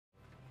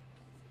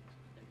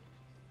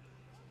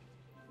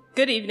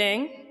Good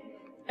evening,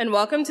 and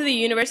welcome to the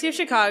University of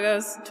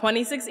Chicago's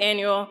 26th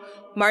Annual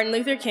Martin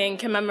Luther King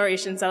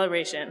Commemoration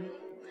Celebration.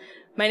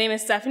 My name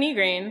is Stephanie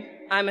Green.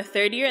 I'm a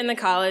third year in the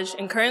college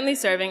and currently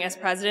serving as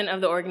president of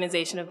the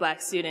Organization of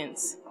Black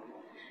Students.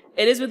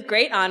 It is with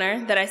great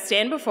honor that I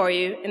stand before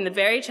you in the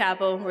very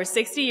chapel where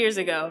 60 years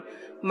ago,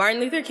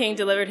 Martin Luther King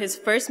delivered his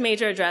first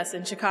major address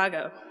in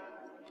Chicago.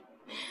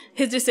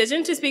 His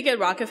decision to speak at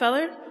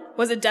Rockefeller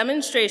was a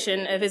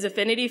demonstration of his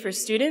affinity for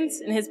students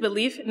and his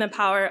belief in the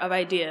power of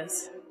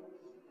ideas.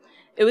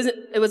 It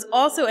was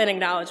also an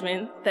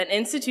acknowledgement that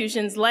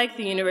institutions like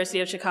the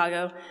University of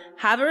Chicago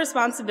have a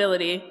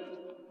responsibility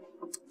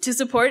to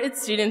support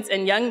its students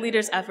and young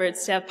leaders'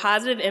 efforts to have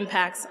positive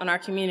impacts on our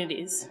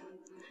communities.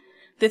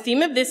 The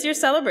theme of this year's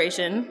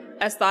celebration,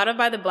 as thought of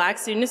by the Black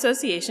Student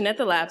Association at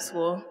the Lab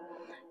School,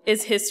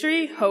 is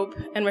History, Hope,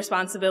 and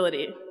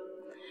Responsibility.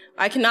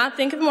 I cannot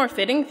think of a more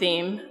fitting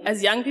theme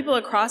as young people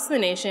across the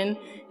nation,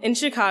 in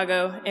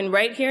Chicago, and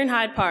right here in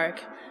Hyde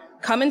Park,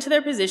 come into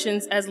their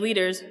positions as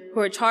leaders who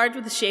are charged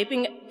with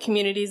shaping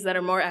communities that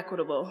are more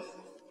equitable.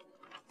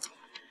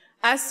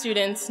 As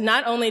students,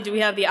 not only do we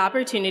have the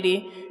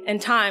opportunity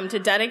and time to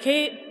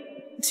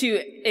dedicate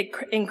to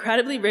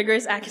incredibly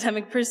rigorous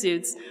academic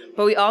pursuits,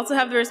 but we also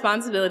have the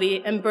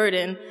responsibility and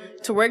burden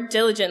to work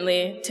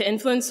diligently to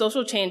influence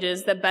social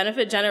changes that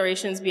benefit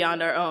generations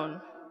beyond our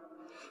own.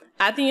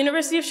 At the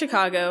University of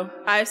Chicago,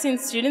 I have seen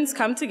students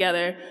come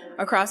together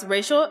across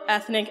racial,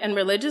 ethnic, and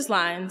religious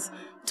lines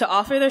to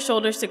offer their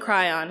shoulders to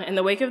cry on in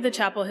the wake of the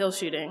Chapel Hill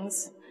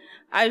shootings.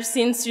 I've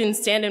seen students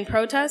stand in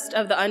protest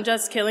of the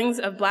unjust killings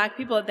of Black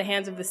people at the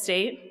hands of the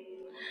state.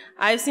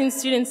 I've seen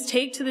students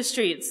take to the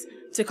streets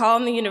to call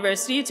on the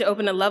university to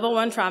open a Level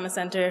 1 trauma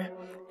center.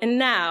 And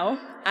now,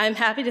 I'm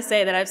happy to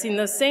say that I've seen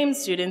those same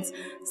students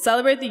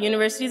celebrate the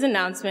university's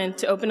announcement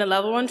to open a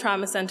Level 1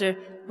 trauma center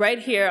right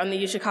here on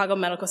the UChicago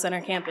Medical Center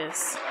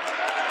campus.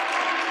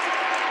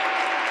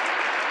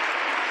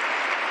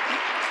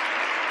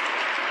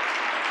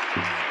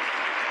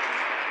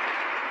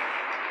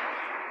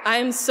 I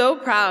am so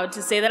proud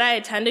to say that I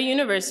attend a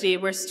university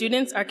where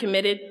students are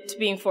committed to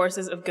being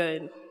forces of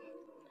good.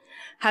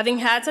 Having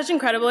had such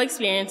incredible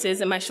experiences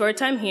in my short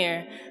time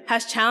here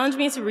has challenged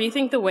me to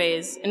rethink the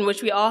ways in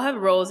which we all have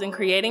roles in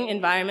creating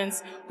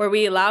environments where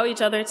we allow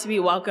each other to be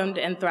welcomed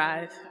and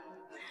thrive.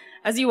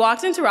 As you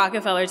walked into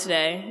Rockefeller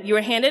today, you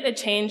were handed a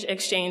change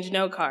exchange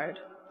note card.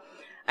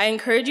 I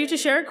encourage you to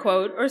share a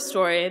quote or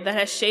story that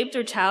has shaped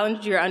or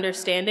challenged your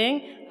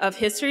understanding of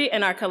history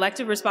and our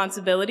collective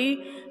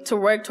responsibility to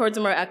work towards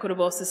a more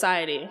equitable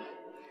society.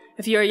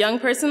 If you're a young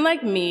person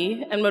like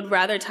me and would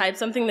rather type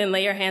something than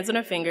lay your hands on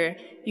a finger,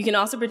 you can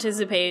also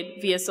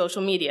participate via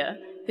social media.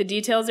 The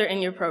details are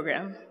in your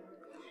program.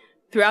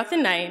 Throughout the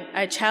night,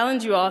 I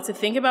challenge you all to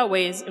think about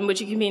ways in which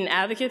you can be an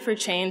advocate for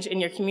change in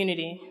your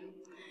community.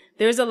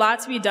 There is a lot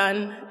to be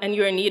done, and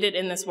you are needed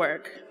in this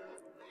work.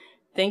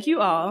 Thank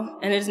you all,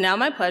 and it is now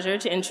my pleasure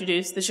to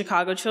introduce the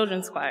Chicago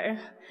Children's Choir.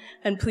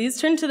 And please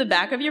turn to the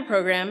back of your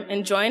program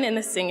and join in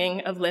the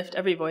singing of Lift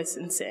Every Voice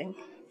and Sing.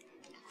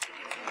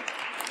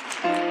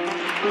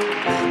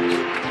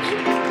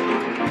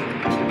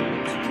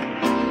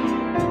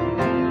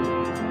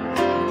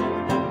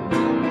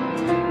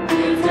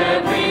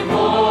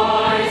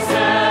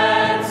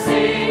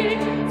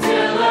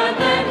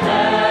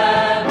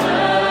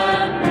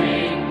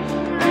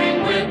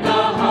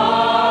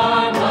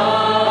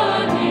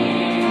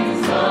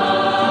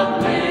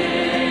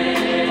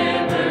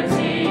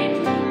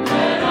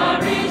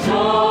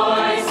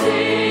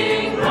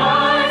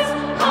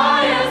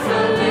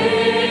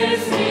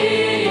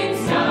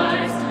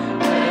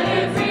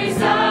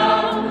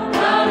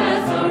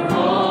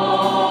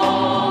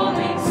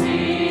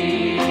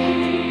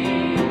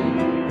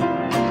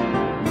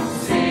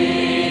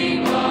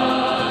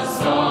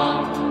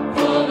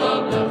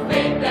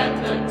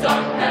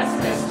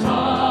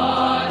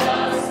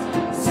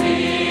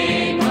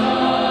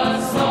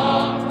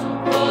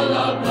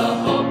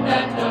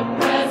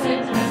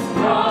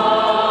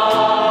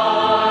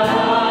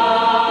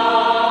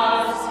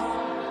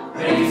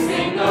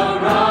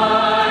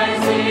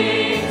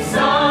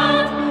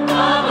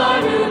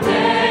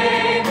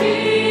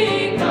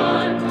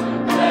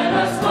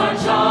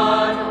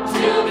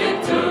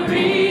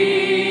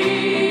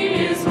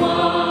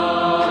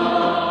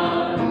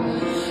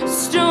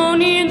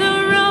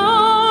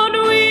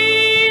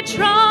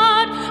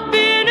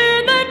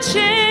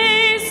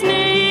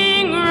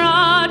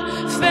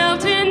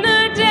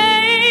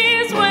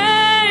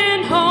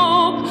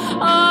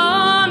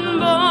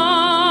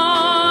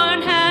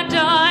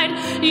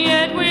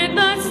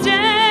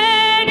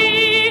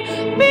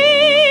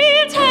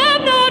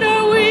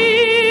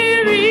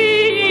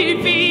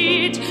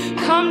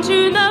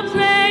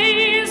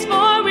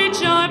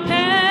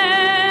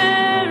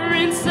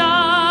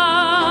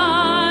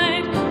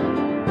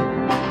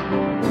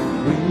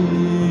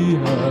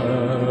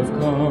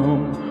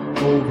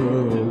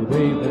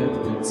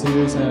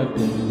 tears have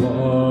been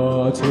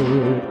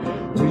watered.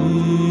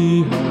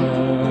 We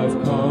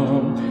have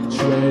come,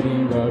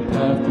 treading our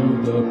path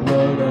through the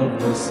blood of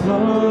the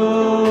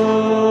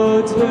snow.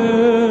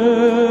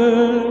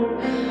 attend.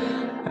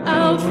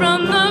 Out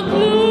from the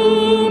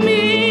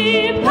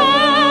gloomy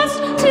past,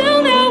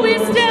 till now we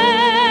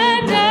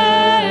stand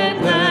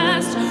at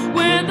last,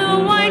 where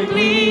the white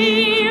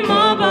gleam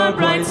of our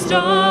bright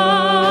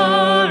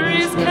star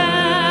is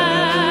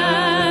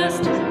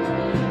cast.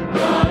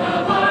 God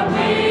of our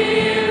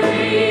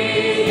weary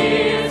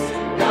years,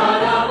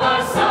 God of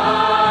our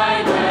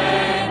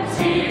silent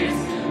tears,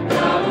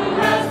 thou who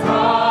has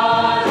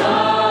brought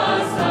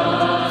us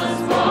thus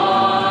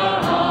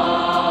far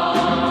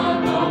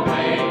on the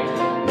way,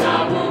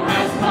 thou who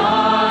has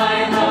by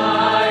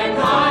thy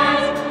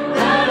guide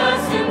led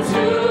us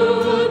into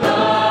the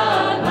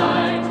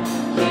light,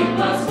 keep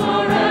us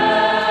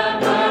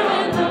forever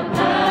in the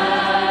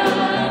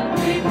path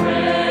we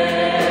pray.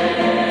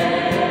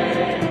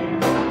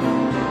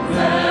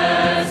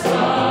 Bless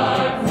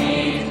our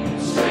feet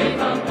straight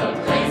from the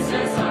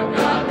places, our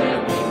God,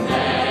 where we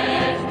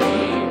met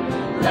thee.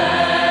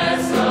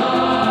 Bless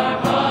our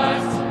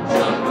hearts,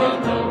 jump from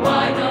the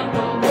wide of the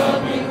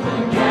world we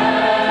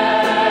forget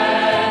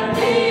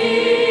thee.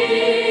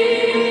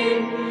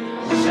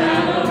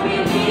 Shadow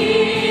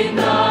beneath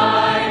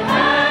thy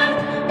hand,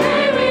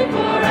 may we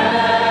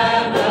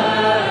forever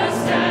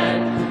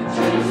stand.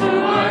 True to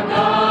our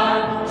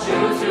God,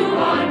 true to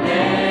our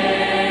native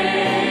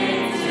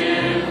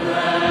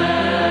land.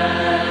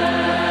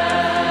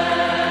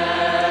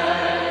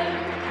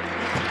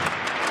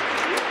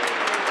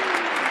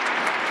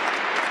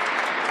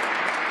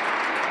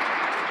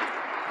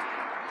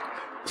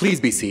 Please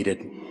be seated.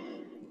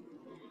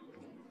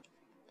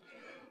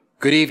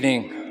 Good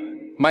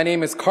evening. My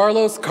name is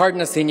Carlos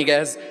Cardenas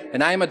Iniguez,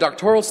 and I am a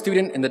doctoral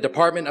student in the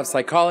Department of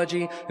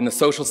Psychology in the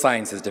Social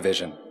Sciences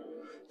Division.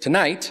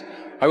 Tonight,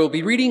 I will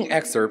be reading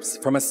excerpts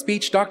from a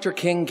speech Dr.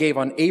 King gave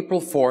on April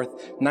 4th,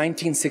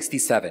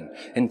 1967,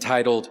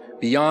 entitled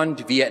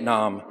Beyond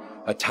Vietnam,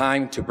 A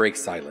Time to Break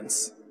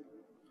Silence.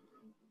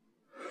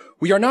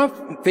 We are now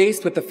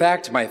faced with the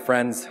fact, my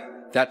friends,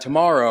 that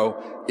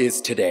tomorrow is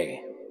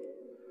today.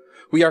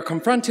 We are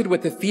confronted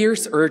with the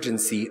fierce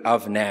urgency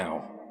of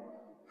now.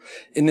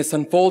 In this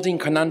unfolding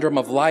conundrum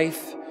of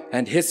life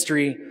and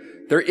history,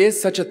 there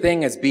is such a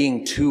thing as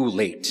being too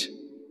late.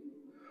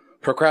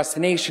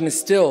 Procrastination is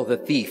still the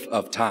thief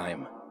of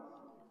time.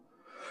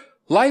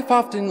 Life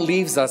often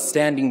leaves us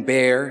standing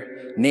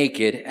bare,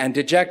 naked, and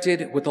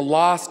dejected with a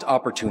lost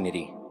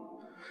opportunity.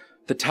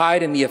 The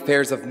tide in the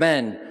affairs of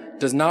men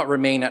does not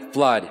remain at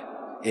flood,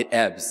 it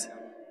ebbs.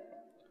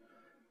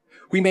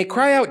 We may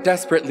cry out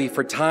desperately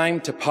for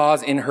time to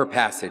pause in her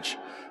passage,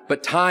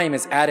 but time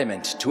is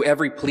adamant to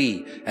every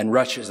plea and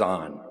rushes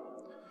on.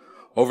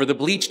 Over the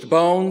bleached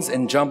bones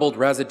and jumbled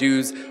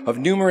residues of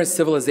numerous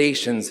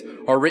civilizations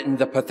are written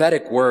the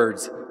pathetic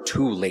words,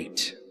 too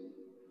late.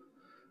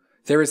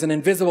 There is an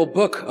invisible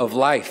book of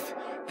life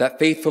that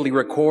faithfully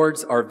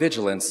records our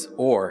vigilance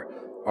or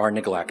our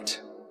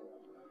neglect.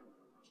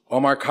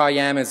 Omar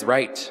Khayyam is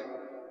right.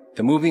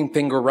 The moving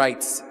finger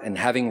writes, and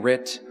having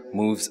writ,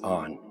 moves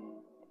on.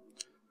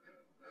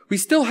 We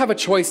still have a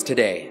choice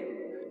today,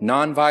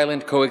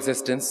 nonviolent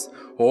coexistence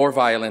or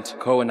violent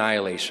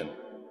co-annihilation.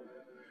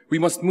 We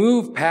must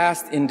move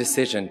past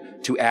indecision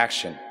to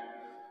action.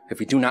 If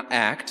we do not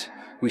act,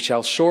 we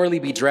shall surely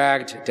be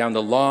dragged down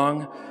the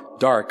long,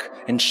 dark,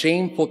 and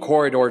shameful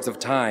corridors of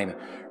time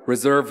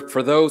reserved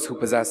for those who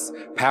possess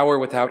power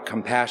without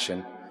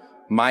compassion,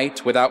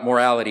 might without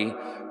morality,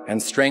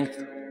 and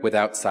strength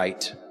without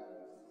sight.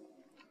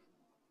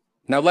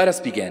 Now let us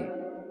begin.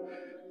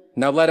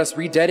 Now let us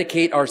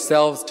rededicate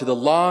ourselves to the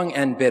long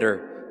and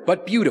bitter,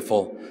 but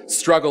beautiful,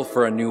 struggle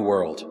for a new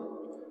world.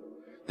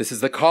 This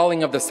is the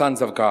calling of the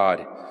sons of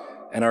God,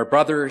 and our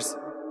brothers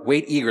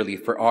wait eagerly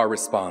for our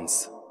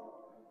response.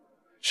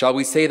 Shall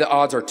we say the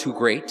odds are too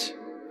great?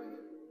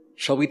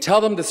 Shall we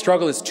tell them the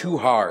struggle is too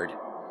hard?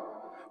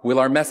 Will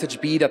our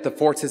message be that the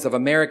forces of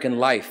American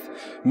life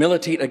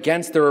militate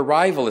against their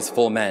arrival as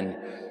full men,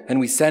 and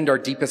we send our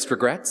deepest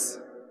regrets?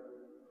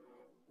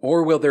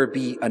 Or will there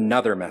be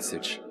another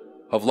message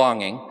of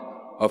longing,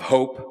 of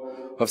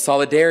hope, of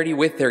solidarity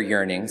with their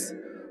yearnings,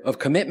 of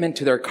commitment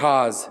to their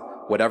cause,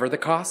 whatever the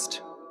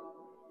cost?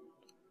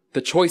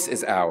 The choice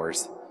is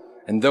ours,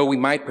 and though we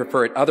might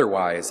prefer it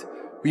otherwise,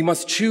 we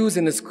must choose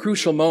in this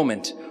crucial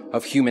moment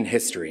of human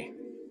history.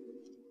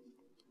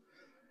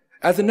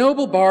 As the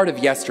noble bard of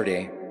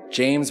yesterday,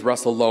 James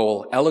Russell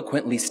Lowell,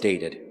 eloquently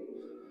stated,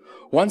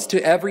 "Once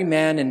to every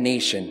man and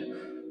nation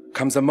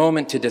comes a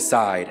moment to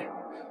decide,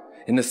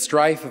 in the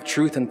strife of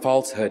truth and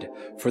falsehood,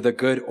 for the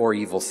good or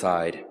evil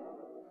side.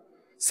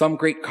 Some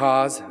great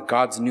cause,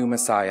 God's new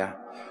Messiah,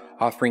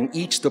 offering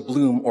each the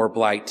bloom or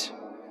blight,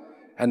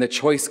 and the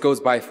choice goes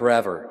by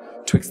forever,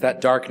 twixt that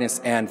darkness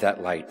and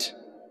that light.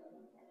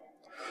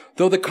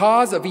 Though the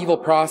cause of evil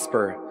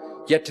prosper,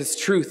 yet 'tis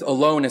truth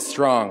alone is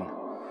strong,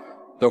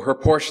 though her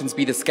portions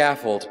be the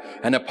scaffold,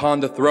 and upon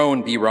the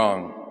throne be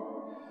wrong.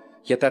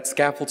 Yet that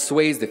scaffold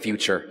sways the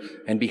future,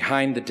 and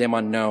behind the dim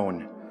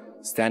unknown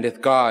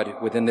standeth God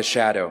within the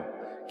shadow,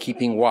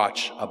 keeping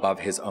watch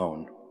above his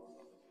own."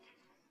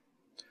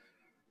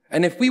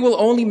 And if we will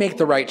only make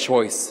the right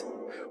choice,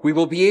 we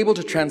will be able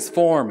to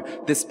transform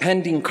this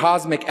pending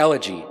cosmic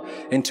elegy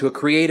into a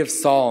creative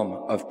psalm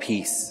of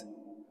peace.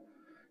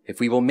 If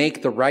we will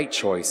make the right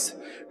choice,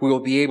 we will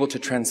be able to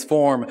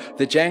transform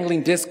the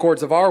jangling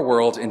discords of our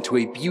world into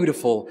a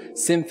beautiful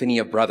symphony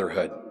of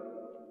brotherhood.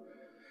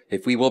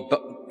 If we will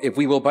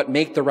but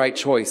make the right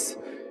choice,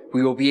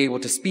 we will be able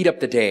to speed up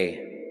the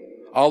day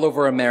all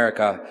over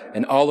America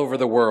and all over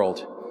the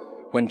world,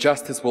 when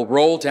justice will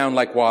roll down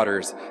like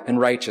waters and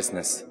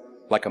righteousness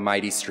like a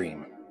mighty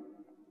stream.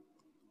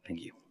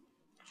 Thank you.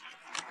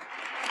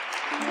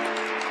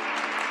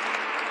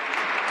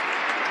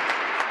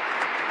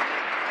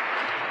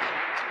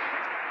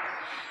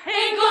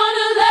 Ain't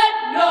gonna let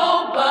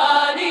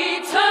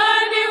nobody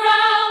turn me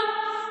round,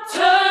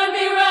 turn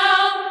me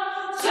round,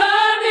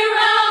 turn me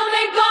round.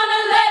 Ain't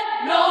gonna let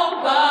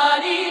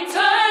nobody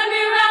turn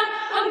me round.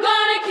 I'm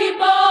gonna keep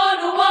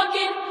on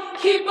walking,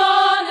 keep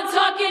on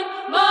talking,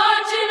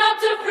 marching up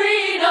to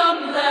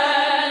freedom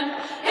land.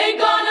 Ain't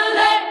gonna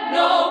let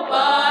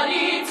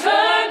nobody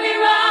turn me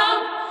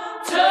round,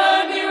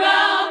 turn me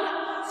round,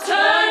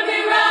 turn me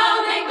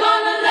round. Ain't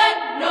gonna let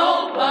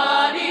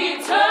nobody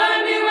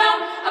turn me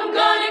round. I'm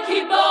gonna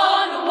keep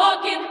on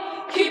walking,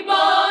 keep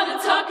on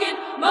talking,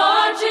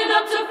 marching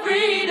up to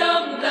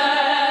freedom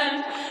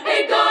land.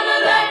 Ain't gonna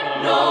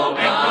let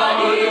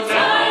nobody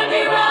turn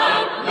me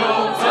round,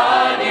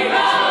 turn me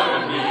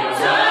round,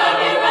 turn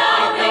me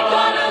round. Ain't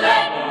gonna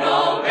let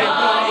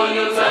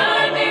nobody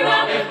turn me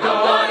round. I'm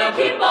gonna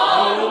keep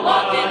on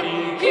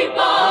walking, keep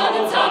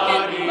on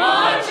talking,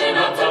 marching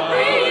up to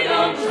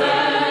freedom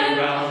land.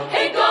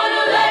 Ain't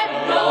gonna let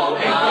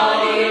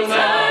nobody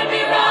turn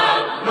me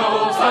round,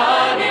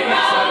 turn me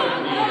round,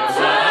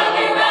 turn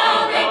me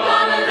round. Ain't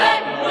gonna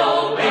let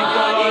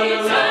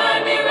nobody turn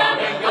me round.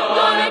 I'm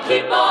gonna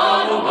keep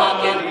on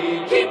walking,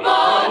 keep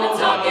on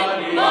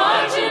talking,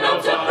 marching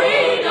up to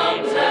freedom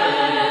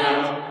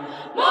land,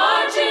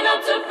 marching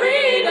up to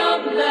freedom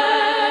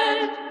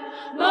land,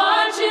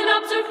 marching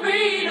up to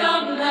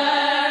freedom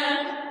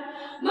land,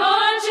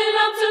 marching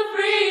up to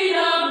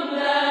freedom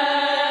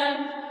land.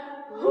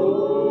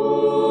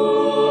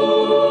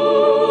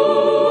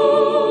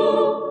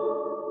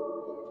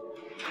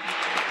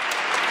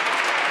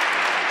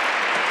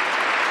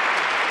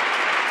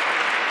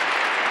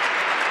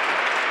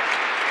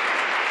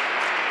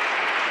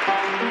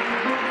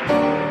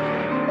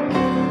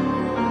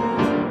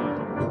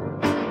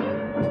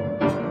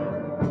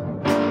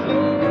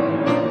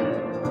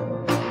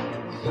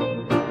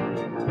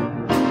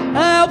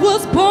 I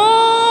was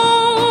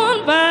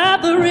born by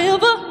the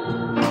river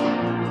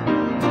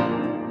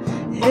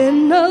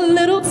in a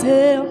little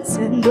town,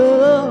 and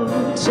oh,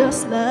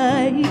 just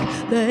like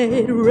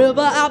that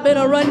river I've been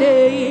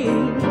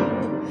running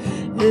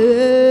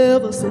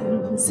ever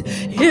since.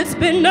 It's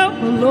been a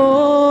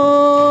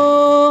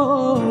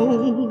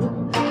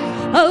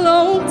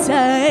long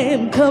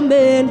time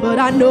coming, but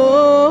I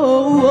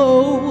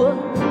know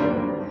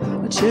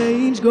a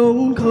change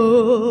gon'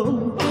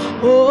 come.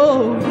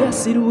 Oh,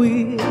 yes it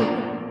will.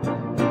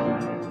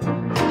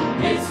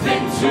 It's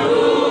been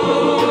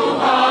too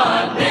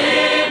hard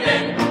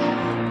living,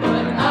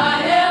 but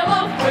I am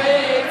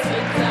afraid to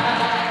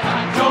die. I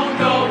don't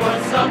know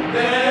what's up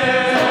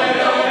there,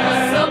 don't know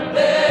what's up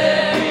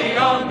there,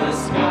 beyond the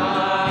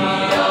sky,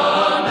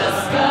 beyond the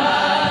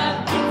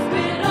sky. It's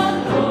been a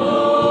long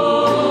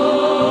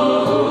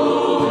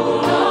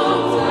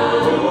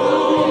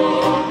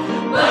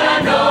time, but I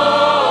know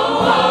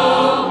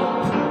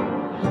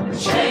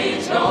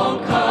change gon'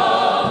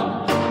 come.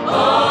 Oh,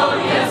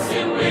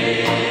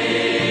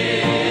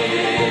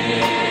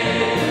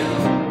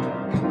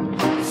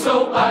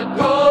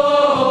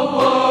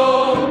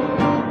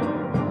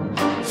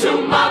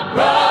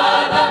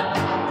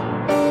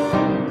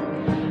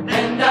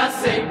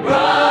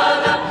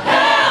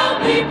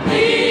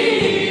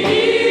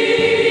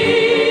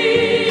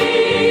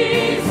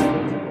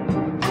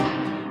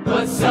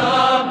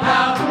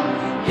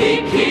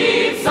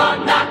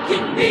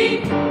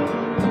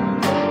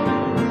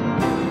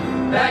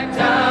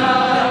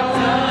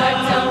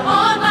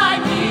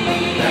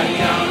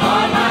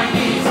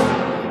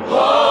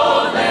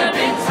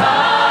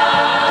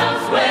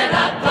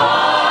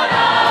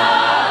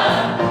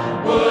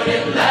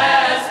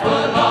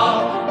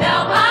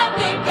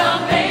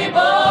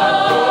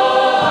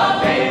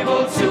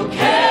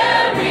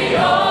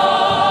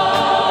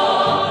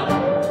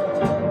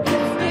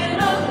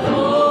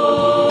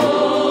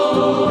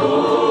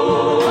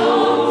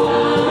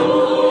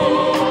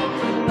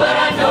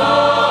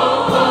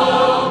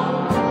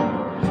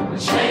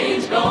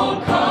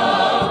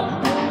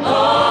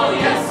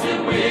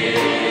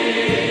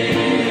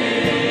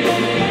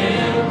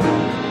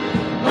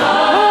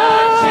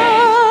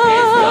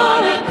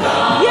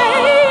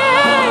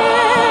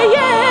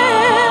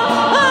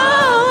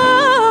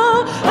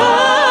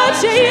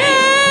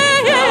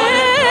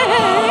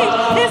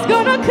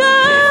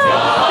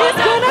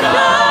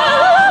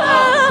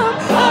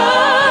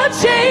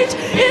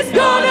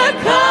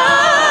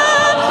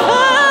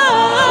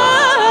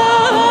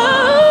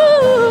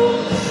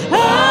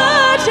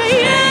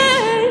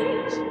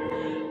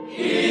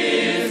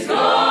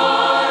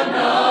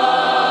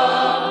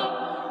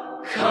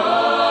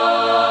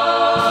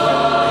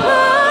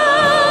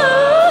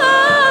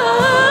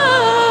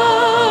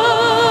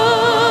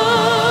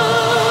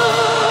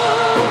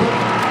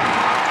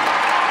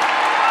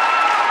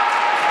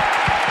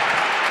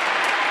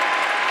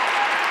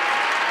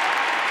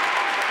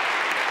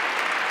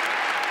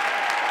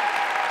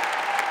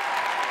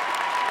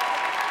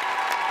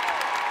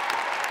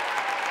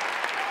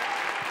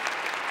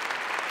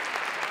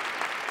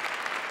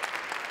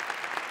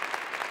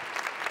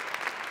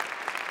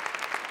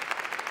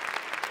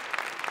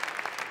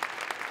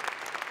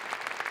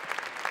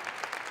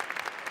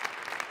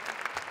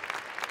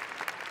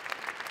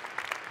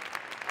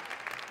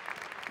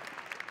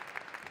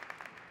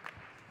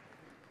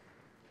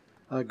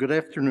 Good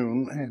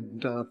afternoon,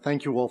 and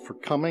thank you all for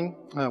coming.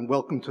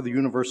 Welcome to the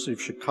University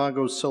of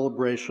Chicago's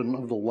celebration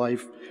of the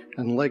life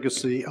and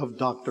legacy of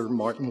Dr.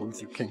 Martin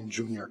Luther King,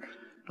 Jr.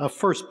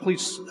 First,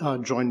 please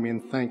join me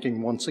in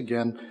thanking once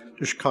again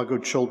the Chicago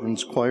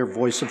Children's Choir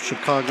Voice of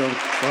Chicago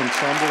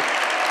Ensemble.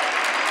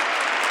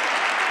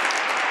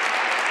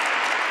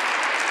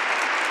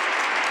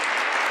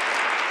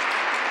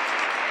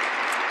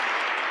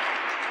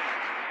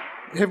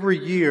 Every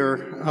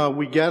year,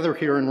 we gather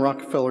here in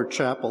Rockefeller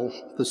Chapel,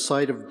 the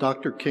site of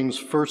Dr. King's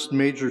first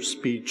major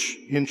speech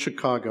in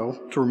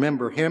Chicago, to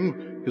remember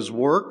him, his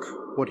work,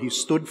 what he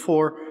stood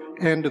for,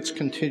 and its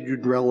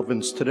continued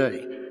relevance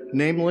today.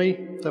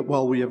 Namely, that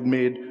while we have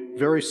made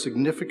very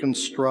significant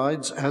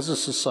strides as a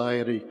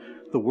society,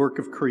 the work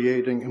of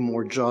creating a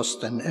more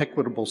just and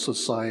equitable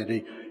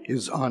society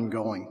is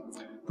ongoing.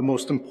 The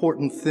most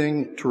important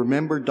thing to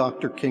remember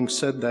Dr. King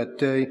said that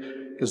day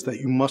is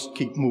that you must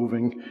keep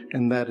moving,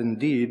 and that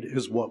indeed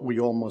is what we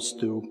all must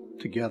do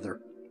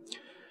together.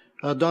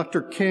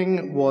 Dr.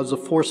 King was a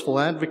forceful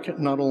advocate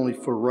not only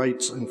for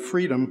rights and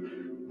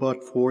freedom,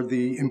 but for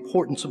the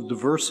importance of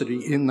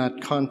diversity in that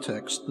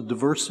context. The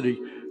diversity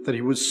that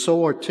he was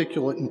so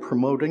articulate in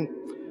promoting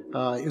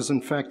is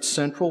in fact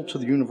central to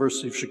the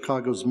University of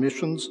Chicago's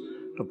missions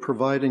of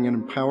providing an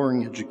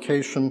empowering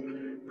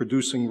education,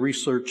 producing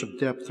research of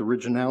depth,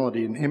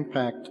 originality, and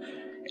impact,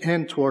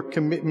 and to our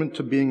commitment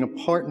to being a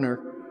partner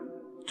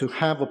to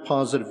have a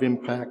positive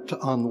impact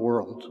on the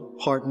world.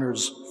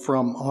 Partners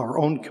from our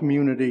own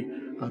community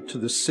to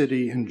the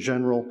city in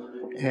general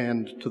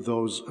and to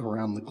those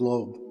around the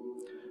globe.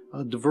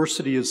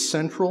 Diversity is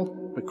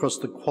central because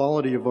the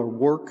quality of our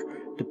work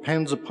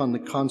depends upon the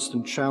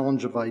constant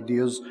challenge of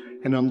ideas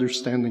and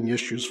understanding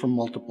issues from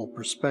multiple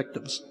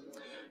perspectives.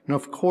 And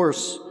of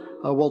course,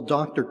 while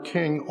Dr.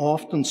 King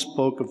often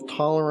spoke of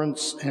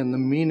tolerance and the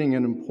meaning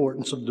and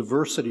importance of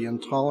diversity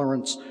and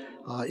tolerance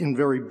in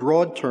very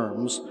broad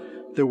terms,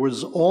 there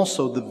was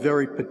also the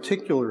very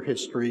particular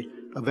history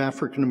of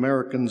African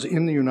Americans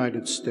in the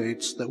United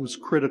States that was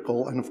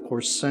critical and, of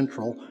course,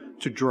 central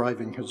to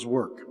driving his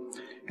work.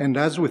 And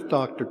as with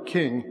Dr.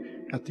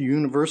 King, at the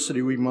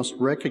university we must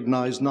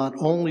recognize not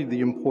only the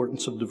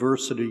importance of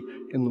diversity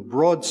in the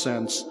broad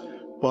sense,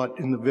 but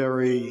in the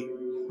very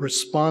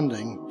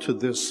responding to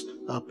this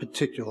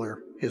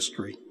particular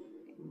history.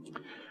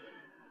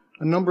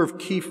 A number of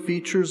key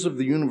features of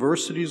the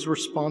university's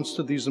response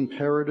to these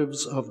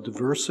imperatives of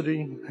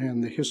diversity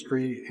and the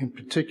history in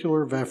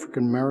particular of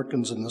African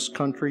Americans in this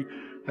country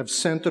have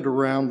centered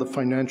around the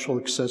financial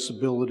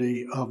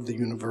accessibility of the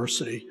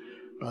university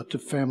to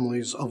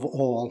families of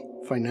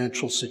all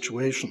financial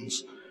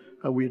situations.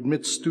 We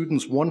admit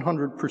students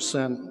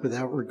 100%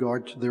 without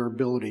regard to their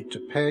ability to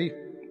pay.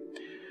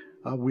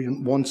 We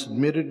once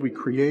admitted we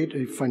create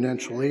a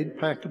financial aid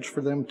package for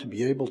them to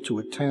be able to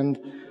attend.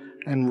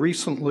 And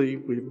recently,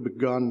 we've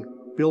begun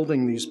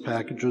building these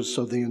packages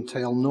so they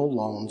entail no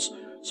loans,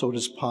 so it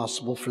is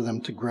possible for them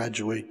to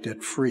graduate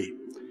debt-free.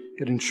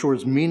 It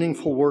ensures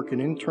meaningful work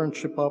and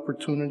internship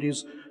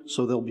opportunities,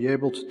 so they'll be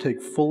able to take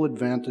full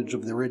advantage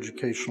of their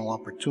educational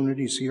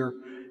opportunities here,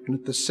 and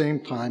at the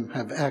same time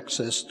have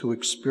access to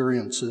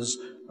experiences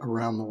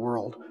around the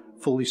world.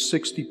 Fully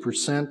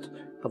 60%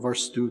 of our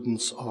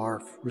students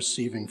are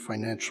receiving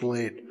financial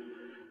aid.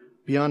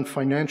 Beyond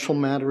financial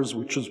matters,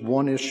 which is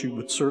one issue,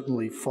 but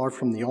certainly far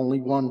from the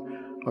only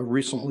one, our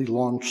recently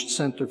launched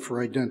Center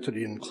for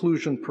Identity and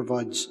Inclusion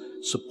provides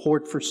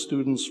support for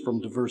students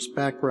from diverse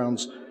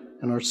backgrounds,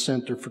 and our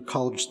Center for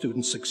College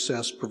Student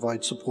Success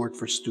provides support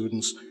for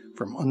students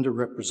from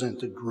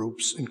underrepresented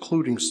groups,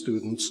 including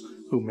students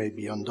who may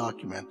be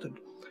undocumented.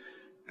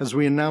 As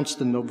we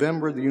announced in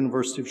November, the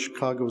University of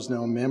Chicago is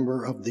now a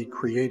member of the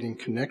Creating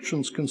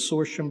Connections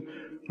Consortium,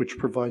 which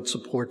provides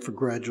support for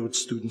graduate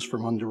students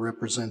from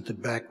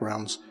underrepresented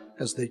backgrounds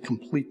as they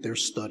complete their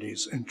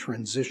studies and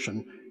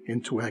transition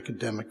into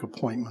academic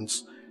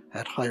appointments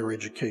at higher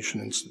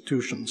education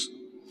institutions.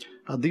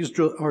 These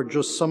are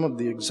just some of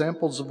the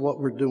examples of what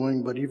we're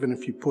doing, but even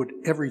if you put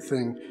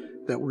everything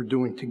that we're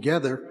doing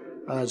together,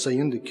 as I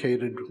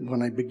indicated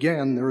when I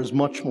began, there is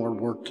much more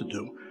work to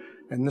do.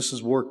 And this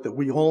is work that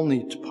we all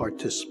need to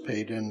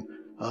participate in,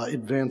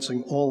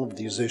 advancing all of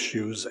these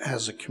issues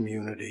as a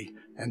community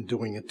and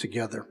doing it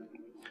together.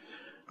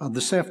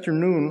 This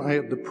afternoon, I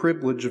had the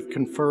privilege of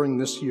conferring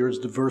this year's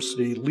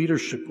Diversity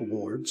Leadership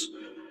Awards.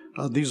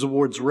 These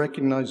awards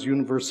recognize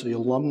university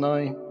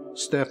alumni,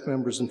 staff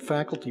members, and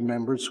faculty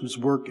members whose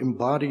work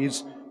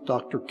embodies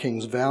Dr.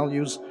 King's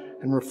values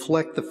and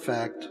reflect the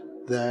fact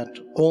that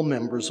all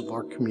members of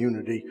our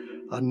community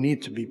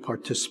need to be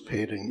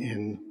participating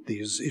in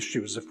these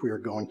issues if we are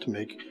going to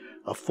make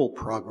full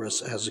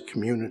progress as a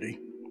community.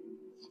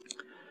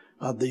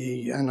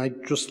 And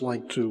I'd just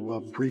like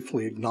to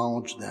briefly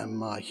acknowledge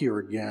them here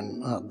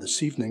again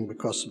this evening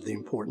because of the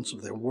importance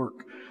of their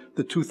work.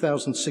 The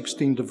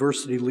 2016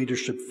 Diversity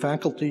Leadership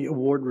Faculty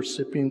Award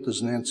recipient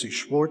is Nancy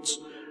Schwartz,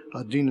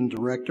 Dean and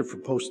Director for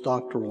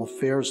Postdoctoral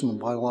Affairs in the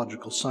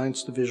Biological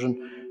Science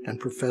Division and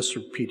Professor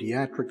of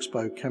Pediatrics,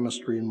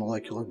 Biochemistry, and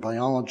Molecular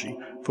Biology.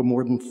 For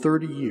more than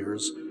 30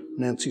 years,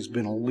 Nancy's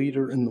been a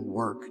leader in the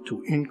work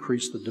to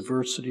increase the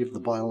diversity of the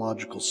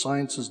Biological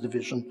Sciences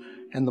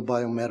Division and the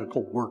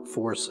biomedical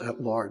workforce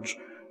at large,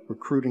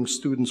 recruiting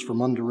students from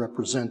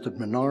underrepresented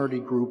minority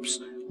groups,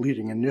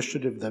 leading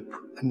initiatives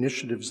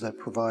that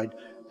provide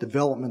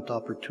development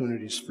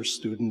opportunities for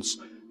students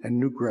and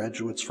new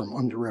graduates from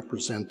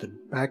underrepresented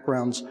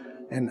backgrounds,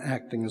 and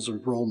acting as a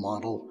role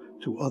model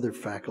to other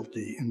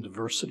faculty in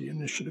diversity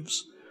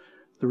initiatives.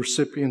 The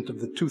recipient of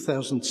the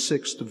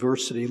 2006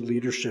 Diversity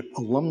Leadership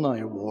Alumni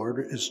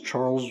Award is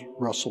Charles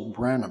Russell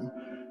Branham,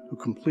 who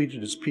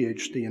completed his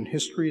PhD in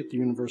history at the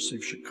University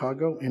of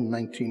Chicago in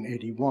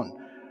 1981.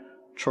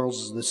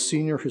 Charles is the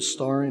senior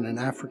historian and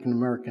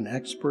African-American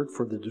expert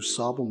for the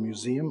DuSable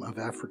Museum of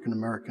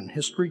African-American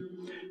History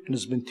and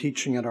has been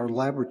teaching at our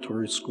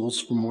laboratory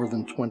schools for more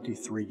than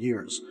 23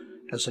 years.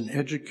 As an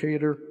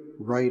educator,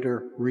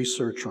 writer,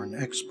 researcher, and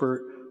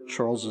expert,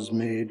 Charles has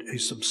made a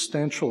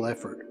substantial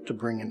effort to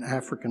bring an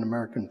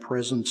African-American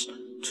presence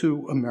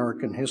to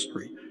American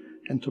history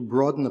and to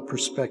broaden the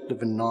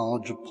perspective and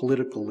knowledge of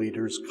political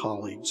leaders,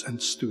 colleagues, and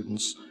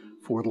students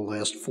for the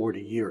last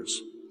 40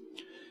 years.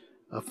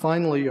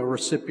 Finally, our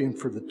recipient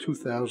for the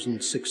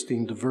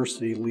 2016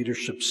 Diversity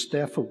Leadership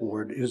Staff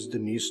Award is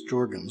Denise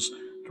Jorgens,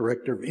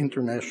 Director of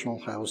International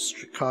House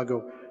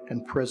Chicago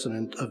and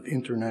President of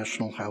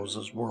International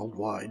Houses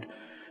Worldwide.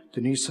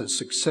 Denise has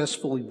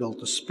successfully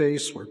built a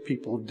space where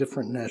people of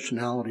different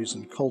nationalities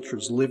and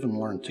cultures live and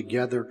learn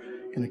together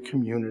in a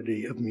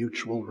community of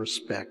mutual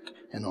respect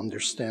and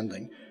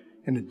understanding.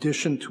 In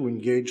addition to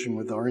engaging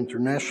with our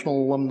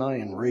international alumni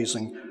and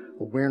raising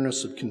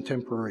awareness of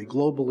contemporary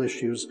global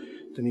issues,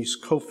 Denise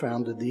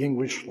co-founded the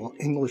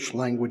English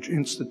Language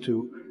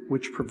Institute,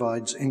 which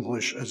provides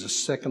English as a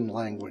second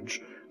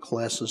language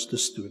classes to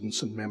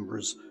students and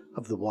members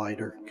of the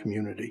wider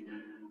community.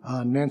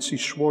 Nancy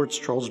Schwartz,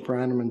 Charles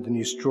Branham, and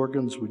Denise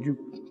Jorgens, would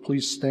you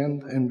please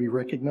stand and be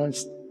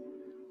recognized?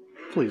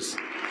 Please.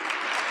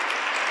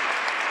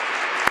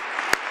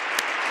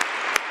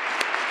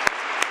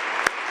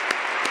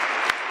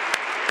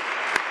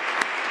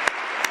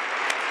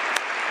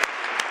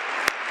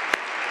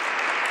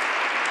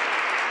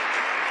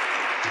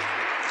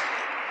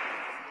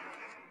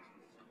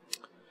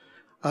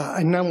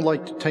 I'd now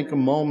like to take a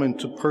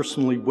moment to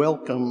personally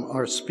welcome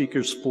our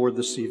speakers for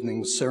this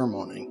evening's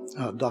ceremony,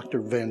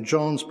 Dr. Van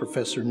Jones,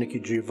 Professor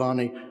Nikki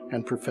Giovanni,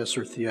 and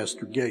Professor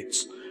Theaster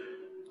Gates.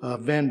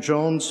 Van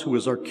Jones, who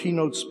is our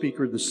keynote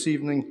speaker this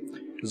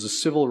evening, is a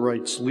civil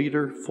rights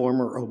leader,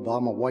 former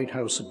Obama White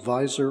House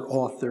advisor,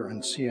 author,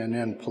 and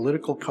CNN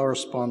political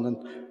correspondent,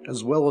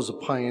 as well as a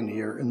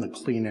pioneer in the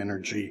clean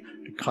energy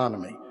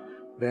economy.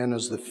 Van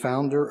is the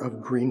founder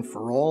of Green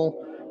for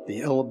All,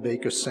 the Ella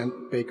Baker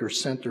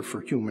Center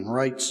for Human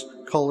Rights,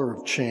 Color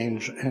of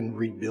Change, and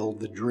Rebuild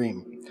the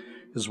Dream.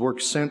 His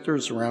work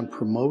centers around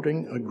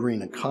promoting a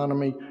green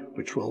economy,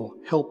 which will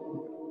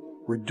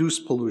help reduce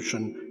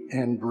pollution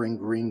and bring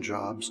green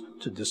jobs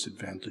to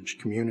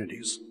disadvantaged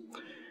communities.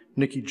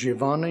 Nikki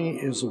Giovanni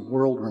is a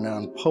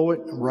world-renowned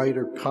poet,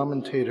 writer,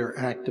 commentator,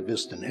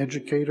 activist, and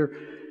educator,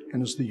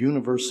 and is the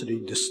University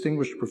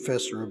Distinguished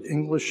Professor of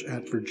English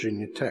at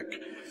Virginia Tech.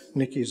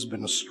 Nikki has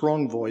been a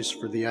strong voice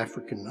for the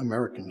African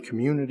American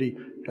community,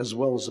 as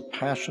well as a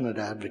passionate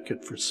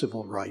advocate for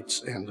civil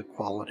rights and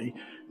equality.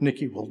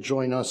 Nikki will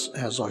join us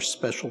as our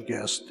special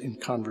guest in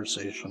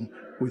conversation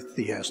with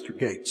Theaster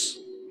Gates.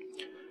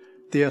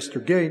 Theaster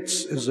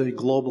Gates is a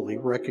globally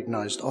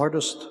recognized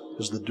artist,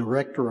 is the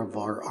director of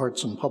our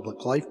Arts and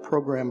Public Life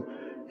program,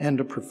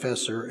 and a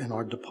professor in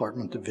our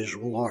Department of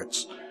Visual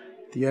Arts.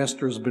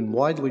 Theaster has been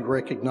widely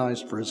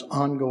recognized for his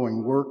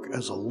ongoing work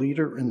as a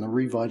leader in the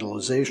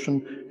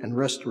revitalization and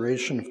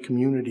restoration of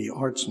community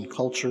arts and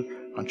culture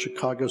on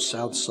Chicago's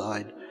South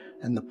Side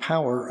and the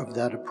power of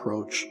that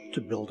approach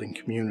to building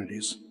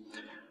communities.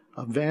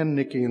 Van,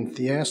 Nikki, and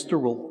Theaster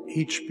will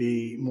each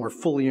be more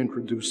fully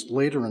introduced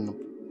later in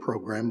the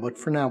program, but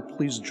for now,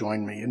 please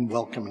join me in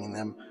welcoming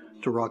them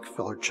to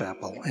Rockefeller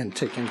Chapel and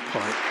taking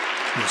part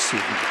this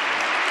evening.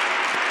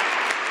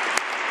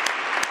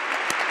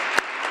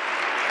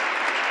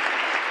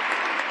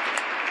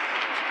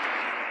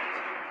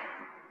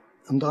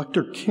 And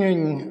Dr.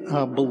 King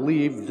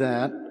believed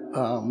that,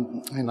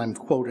 and I'm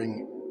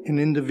quoting, an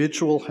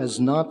individual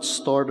has not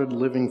started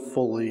living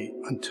fully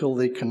until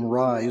they can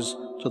rise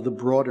to the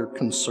broader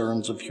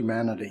concerns of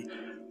humanity.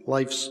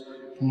 Life's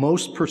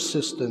most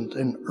persistent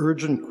and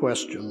urgent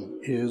question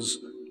is,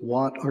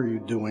 what are you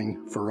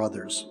doing for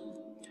others?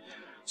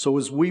 So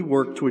as we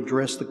work to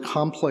address the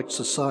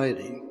complex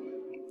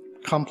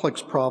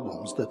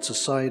problems that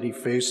society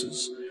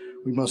faces,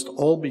 we must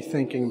all be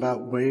thinking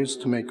about ways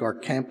to make our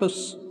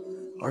campus,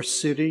 our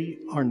city,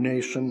 our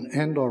nation,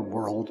 and our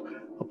world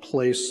a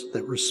place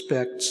that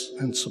respects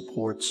and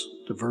supports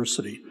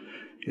diversity.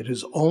 It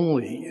is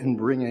only in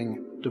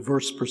bringing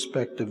diverse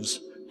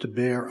perspectives to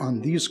bear on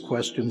these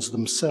questions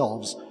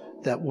themselves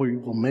that we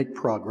will make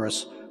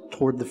progress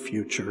toward the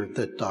future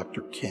that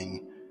Dr.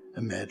 King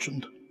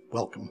imagined.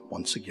 Welcome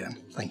once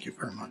again. Thank you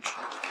very much.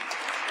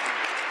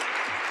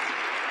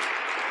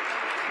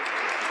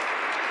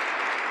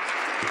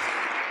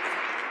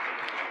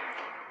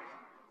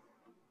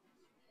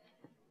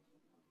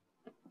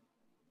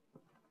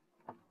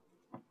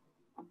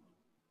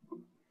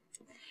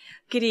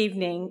 Good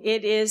evening.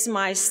 It is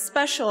my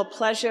special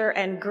pleasure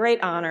and great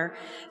honor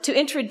to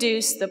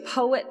introduce the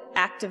poet,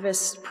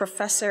 activist,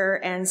 professor,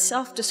 and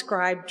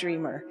self-described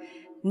dreamer,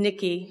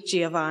 Nikki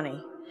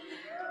Giovanni.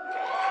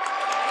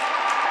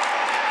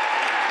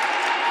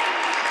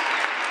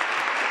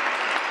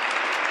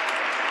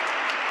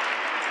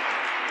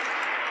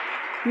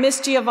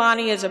 Miss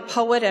Giovanni is a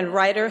poet and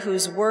writer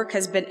whose work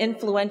has been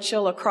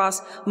influential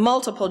across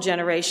multiple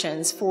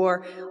generations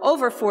for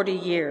over 40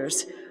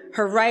 years.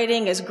 Her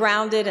writing is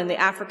grounded in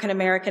the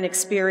African-American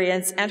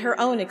experience and her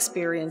own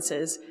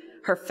experiences,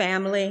 her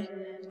family,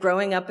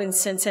 growing up in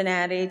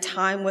Cincinnati,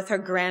 time with her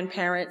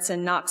grandparents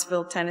in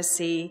Knoxville,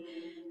 Tennessee,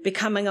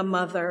 becoming a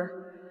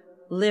mother,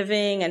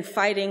 living and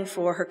fighting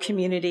for her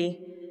community,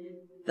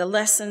 the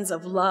lessons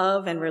of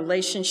love and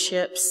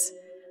relationships,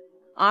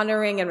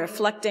 honoring and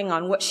reflecting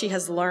on what she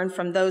has learned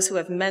from those who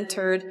have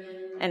mentored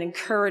and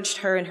encouraged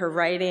her in her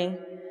writing,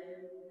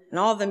 and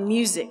all the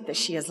music that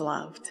she has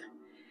loved.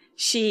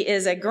 She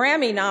is a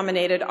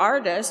Grammy-nominated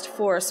artist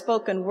for a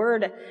spoken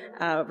word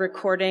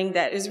recording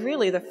that is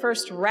really the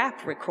first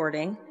rap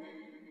recording.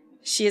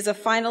 She is a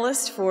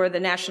finalist for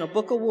the National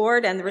Book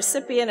Award and the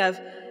recipient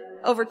of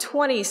over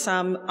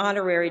 20-some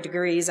honorary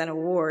degrees and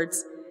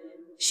awards.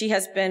 She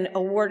has been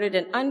awarded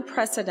an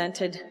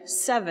unprecedented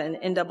 7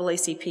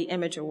 NAACP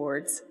Image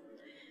Awards.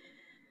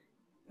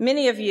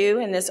 Many of you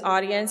in this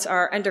audience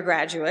are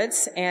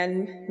undergraduates,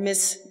 and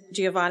Ms.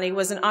 Giovanni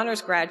was an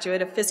honors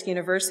graduate of Fisk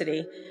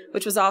University,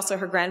 which was also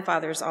her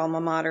grandfather's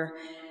alma mater.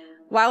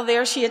 While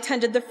there, she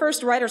attended the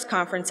first writers'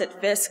 conference at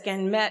Fisk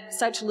and met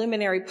such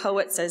luminary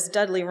poets as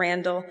Dudley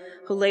Randall,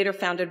 who later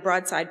founded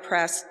Broadside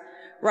Press,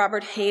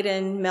 Robert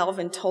Hayden,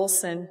 Melvin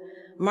Tolson,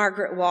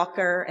 Margaret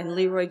Walker, and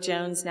Leroy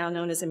Jones, now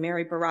known as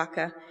Amiri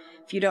Baraka.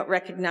 If you don't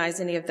recognize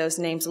any of those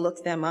names,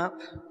 look them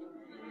up.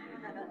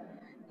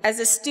 As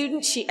a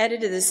student, she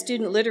edited the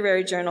student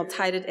literary journal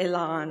titled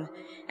Elan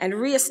and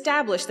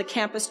reestablished the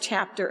campus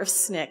chapter of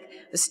SNCC,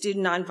 the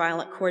Student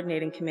Nonviolent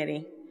Coordinating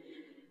Committee.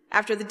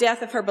 After the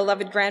death of her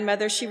beloved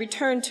grandmother, she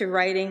returned to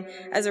writing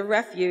as a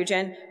refuge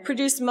and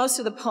produced most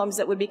of the poems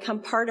that would become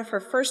part of her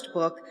first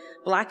book,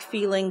 Black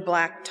Feeling,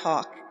 Black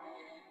Talk.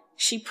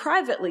 She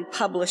privately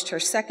published her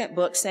second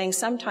book, saying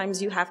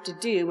sometimes you have to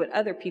do what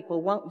other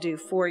people won't do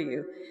for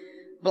you,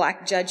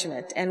 Black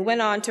Judgment, and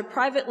went on to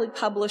privately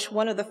publish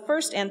one of the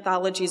first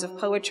anthologies of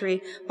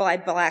poetry by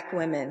Black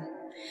women.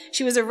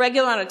 She was a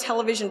regular on a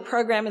television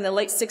program in the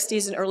late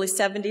 60s and early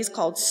 70s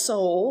called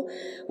Soul,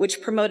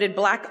 which promoted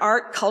Black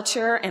art,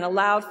 culture, and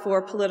allowed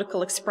for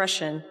political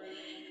expression.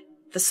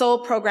 The Soul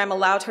program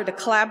allowed her to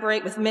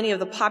collaborate with many of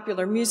the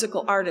popular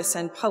musical artists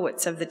and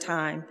poets of the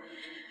time.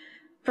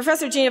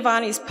 Professor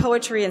Giovanni's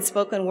poetry and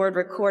spoken word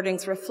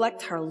recordings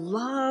reflect her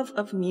love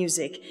of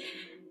music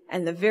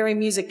and the very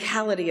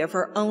musicality of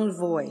her own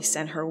voice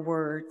and her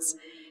words.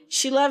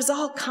 She loves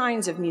all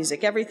kinds of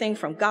music, everything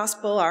from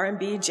gospel,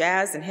 R&B,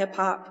 jazz, and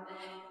hip-hop.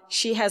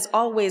 She has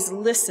always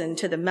listened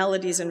to the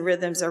melodies and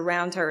rhythms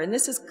around her, and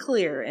this is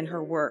clear in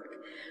her work.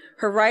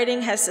 Her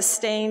writing has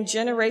sustained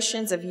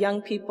generations of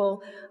young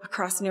people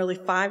across nearly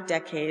 5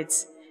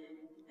 decades.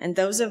 And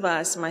those of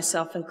us,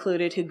 myself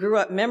included, who grew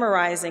up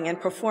memorizing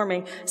and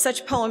performing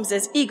such poems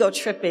as Ego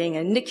Tripping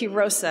and Nikki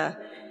Rosa,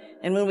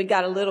 and when we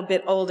got a little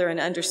bit older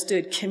and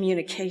understood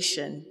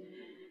communication,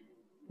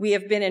 we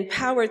have been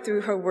empowered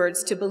through her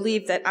words to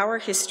believe that our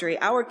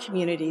history, our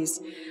communities,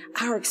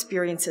 our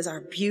experiences are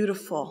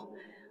beautiful,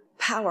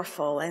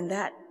 powerful, and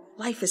that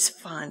life is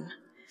fun.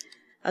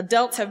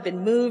 Adults have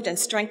been moved and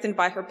strengthened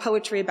by her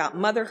poetry about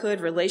motherhood,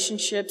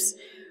 relationships,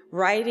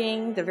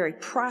 writing, the very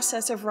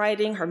process of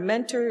writing, her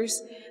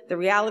mentors, the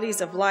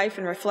realities of life,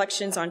 and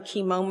reflections on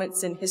key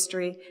moments in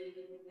history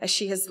as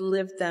she has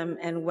lived them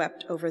and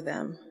wept over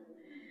them.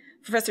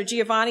 Professor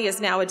Giovanni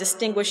is now a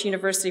distinguished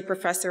university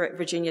professor at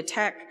Virginia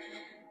Tech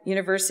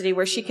University,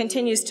 where she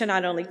continues to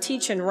not only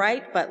teach and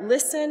write, but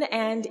listen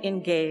and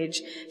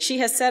engage. She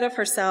has said of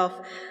herself,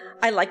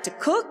 "I like to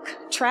cook,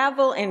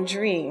 travel, and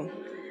dream.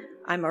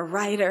 I'm a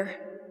writer.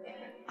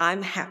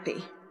 I'm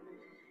happy."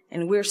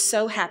 And we're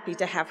so happy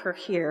to have her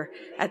here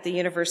at the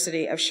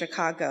University of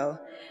Chicago.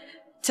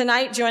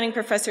 Tonight, joining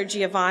Professor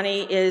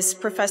Giovanni is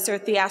Professor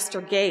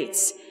Theaster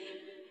Gates,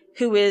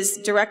 who is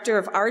Director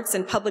of Arts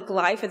and Public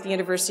Life at the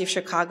University of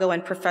Chicago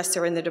and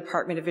professor in the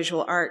Department of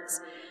Visual Arts.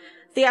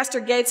 Theaster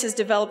Gates has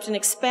developed an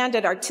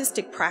expanded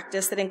artistic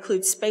practice that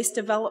includes space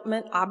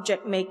development,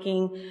 object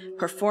making,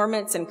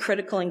 performance, and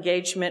critical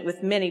engagement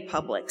with many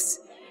publics.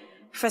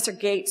 Professor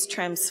Gates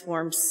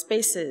transforms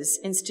spaces,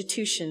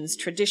 institutions,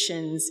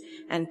 traditions,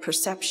 and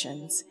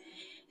perceptions.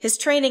 His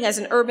training as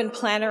an urban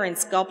planner and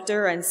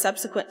sculptor and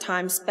subsequent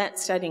time spent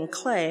studying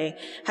clay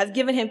have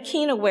given him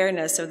keen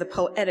awareness of the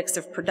poetics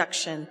of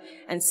production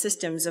and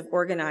systems of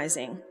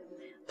organizing.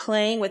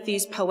 Playing with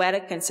these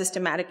poetic and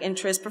systematic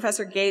interests,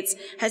 Professor Gates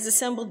has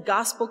assembled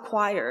gospel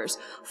choirs,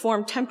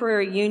 formed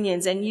temporary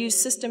unions, and used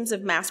systems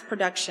of mass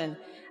production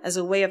as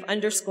a way of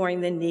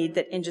underscoring the need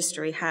that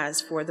industry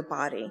has for the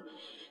body.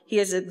 He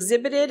has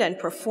exhibited and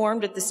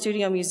performed at the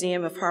Studio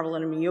Museum of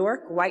Harlem in New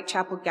York,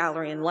 Whitechapel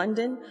Gallery in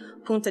London,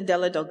 Punta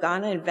della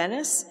Dogana in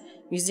Venice,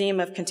 Museum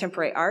of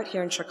Contemporary Art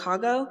here in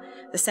Chicago,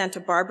 the Santa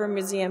Barbara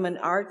Museum in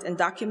Art, and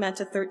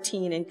Documenta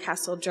 13 in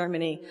Kassel,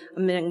 Germany,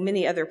 among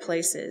many other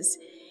places.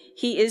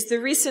 He is the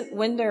recent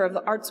winner of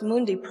the Arts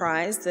Mundi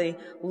Prize, the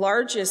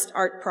largest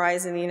art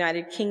prize in the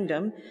United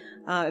Kingdom,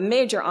 a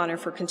major honor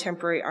for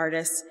contemporary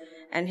artists,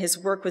 and his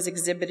work was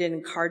exhibited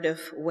in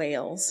Cardiff,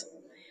 Wales.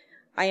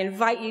 I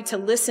invite you to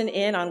listen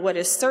in on what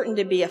is certain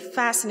to be a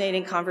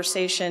fascinating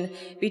conversation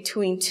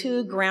between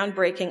two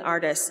groundbreaking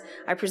artists.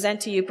 I present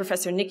to you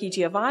Professor Nikki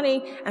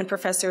Giovanni and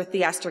Professor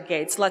Theaster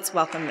Gates. Let's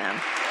welcome them.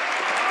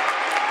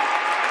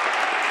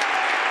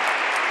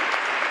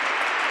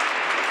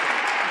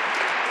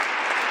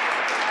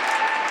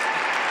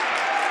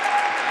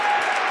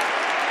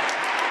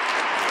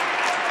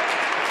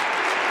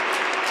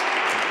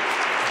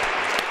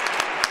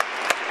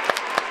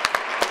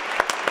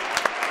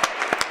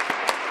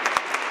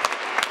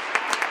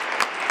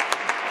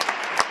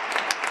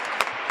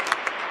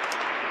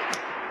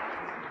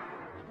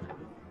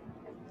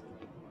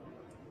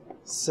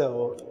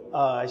 So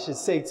I should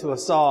say to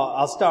us all,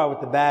 I'll start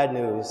with the bad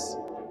news,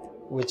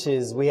 which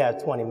is we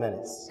have 20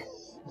 minutes.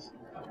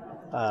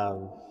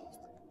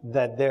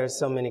 That there are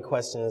so many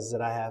questions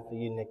that I have for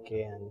you,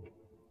 Nikki, and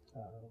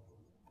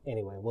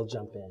anyway, we'll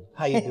jump in.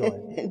 How you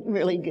doing?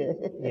 Really good.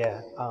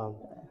 Yeah.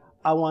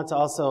 I want to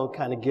also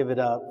kind of give it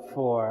up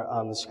for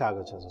the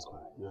Chicago Children's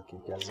Choir. Nikki,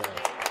 you guys are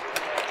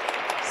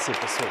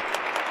super sweet.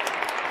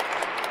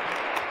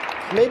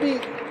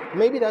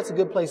 Maybe that's a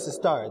good place to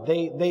start.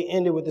 They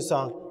ended with the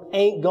song,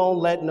 "Ain't Gonna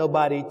Let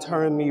Nobody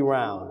Turn Me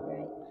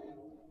Round."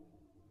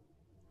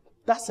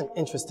 That's an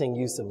interesting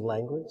use of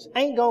language.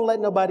 Ain't gonna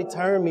let nobody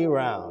turn me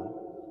round.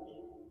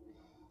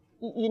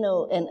 You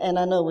know, and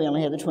I know we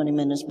only have the 20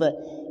 minutes, but,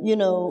 you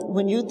know,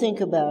 when you think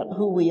about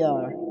who we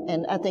are,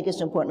 and I think it's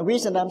important. The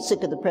reason I'm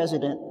sick of the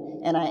president,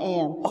 and I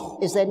am,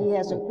 is that he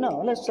hasn't,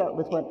 no, let's start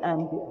with what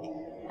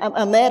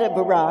I'm mad at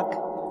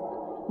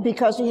Barack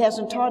because he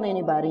hasn't taught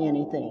anybody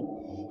anything.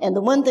 And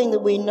the one thing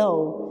that we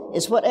know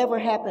is whatever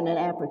happened in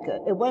Africa,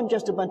 it wasn't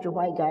just a bunch of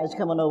white guys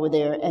coming over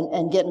there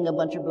and getting a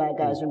bunch of black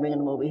guys and bringing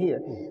them over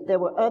here. There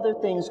were other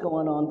things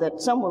going on that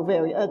some were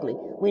very ugly.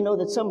 We know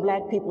that some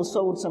black people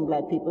sold some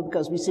black people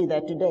because we see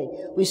that today.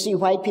 We see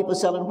white people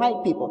selling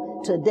white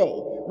people today.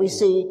 We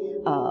see,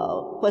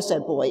 what's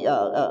that boy,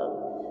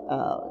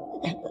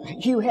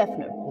 Hugh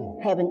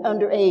Hefner having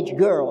underage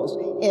girls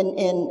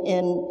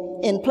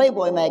in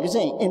Playboy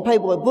magazine, in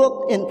Playboy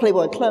book, in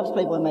Playboy clubs,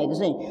 Playboy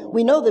magazine.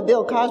 We know that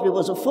Bill Cosby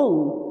was a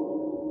fool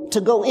to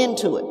go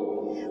into it.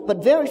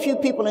 But very few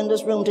people in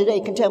this room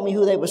today can tell me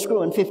who they were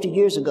screwing 50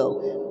 years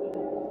ago.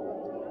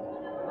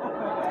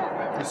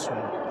 That's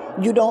right.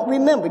 You don't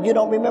remember. You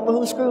don't remember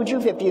who screwed you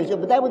 50 years ago,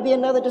 but that would be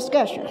another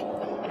discussion.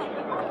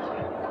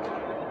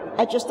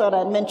 I just thought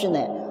I'd mention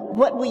that.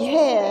 What we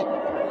had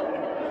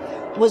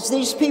was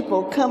these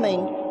people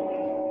coming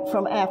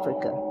from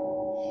Africa.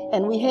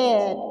 And we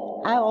had,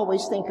 I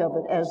always think of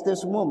it as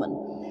this woman.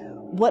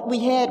 What we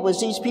had was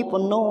these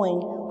people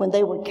knowing when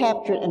they were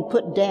captured and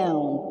put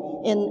down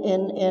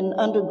in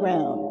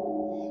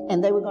underground,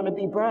 and they were going to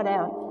be brought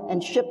out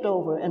and shipped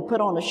over and put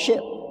on a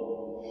ship.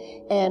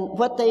 And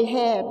what they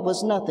had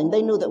was nothing.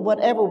 They knew that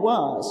whatever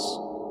was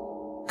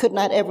could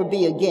not ever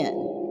be again.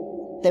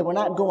 They were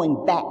not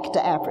going back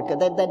to Africa.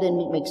 That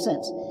didn't make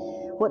sense.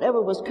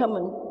 Whatever was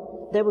coming,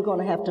 they were going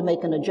to have to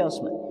make an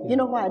adjustment. You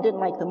know why I didn't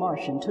like The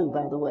Martian, too,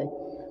 by the way,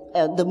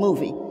 the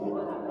movie.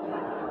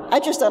 I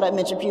just thought I'd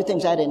mention a few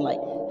things I didn't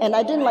like. And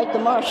I didn't like The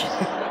Martian.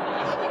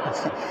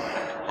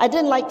 I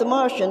didn't like The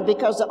Martian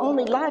because the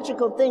only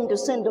logical thing to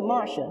send a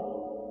Martian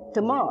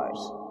to Mars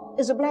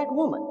is a black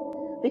woman.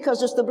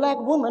 Because it's the black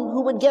woman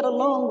who would get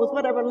along with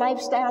whatever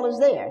lifestyle is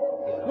there.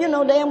 You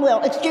know damn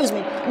well, excuse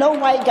me, no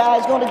white guy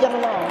is going to get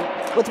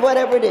along with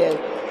whatever it is.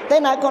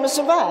 They're not going to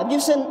survive. You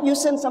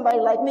send somebody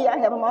like me, I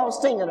have them all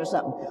singing or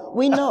something.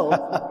 We know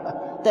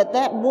that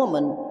that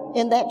woman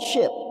in that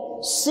ship,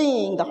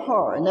 seeing the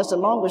horror, and that's a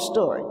longer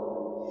story,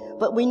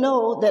 but we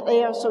know that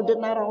they also did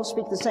not all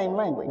speak the same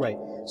language. Right.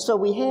 So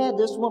we had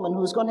this woman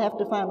who's going to have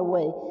to find a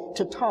way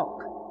to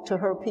talk to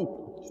her people.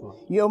 Sure.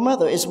 Your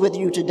mother is with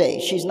you today.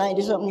 She's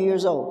 90-something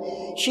years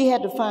old. She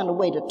had to find a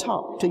way to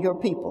talk to your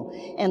people.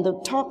 And the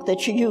talk that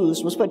she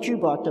used was what you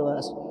brought to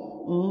us.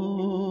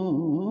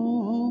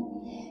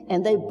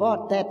 And they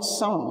brought that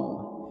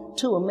song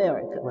to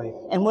America. Right.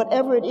 And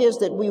whatever it is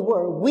that we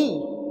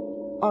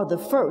are the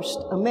first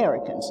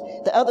Americans.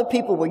 The other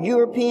people were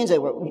Europeans, they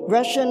were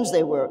Russians,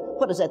 they were,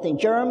 what is that thing,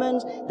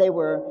 Germans, they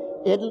were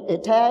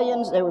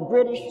Italians, they were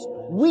British.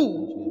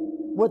 We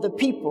were the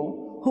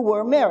people who were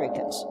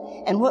Americans.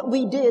 And what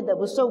we did that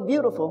was so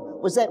beautiful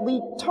was that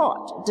we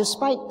taught,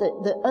 despite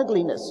the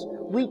ugliness,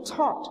 we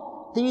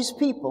taught these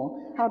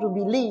people how to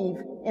believe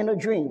in a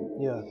dream.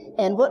 Yeah.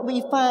 And what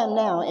we find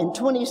now in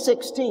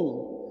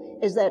 2016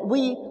 is that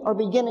we are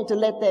beginning to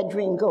let that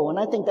dream go. And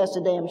I think that's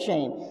a damn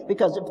shame.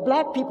 Because if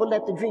black people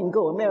let the dream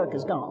go,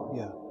 America's gone.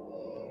 Yeah.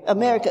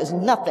 America is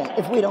nothing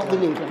if we don't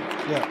believe in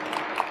it. Yeah.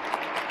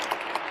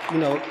 You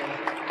know,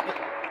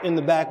 in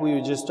the back, we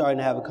were just starting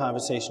to have a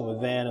conversation with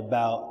Van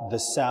about the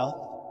South,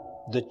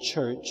 the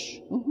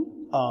church,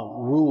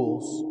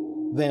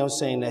 rules, Van was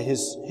saying that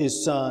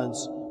his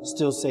sons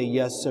still say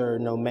yes, sir,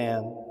 no,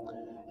 ma'am.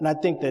 And I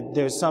think that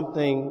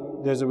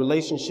there's a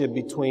relationship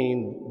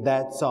between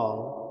that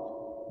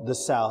song, the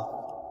South,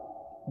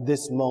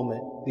 this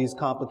moment, these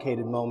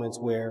complicated moments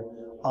where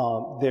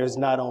there's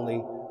not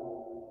only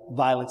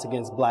violence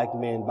against black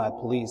men by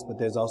police, but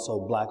there's also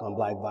black on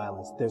black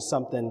violence. There's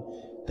something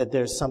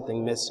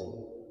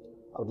missing.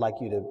 I would like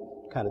you to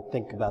kind of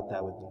think about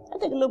that with me. I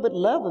think a little bit of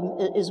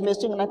love is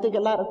missing, and I think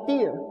a lot of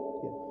fear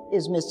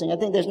is missing. I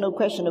think there's no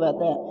question about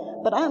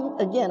that. But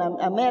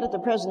I'm mad at the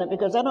president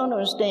because I don't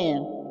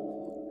understand.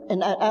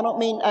 And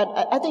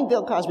I think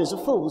Bill Cosby is a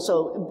fool.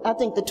 So I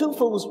think the two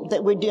fools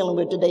that we're dealing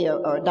with today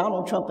are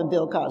Donald Trump and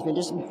Bill Cosby.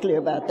 Just to be clear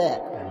about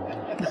that.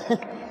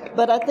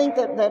 But I think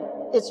that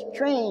it's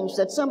strange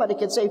that somebody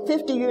could say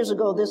 50 years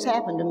ago this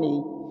happened to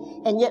me,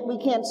 and yet we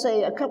can't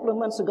say a couple of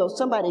months ago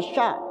somebody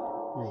shot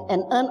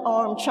an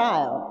unarmed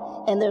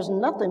child, and there's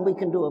nothing we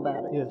can do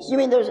about it. Yes. You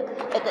mean there's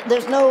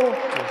no...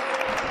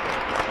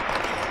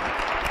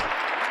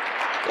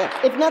 Yes.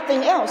 If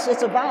nothing else,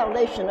 it's a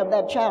violation of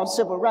that child's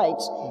civil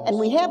rights. Yes. And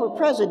we have a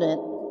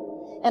president,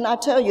 and I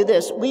tell you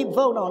this, we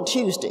vote on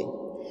Tuesday.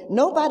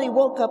 Nobody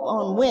woke up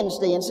on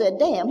Wednesday and said,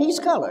 damn, he's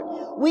colored.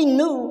 We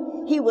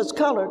knew he was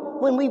colored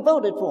when we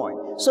voted for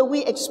him. So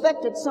we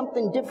expected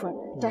something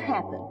different to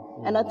happen.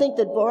 And I think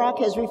that Barack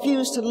has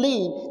refused to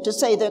lead, to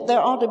say that there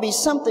ought to be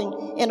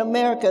something in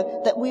America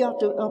that we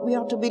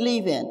ought to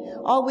believe in.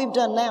 All we've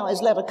done now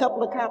is let a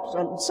couple of cops,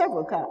 or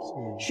several cops,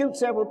 shoot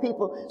several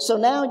people. So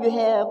now you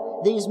have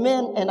these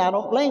men, and I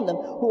don't blame them,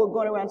 who are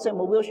going around saying,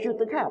 well, we'll shoot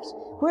the cops.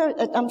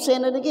 I'm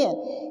saying it again.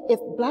 If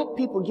black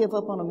people give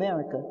up on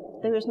America,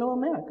 there is no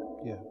America.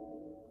 Yeah.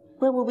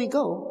 Where will we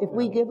go if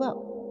we give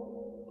up?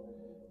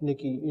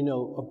 Nikki, you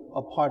know,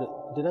 a part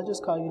of, did I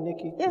just call you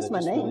Nikki? Yes, my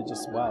name. Really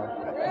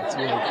wow. That's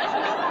really,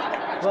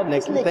 well,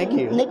 Nikki, thank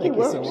you. Nikki thank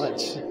works. You so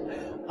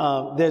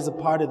much. There's a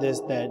part of this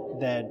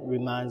that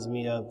reminds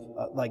me of,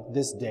 like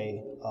this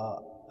day,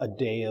 a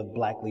day of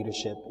black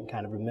leadership and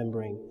kind of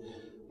remembering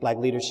black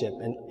leadership.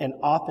 And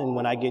often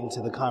when I get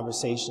into the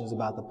conversations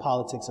about the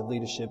politics of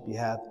leadership, you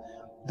have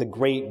the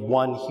great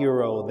one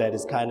hero that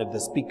is kind of the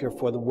speaker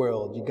for the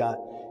world. You got,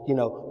 you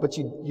know, but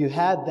you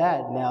had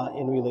that now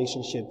in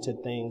relationship to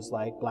things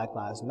like Black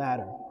Lives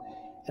Matter.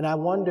 And I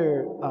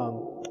wonder,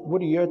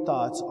 what are your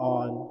thoughts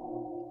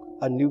on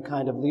a new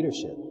kind of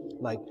leadership?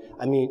 Like,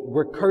 I mean,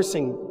 we're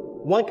cursing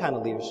one kind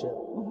of leadership,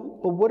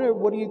 but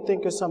what do you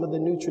think are some of the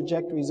new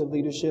trajectories of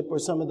leadership or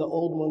some of the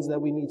old ones that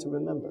we need to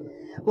remember?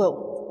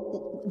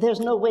 Well, there's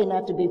no way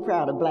not to be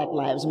proud of Black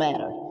Lives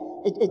Matter.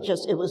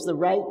 It was the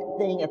right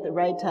thing at the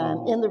right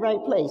time, in the right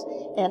place.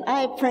 And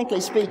I, frankly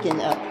speaking,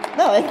 no,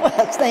 it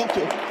was, thank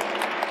you.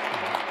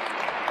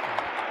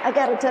 I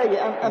got to tell you,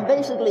 I'm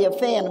basically a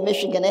fan of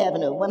Michigan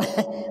Avenue.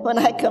 When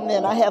I come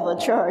in, I have a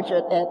charge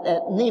at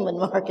Neiman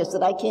Marcus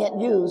that I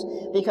can't use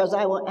because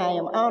I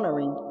am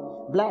honoring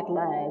Black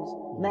Lives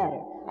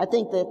Matter. I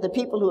think that the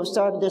people who have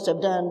started this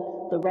have done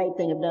the right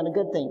thing, have done a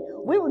good thing.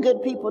 We were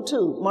good people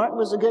too. Martin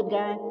was a good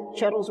guy.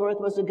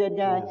 Shuttlesworth was a good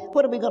guy.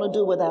 What are we going to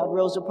do without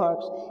Rosa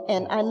Parks?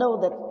 And I know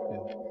that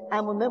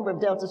I'm a member of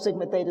Delta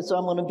Sigma Theta, so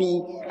I'm going to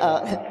be,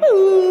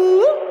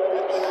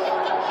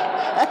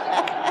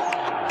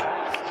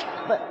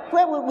 but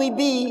where would we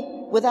be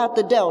without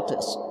the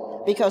Deltas?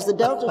 Because the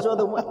Deltas are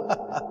the ones,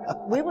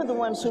 we were the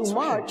ones who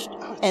marched,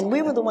 and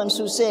we were the ones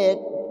who said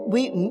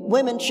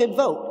women should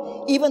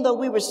vote. Even though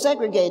we were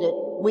segregated,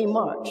 we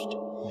marched.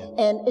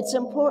 And it's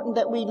important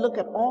that we look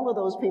at all of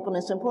those people, and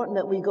it's important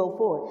that we go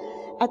forward.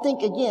 I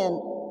think,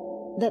 again,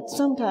 that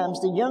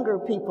sometimes the younger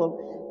people,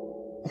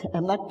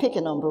 I'm not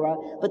picking on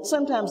Barack, but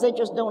sometimes they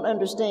just don't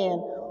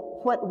understand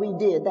what we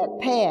did, that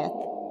path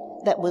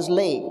that was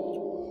laid.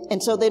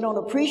 And so they don't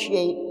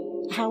appreciate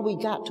how we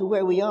got to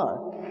where we are.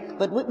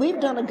 But we've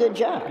done a good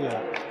job.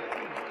 Yeah.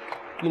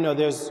 You know,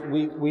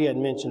 we had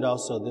mentioned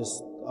also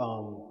this,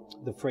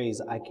 the phrase,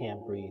 I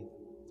can't breathe,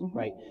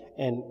 right?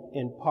 And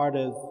part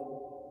of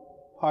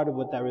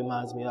what that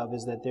reminds me of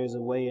is that there's a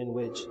way in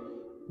which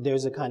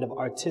there's a kind of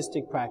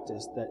artistic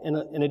practice that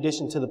in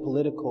addition to the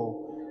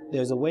political,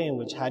 there's a way in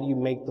which how do you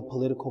make the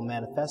political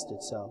manifest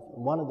itself?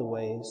 And one of the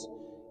ways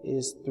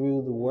is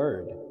through the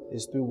word,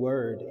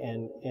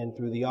 and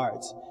through the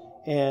arts.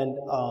 And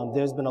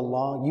there's been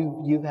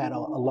you've had a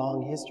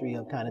long history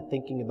of kind of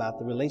thinking about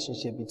the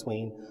relationship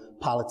between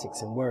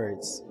politics and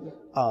words.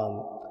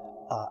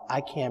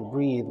 I Can't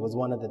Breathe was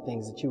one of the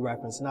things that you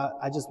referenced, and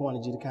I just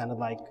wanted you to kind of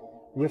like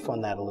riff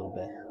on that a little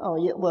bit. Oh,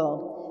 yeah,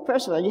 well,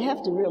 first of all, you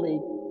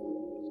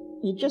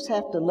just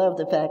have to love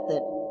the fact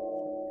that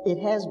it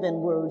has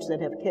been words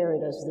that have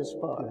carried us this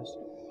far. Yes.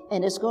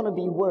 And it's going to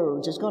be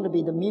words, it's going to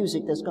be the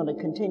music that's going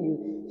to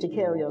continue to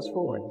carry us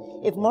forward.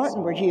 If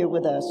Martin were here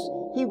with us,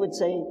 he would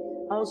say,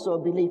 also a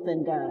belief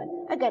in God.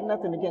 I got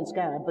nothing against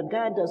God, but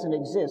God doesn't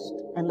exist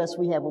unless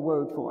we have a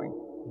word for him.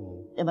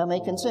 Am I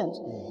making sense?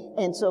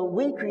 And so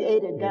we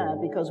created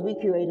God because we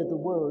created the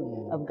Word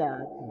of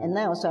God. And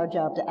now it's our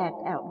job to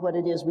act out what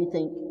it is we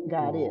think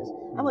God is.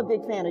 I'm a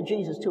big fan of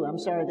Jesus, too. I'm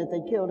sorry that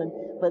they killed him,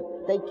 but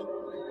they...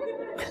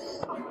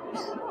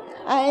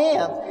 I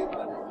am.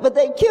 But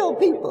they kill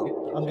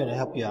people. I'm going to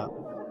help you out.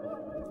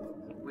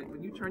 Wait,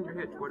 when you turn your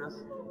head toward us.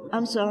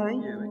 I'm sorry?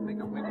 Yeah, make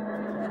a wink.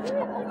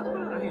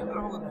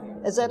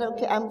 Is that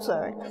okay? I'm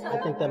sorry. I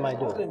think that might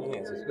do it.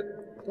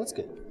 That's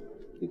good.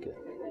 You good.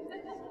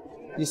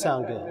 You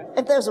sound good.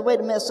 If there's a way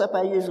to mess up,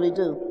 I usually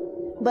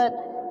do. But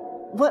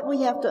what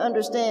we have to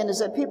understand is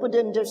that people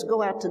didn't just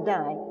go out to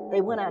die. They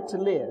went out to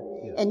live.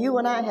 Yeah. And you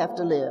and I have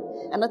to live.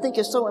 And I think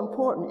it's so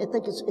important. I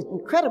think it's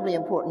incredibly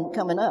important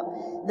coming up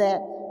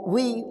that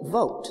we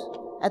vote.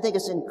 I think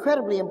it's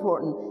incredibly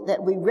important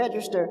that we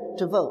register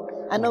to vote.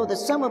 I know that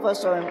some of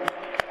us are,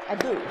 I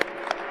do.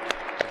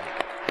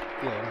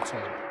 Yeah, that's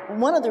right.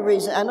 One of the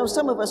reasons, I know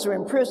some of us are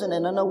in prison,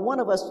 and I know one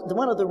of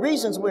the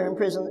reasons we're in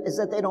prison is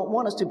that they don't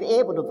want us to be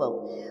able to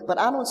vote. But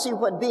I don't see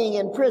what being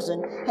in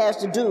prison has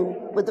to do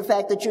with the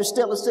fact that you're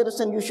still a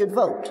citizen, you should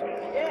vote.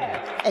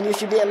 And you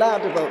should be allowed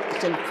to vote.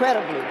 It's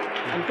incredibly,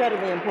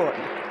 incredibly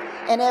important.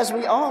 And as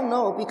we all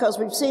know, because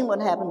we've seen what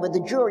happened with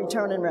the jury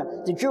turning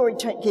around, the jury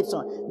keeps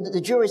on.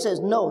 The jury says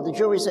no, the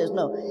jury says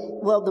no.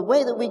 Well, the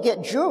way that we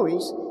get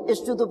juries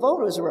is through the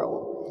voters'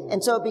 roll.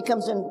 And so it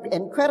becomes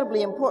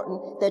incredibly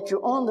important that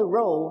you're on the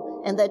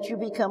roll and that you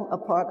become a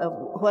part of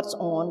what's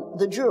on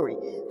the jury.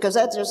 Because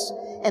that's just,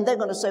 and they're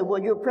going to say, well,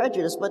 you're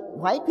prejudiced, but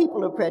white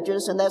people are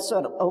prejudiced, and that's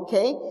sort of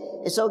okay.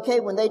 It's okay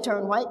when they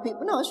turn white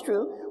people. No, it's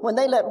true. When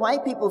they let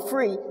white people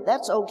free,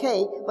 that's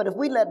okay. But if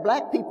we let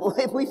black people,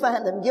 if we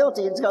find them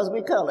guilty, it's because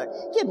we're colored.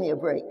 Give me a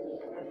break.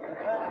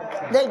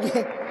 They're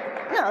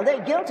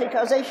guilty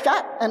because they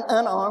shot an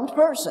unarmed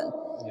person.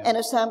 Yeah. And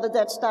it's time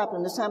that stopped,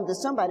 and it's time that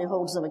somebody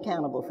holds them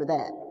accountable for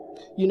that.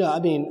 You know, I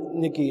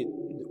mean, Nikki,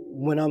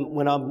 when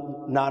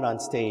I'm not on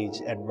stage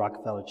at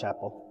Rockefeller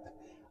Chapel,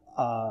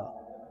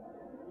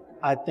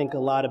 I think a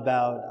lot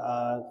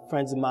about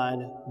friends of mine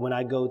when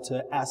I go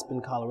to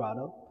Aspen,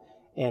 Colorado,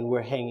 and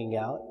we're hanging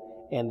out,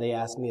 and they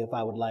ask me if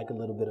I would like a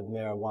little bit of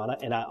marijuana,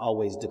 and I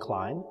always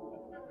decline,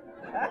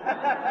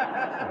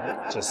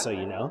 just so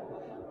you know.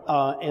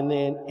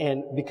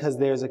 And because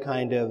there's a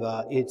kind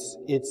of,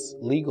 it's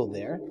legal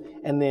there.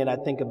 And then I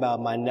think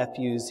about my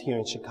nephews here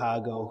in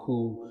Chicago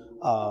who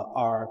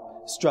are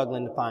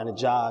struggling to find a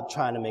job,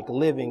 trying to make a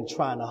living,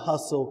 trying to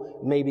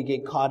hustle, maybe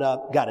get caught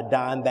up, got a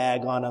dime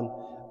bag on them,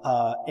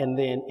 and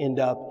then end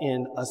up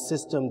in a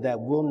system that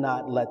will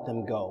not let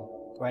them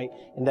go, right?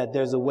 And that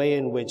there's a way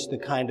in which the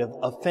kind of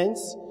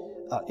offense,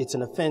 it's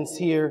an offense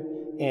here,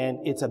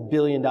 and it's $1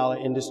 billion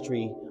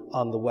industry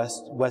on the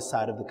west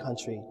side of the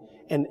country.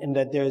 And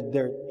that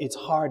it's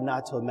hard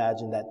not to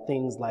imagine that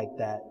things like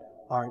that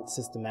aren't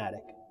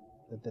systematic,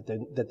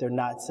 that they're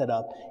not set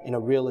up in a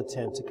real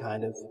attempt to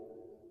kind of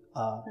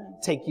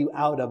take you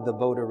out of the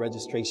voter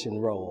registration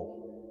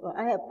roll. Well,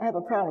 I have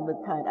a problem with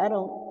pot. I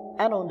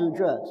don't do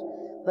drugs,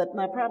 but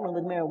my problem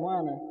with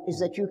marijuana is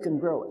that you can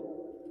grow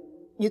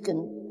it. You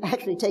can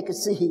actually take a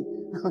seed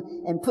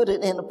and put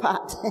it in a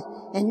pot,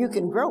 and you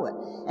can grow it.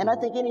 And I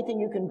think anything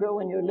you can grow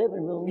in your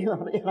living room,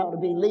 it ought to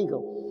be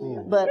legal.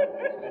 Yeah. But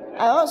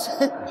I also,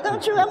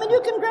 don't you? I mean,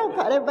 you can grow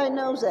pot. Everybody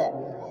knows that.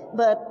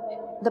 But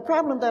the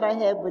problem that I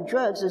have with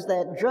drugs is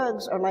that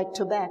drugs are like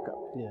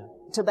tobacco. Yeah.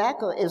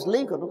 Tobacco is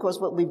legal. Of course,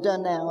 what we've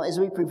done now is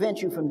we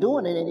prevent you from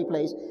doing it any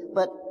place.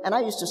 And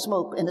I used to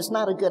smoke, and it's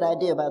not a good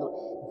idea, by the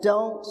way.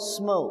 Don't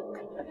smoke.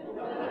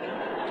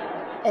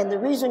 And the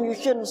reason you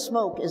shouldn't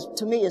smoke is,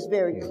 to me, is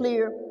very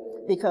clear,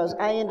 because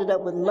I ended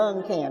up with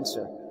lung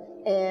cancer.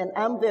 And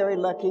I'm very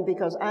lucky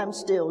because I'm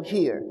still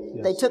here.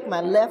 Yes. They took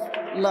my left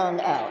lung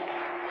out.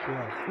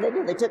 Yes. They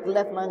did. They took the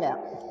left lung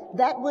out.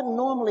 That wouldn't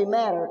normally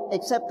matter,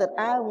 except that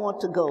I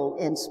want to go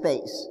in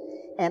space.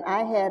 And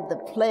I had the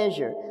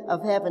pleasure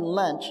of having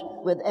lunch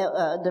with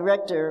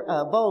Director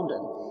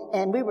Bolden.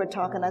 And we were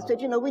talking. I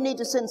said, we need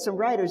to send some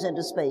writers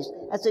into space.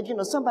 I said,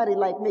 somebody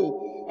like me.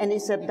 And he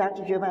said,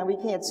 Dr. Giovanni,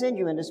 we can't send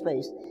you into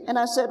space. And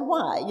I said,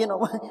 why?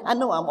 I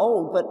know I'm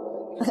old, but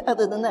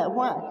other than that,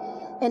 why?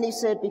 And he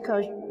said,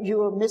 because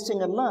you are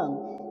missing a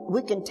lung.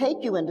 We can take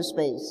you into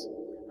space,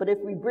 but if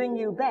we bring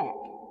you back,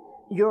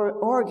 your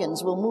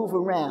organs will move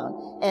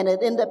around, and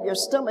it end up your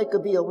stomach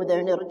could be over there,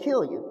 and it'll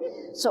kill you.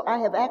 So I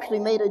have actually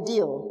made a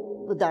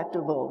deal with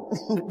Dr.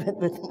 Bolden,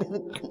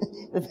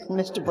 with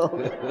Mr.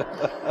 Bolden.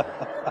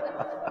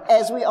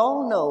 As we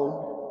all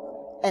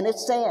know, and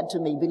it's sad to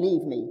me,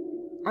 believe me,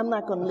 I'm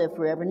not going to live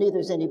forever, neither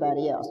is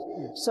anybody else.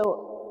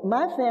 So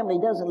my family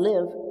doesn't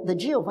live, the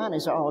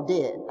Giovannis are all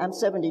dead. I'm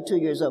 72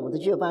 years old, the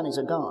Giovannis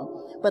are gone.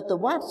 But the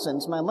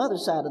Watsons, my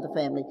mother's side of the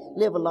family,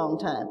 live a long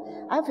time.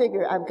 I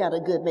figure I've got a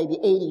good maybe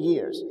 80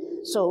 years.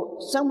 So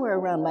somewhere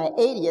around my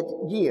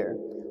 80th year,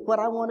 what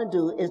I want to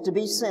do is to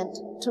be sent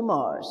to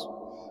Mars.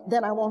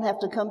 Then I won't have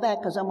to come back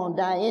because I'm going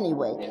to die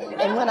anyway.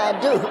 And when I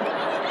do,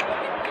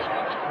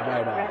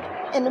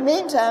 in the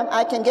meantime,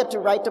 I can get to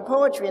write the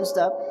poetry and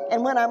stuff.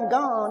 And when I'm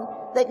gone,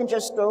 they can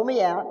just throw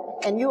me out,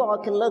 and you all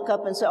can look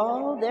up and say,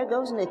 oh, there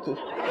goes Nikki.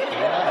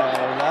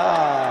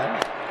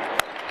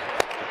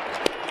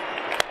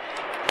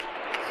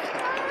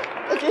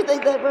 But you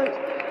think that works?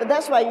 But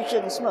that's why you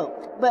shouldn't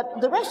smoke. But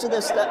the rest of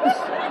this stuff,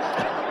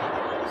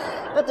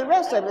 but the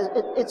rest of it,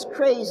 it's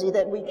crazy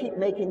that we keep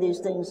making these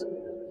things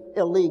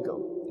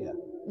illegal. Yeah.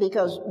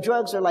 Because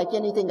drugs are like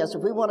anything else.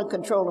 If we want to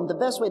control them, the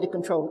best way to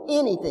control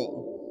anything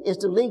is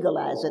to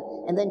legalize it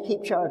and then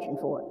keep charging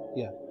for it.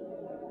 Yeah.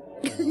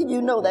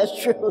 You know that's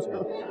true.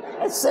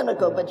 It's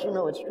cynical, but you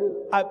know it's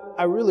true.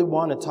 I really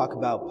want to talk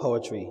about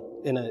poetry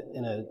in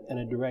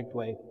a direct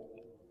way.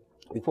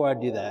 Before I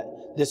do that,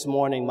 this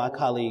morning my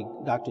colleague,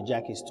 Dr.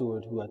 Jackie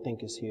Stewart, who I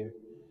think is here,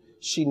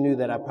 she knew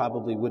that I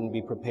probably wouldn't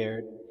be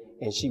prepared,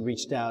 and she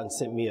reached out and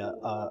sent me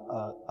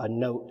a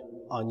note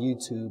on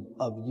YouTube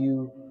of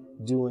you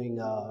doing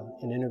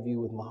an interview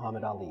with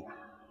Muhammad Ali,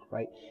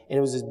 right? And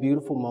it was this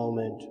beautiful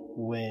moment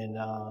when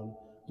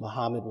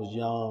Muhammad was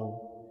young,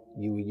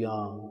 you were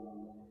young,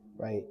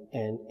 right?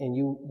 And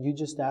you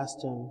just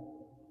asked him,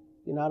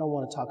 you know, I don't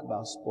want to talk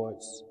about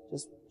sports.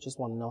 Just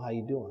want to know how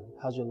you're doing.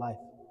 How's your life?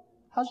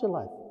 How's your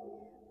life?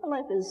 My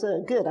life is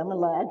good. I'm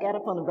alive. I got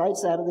up on the right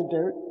side of the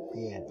dirt.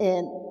 Yeah.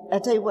 And I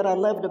tell you what I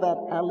loved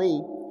about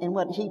Ali and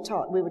what he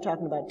taught. We were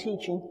talking about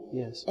teaching.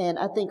 Yes. And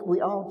I think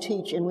we all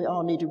teach, and we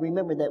all need to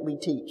remember that we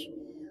teach.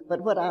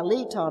 But what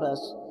Ali taught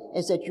us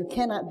is that you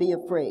cannot be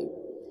afraid.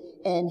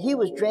 And he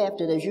was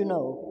drafted, as you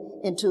know,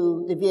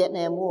 into the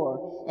Vietnam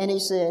War. And he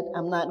said,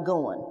 I'm not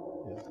going.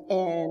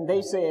 And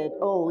they said,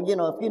 oh, you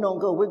know, if you don't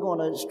go, we're going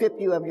to strip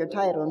you of your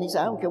title. And he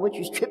said, I don't care what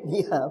you strip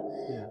me of.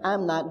 Yeah.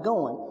 I'm not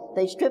going.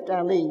 They stripped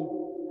Ali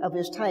of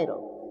his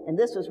title. And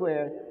this is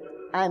where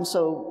I'm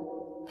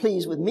so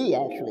pleased with me,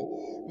 actually,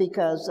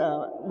 because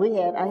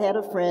I had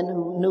a friend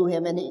who knew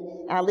him, and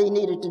Ali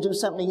needed to do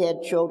something. He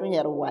had children, he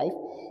had a wife,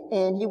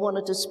 and he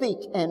wanted to speak.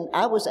 And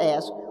I was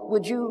asked,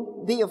 would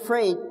you be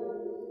afraid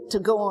to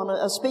go on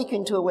a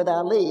speaking tour with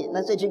Ali? And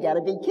I said, you got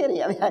to be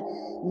kidding. I mean,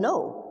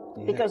 no.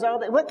 Yeah. Because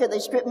what could they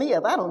strip me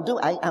of? I'm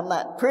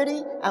not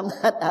pretty.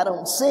 I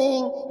don't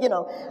sing. You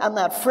know, I'm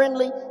not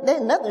friendly.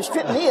 There's nothing to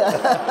strip me of.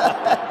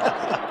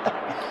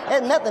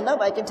 There's nothing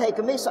nobody can take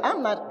of me. So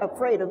I'm not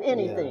afraid of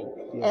anything.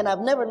 Yeah. Yeah. And I've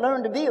never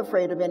learned to be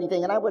afraid of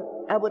anything. And I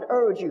would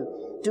urge you,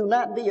 do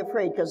not be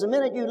afraid. Because the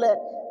minute you let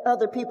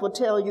other people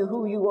tell you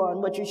who you are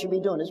and what you should be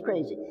doing is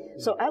crazy.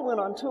 So I went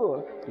on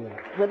tour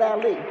with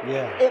Ali.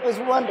 Yeah. It was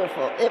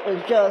wonderful. It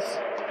was just...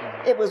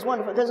 It was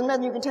wonderful, because there's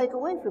nothing you can take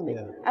away from me.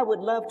 Yeah. I would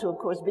love to, of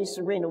course, be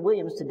Serena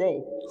Williams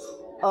today.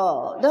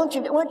 Oh,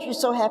 weren't you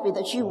so happy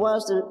that she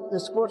was the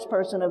sports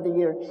person of the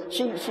year?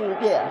 Yeah.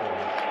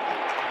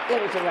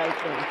 It was the right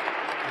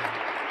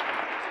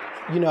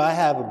thing. You know, I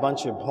have a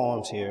bunch of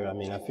poems here. I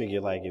mean, I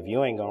figure, like, if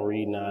you ain't gonna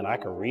read none, I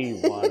could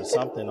read one or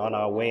something on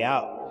our way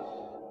out.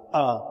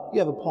 You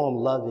have a poem,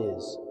 Love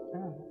Is.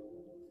 I'm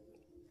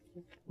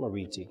gonna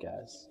read to you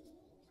guys.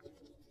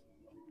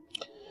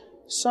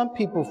 Some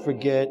people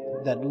forget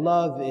that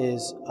love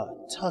is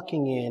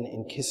tucking in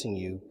and kissing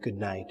you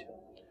goodnight.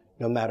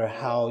 No matter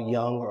how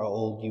young or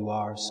old you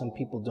are, some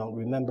people don't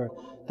remember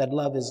that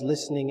love is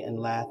listening and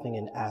laughing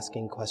and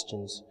asking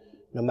questions.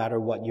 No matter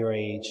what your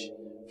age,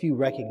 few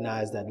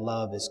recognize that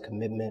love is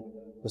commitment,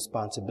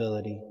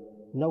 responsibility,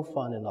 no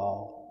fun at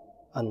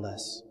all,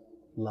 unless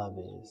love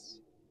is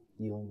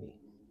you and me.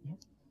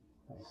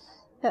 Right.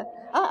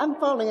 I'm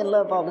falling in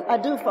love I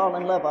do fall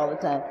in love all the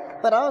time.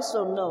 But I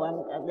also know,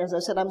 as I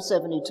said, I'm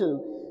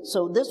 72,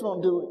 so this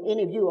won't do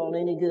any of you all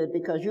any good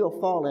because you'll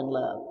fall in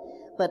love.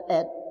 But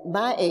at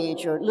my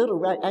age, or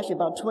actually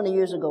about 20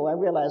 years ago, I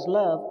realized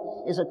love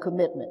is a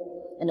commitment,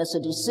 and it's a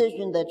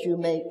decision that you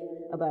make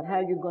about how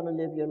you're going to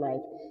live your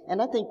life.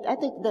 And I think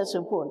that's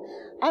important.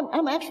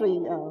 I'm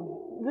actually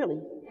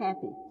really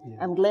happy. Yeah.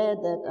 I'm glad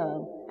that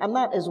I'm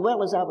not as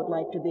well as I would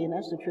like to be, and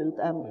that's the truth.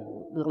 At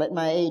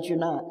my age, you're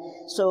not.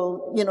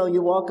 So, you know,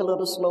 you walk a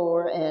little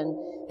slower, and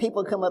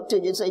people come up to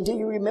you and say, do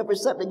you remember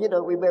something? You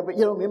don't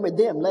remember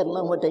them, let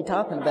alone what they're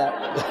talking about.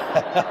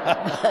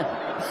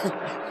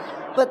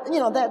 But, you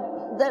know,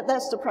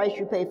 that's the price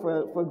you pay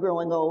for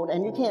growing old,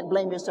 and you can't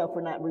blame yourself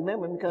for not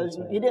remembering, because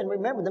you didn't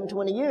remember them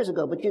 20 years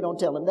ago, but you don't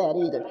tell them that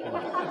either.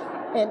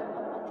 And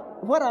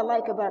what I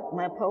like about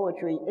my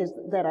poetry is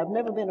that I've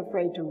never been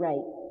afraid to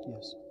write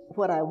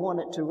what I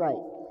wanted to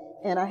write.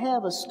 And I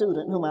have a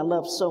student whom I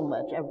love so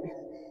much.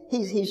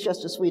 He's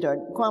just a sweetheart,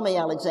 Kwame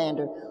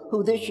Alexander,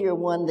 who this year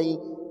won the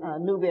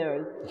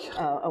Newbery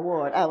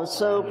Award. I was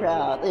so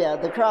proud. Yeah,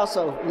 the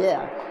crossover,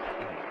 yeah.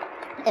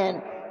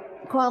 And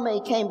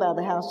Kwame came by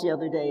the house the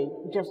other day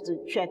just to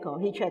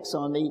he checks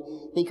on me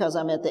because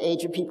I'm at the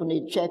age of people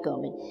need to check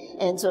on me.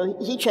 And so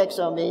he checks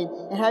on me,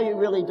 and how you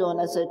really doing?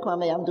 I said,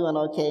 Kwame, I'm doing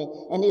okay.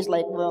 And he's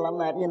like, well, I'm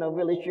not,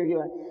 really sure you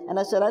are. And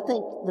I said, I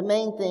think the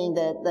main thing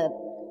that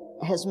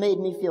has made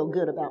me feel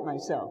good about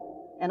myself,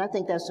 and I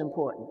think that's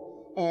important.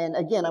 And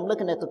again, I'm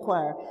looking at the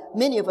choir.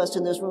 Many of us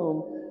in this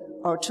room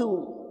are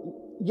too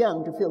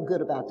young to feel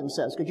good about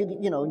themselves, because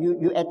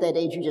you at that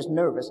age, you're just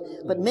nervous.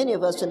 But many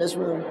of us in this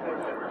room,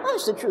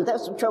 that's the truth.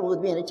 That's the trouble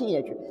with being a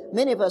teenager.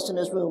 Many of us in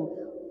this room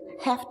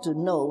have to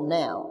know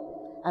now,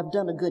 I've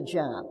done a good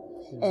job.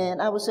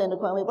 And I was saying to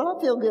Kwame, well,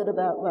 I feel good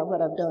about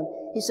what I've done.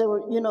 He said,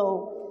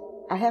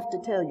 well, I have to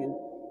tell you,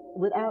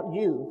 without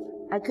you,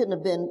 I couldn't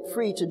have been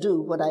free to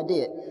do what I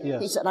did.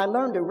 Yes. He said, I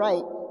learned to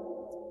write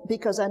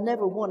because I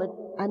never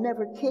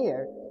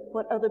cared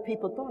what other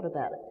people thought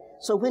about it.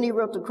 So when he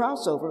wrote The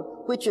Crossover,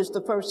 which is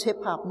the first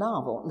hip-hop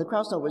novel, and The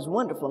Crossover is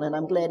wonderful, and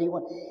I'm glad he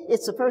won.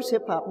 It's the first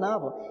hip-hop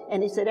novel.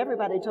 And he said,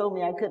 everybody told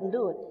me I couldn't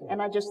do it, and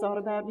I just thought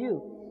about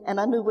you. And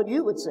I knew what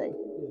you would say.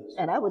 Yes.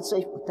 And I would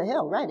say, what the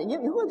hell, right? And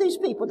who are these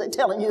people that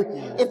telling you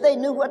if they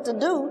knew what to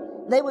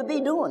do, they would be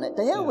doing it.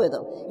 The hell with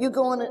them. You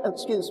go in,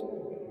 excuse me,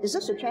 is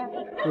this a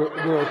chapel?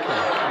 We're okay.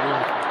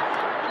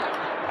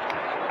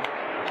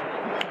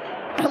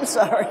 I'm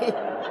sorry.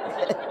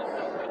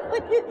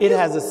 But it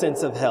has a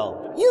sense of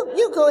hell.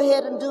 You go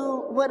ahead and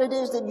do what it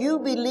is that you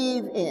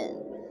believe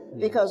in.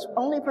 Because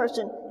only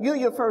person, you're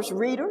your first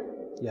reader.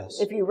 Yes.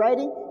 If you're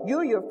writing,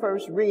 you're your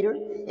first reader.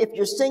 If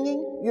you're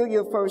singing, you're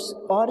your first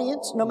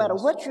audience. No matter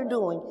what you're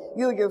doing,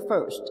 you're your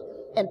first.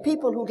 And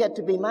people who get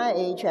to be my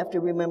age have to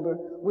remember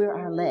we're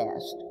our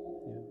last.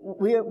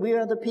 Yeah.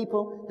 We're the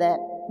people that,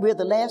 we're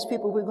the last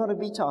people we're going to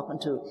be talking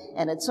to.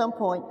 And at some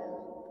point,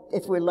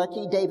 if we're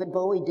lucky, David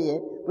Bowie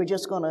did, we're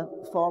just going to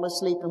fall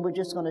asleep and we're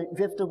just going to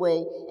drift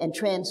away and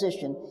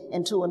transition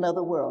into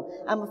another world.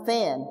 I'm a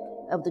fan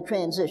of the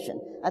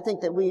transition. I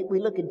think that we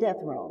look at death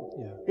wrong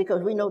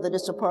because we know that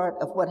it's a part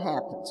of what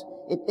happens.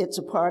 It's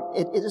a part,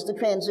 it is the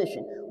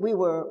transition. We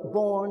were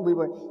born, we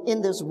were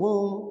in this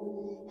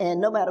womb,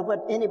 and no matter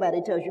what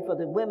anybody tells you, for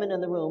the women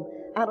in the room,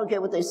 I don't care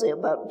what they say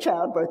about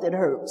childbirth, it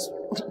hurts.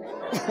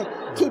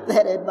 Keep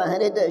that in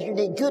mind, it does. You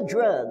need good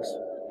drugs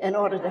in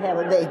order to have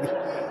a baby.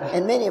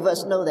 And many of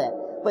us know that.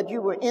 But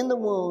you were in the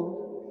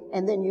womb,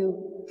 and then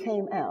you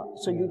came out,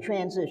 so you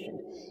transitioned.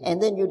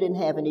 And then you didn't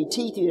have any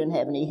teeth, you didn't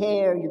have any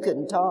hair, you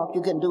couldn't talk,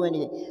 you couldn't do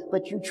anything.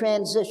 But you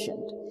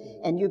transitioned,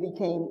 and you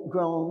became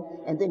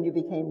grown, and then you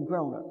became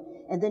grown-up.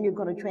 And then you're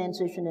going to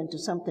transition into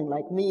something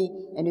like me,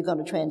 and you're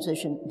going to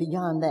transition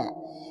beyond that.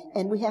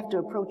 And we have to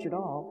approach it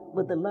all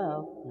with the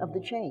love of the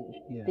change.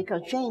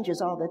 Because change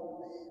is all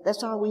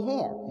that's all we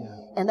have.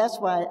 And that's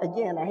why,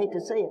 again, I hate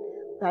to say it,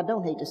 I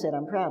don't hate to say it,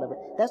 I'm proud of it.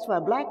 That's why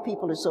black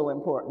people are so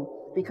important,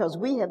 because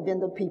we have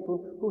been the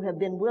people who have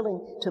been willing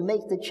to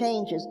make the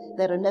changes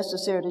that are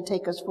necessary to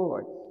take us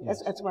forward.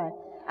 That's why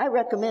I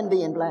recommend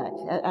being black.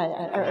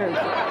 I urge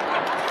you.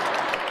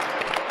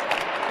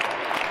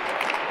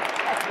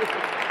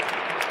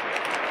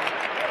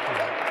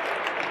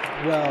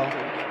 Well,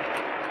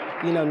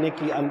 you know,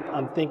 Nikki,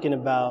 I'm thinking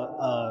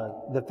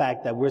about the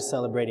fact that we're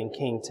celebrating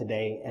King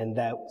today, and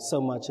that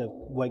so much of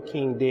what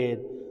King did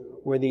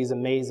were these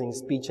amazing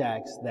speech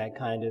acts that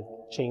kind of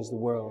changed the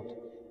world.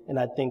 And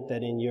I think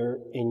that in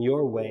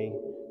your way,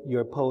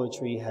 your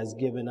poetry has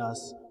given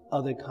us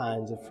other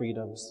kinds of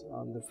freedoms,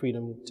 the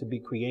freedom to be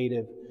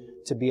creative,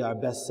 to be our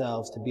best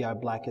selves, to be our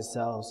blackest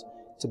selves,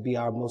 to be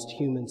our most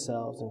human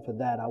selves. And for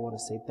that, I want to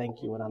say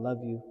thank you, and I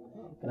love you.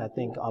 And I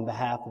think on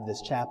behalf of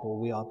this chapel,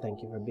 we all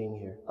thank you for being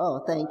here. Oh,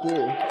 thank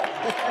you.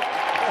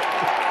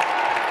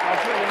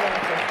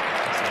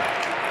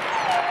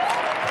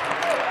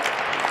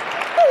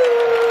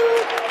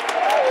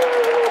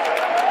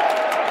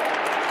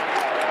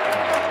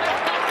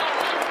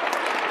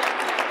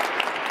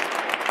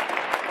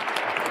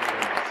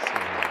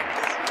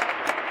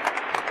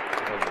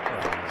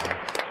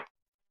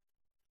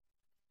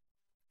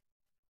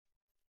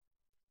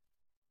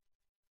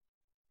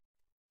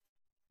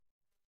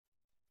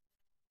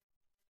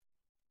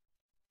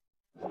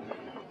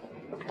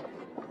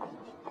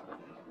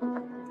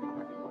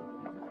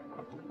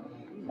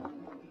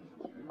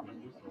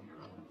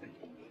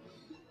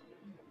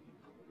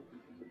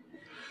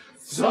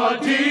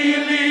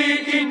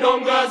 Zadili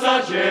kindonga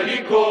za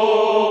Jericho,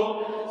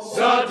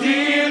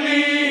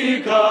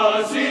 zadili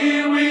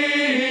kaziwile,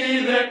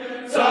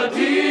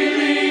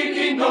 zadili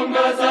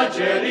kindonga za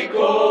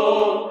Jericho,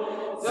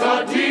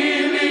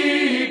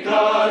 zadili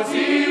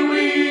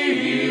kaziwile,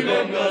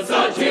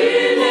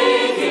 zadili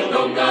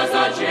kindonga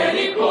za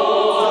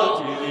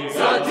Jericho,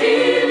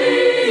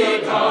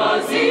 zadili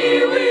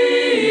kaziwile,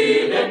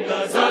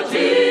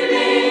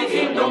 zadili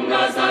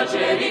kindonga za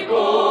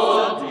Jericho,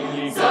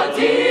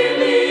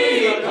 zadili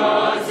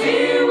kaziwile,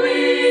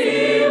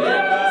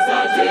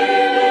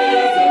 zadili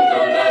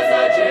kindonga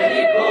za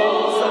Jericho,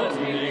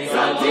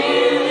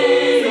 zadili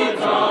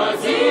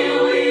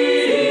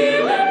kaziwile,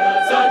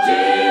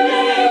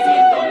 zadili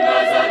kindonga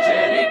za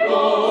Jericho,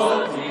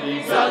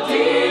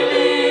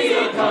 zadili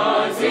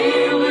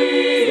kaziwile,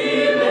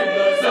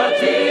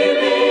 zadili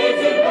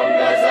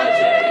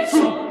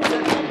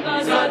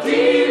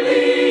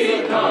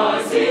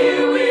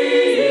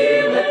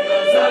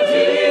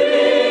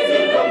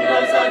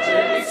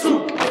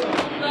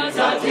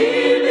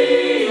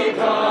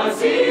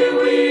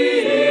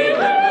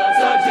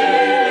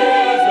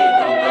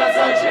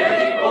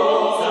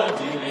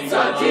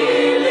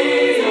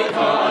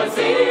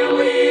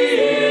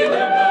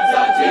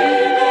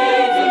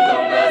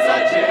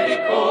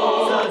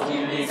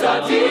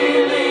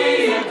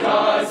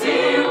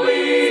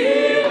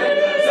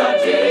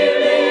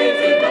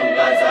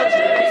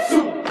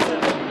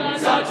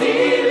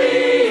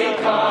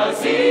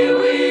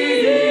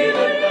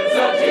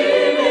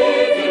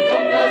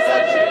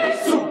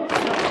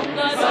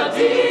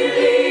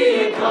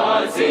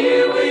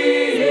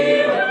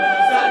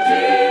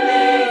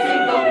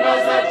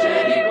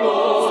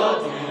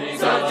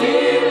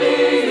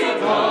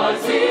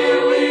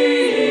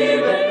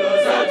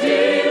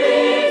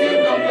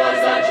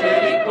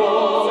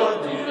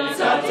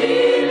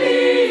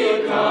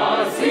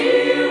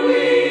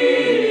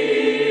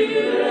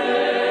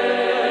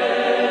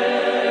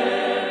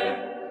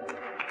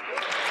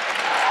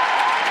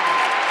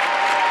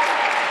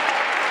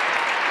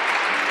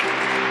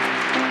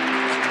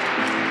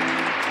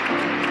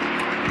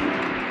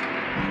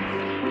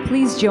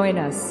Please join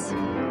us,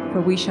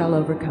 for we shall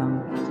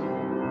overcome.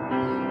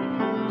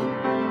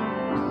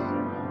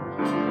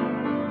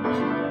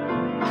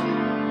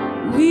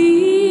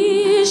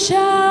 We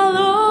shall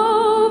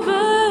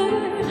overcome.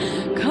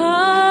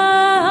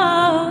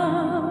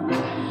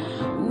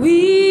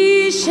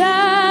 We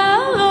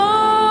shall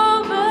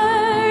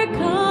overcome.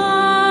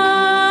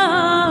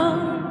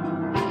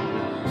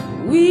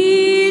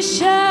 We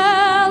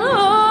shall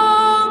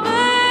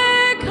overcome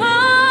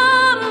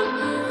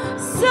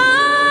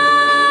someday.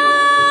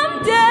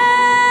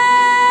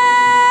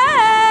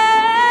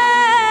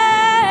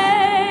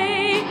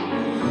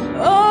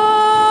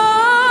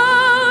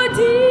 Oh,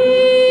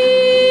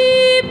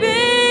 deep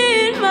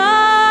in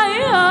my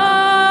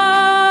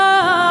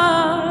heart,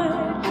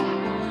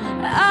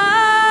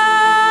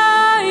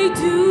 I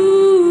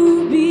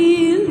do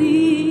believe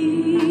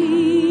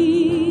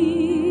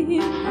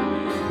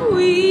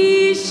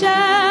we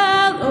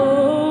shall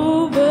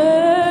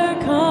overcome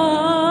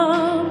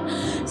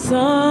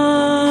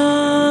someday.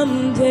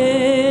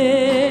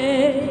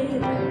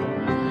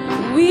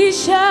 We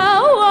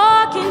shall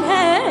walk in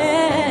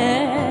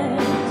hand.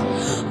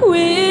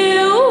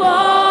 We'll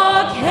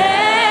walk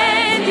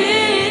hand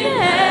in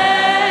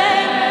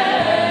hand.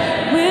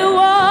 We'll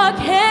walk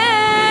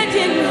hand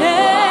in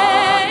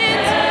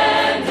hand.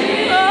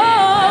 Oh,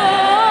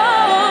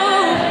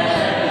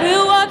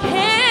 we'll walk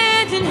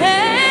hand in hand.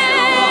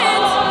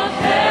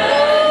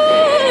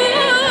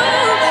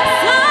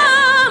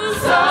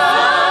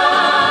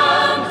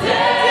 Someday.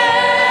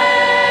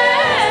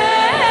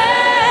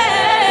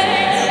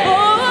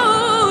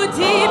 Oh,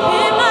 deep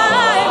in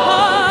my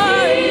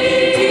heart,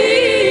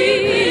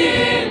 deep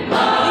in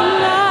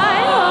my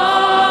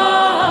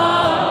heart,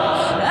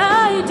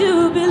 I do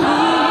believe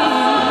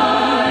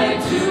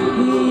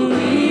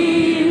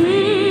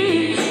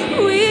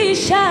we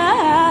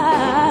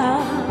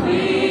shall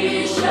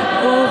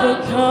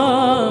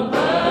overcome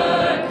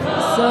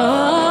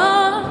someday.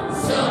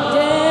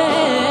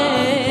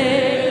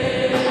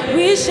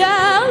 We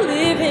shall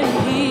live in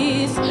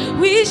peace.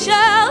 We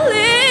shall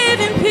live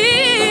in peace.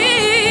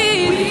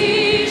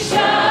 We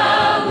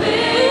shall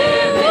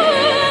live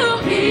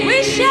in peace.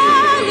 We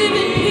shall live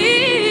in peace.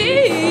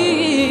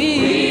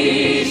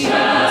 We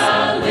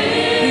shall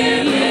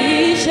live in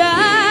peace.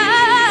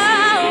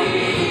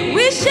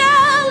 We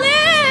shall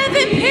live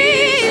in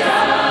peace.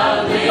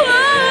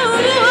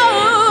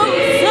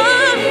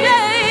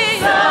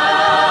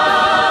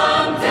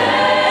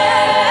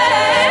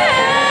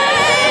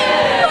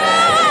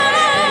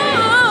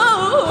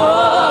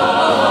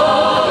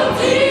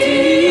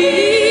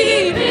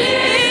 Deep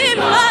in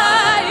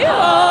my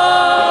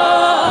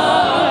heart,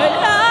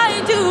 I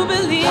do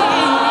believe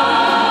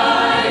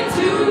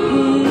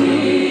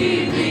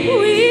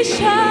we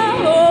shall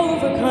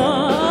overcome.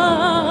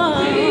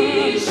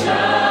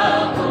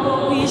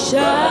 We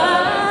shall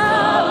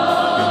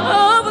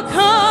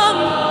overcome.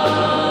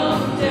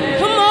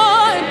 Come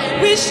on,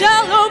 we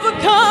shall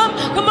overcome.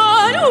 Come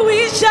on,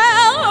 we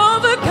shall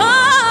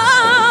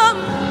overcome.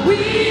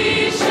 We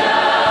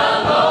shall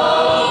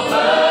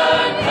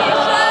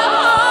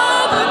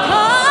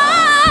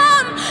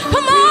overcome.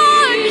 Come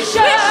on, we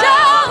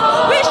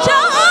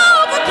shall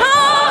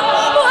overcome.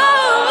 Whoa.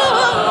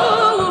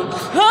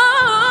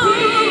 Oh,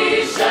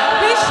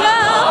 we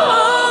shall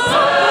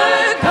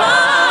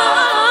overcome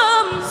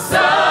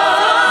someday.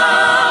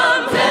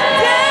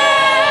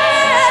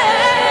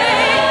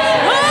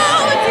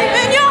 Oh, deep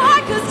in your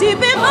heart, 'cause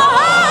deep in my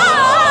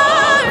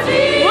heart.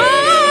 Whoa.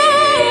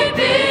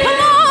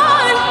 Come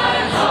on,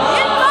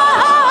 in my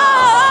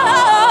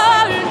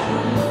heart,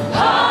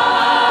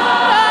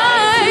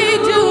 I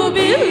do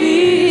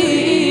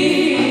believe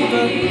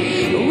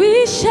we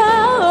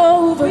shall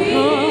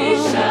overcome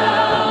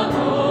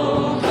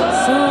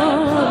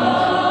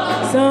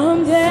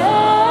someday.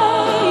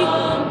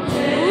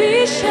 We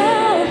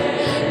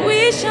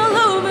shall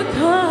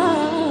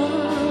overcome.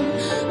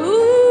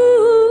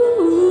 Ooh,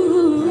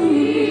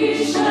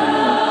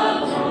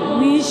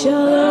 we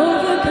shall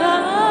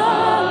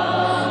overcome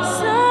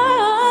someday.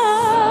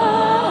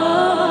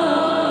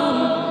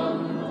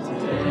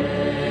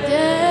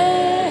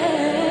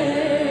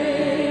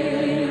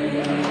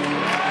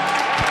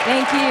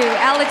 Thank you,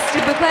 Alex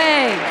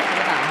Dubuclet.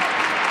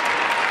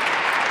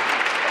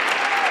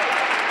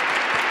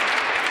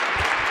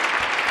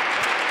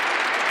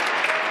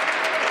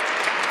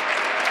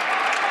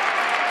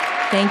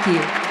 Thank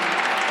you.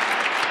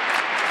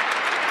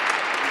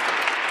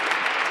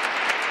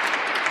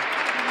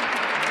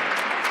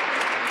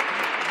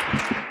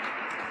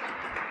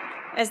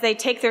 As they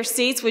take their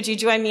seats, would you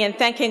join me in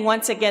thanking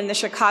once again the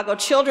Chicago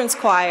Children's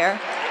Choir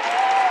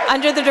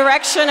under the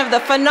direction of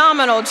the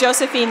phenomenal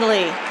Josephine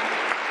Lee.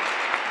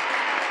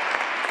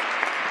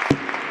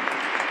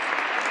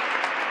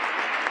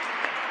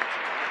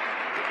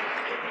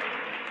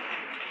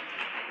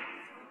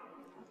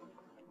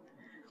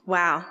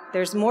 Wow,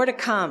 there's more to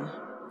come.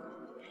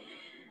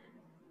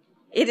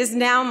 It is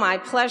now my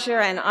pleasure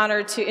and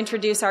honor to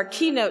introduce our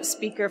keynote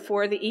speaker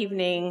for the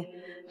evening,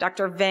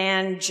 Dr.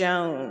 Van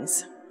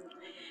Jones.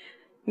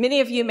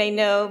 Many of you may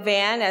know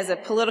Van as a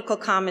political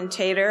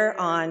commentator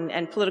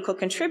and political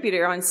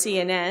contributor on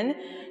CNN.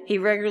 He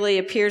regularly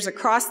appears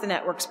across the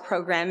network's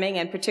programming,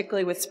 and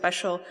particularly with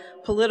special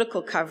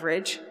political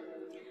coverage.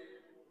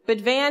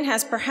 But Van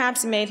has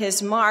perhaps made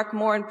his mark,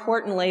 more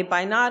importantly,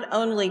 by not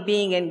only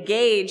being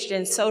engaged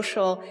in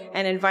social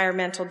and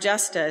environmental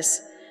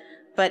justice,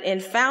 but in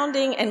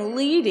founding and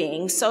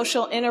leading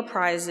social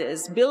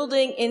enterprises,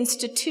 building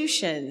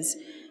institutions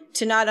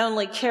to not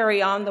only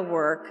carry on the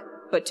work,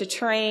 but to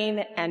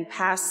train and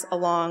pass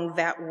along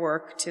that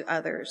work to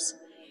others.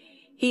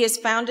 He has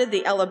founded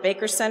the Ella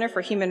Baker Center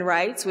for Human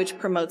Rights, which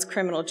promotes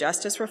criminal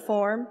justice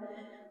reform,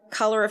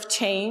 Color of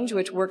Change,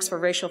 which works for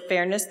racial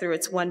fairness through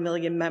its 1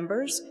 million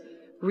members,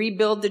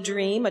 Rebuild the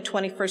Dream, a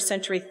 21st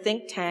century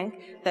think tank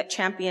that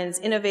champions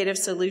innovative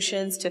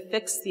solutions to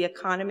fix the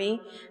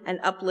economy and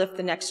uplift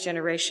the next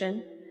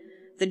generation,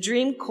 the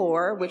Dream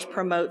Corps, which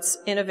promotes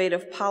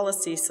innovative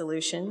policy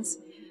solutions.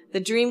 The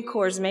Dream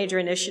Corps' major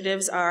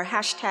initiatives are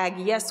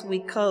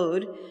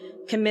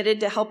 #YesWeCode, committed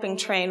to helping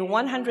train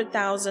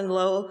 100,000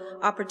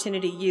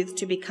 low-opportunity youth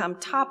to become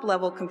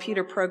top-level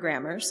computer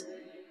programmers,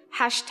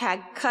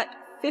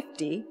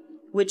 #Cut50,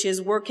 which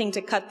is working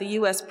to cut the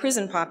U.S.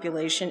 prison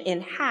population in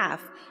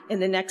half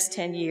in the next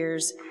 10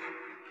 years,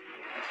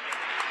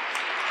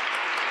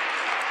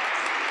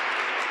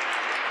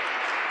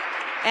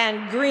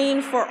 and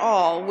Green for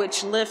All,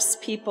 which lifts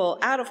people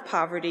out of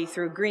poverty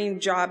through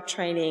green job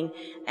training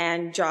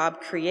and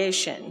job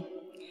creation.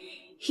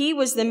 He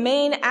was the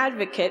main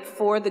advocate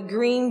for the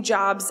Green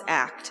Jobs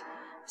Act,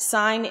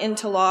 signed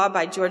into law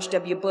by George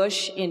W.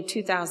 Bush in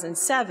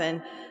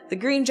 2007. The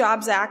Green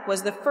Jobs Act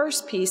was the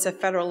first piece of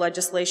federal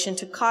legislation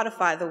to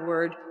codify the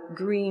word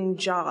green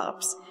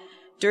jobs.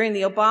 During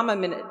the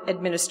Obama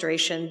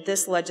administration,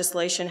 this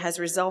legislation has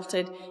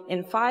resulted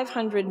in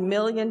 $500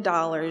 million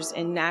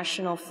in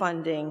national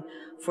funding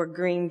for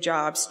green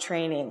jobs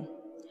training.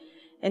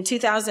 In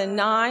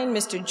 2009,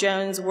 Mr.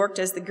 Jones worked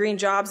as the Green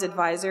Jobs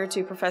Advisor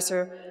to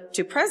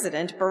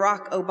President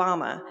Barack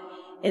Obama.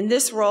 In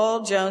this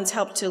role, Jones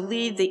helped to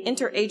lead the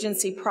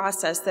interagency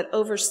process that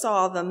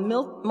oversaw the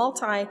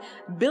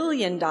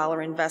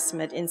multi-billion-dollar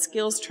investment in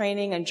skills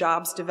training and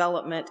jobs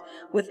development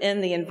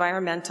within the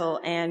environmental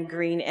and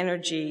green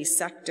energy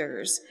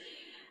sectors.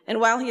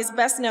 And while he is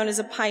best known as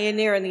a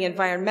pioneer in the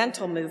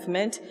environmental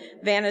movement,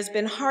 Van has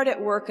been hard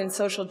at work in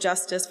social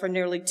justice for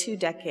nearly 2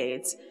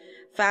 decades,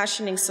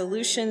 fashioning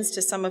solutions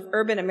to some of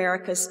urban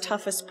America's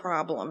toughest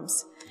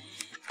problems.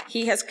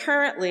 He has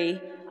currently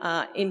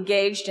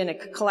engaged in a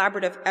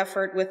collaborative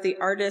effort with the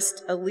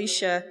artist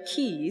Alicia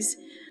Keys,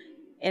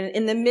 and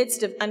in the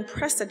midst of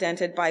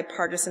unprecedented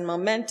bipartisan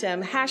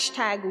momentum,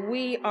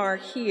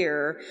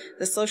 #WeAreHere,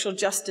 the social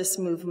justice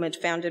movement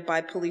founded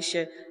by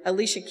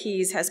Alicia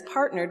Keys, has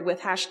partnered with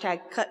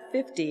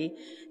 #Cut50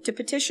 to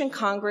petition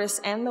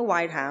Congress and the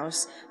White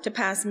House to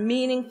pass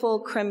meaningful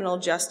criminal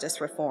justice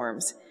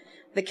reforms.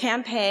 The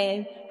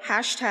campaign,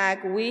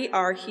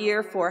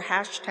 #WeAreHere for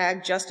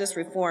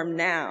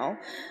 #JusticeReformNow,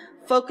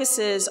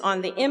 focuses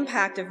on the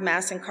impact of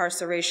mass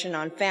incarceration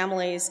on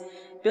families,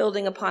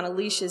 building upon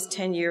Alicia's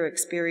 10-year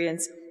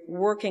experience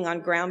working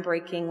on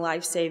groundbreaking,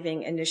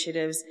 life-saving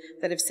initiatives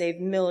that have saved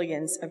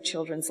millions of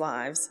children's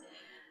lives.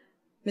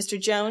 Mr.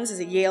 Jones is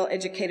a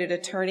Yale-educated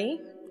attorney.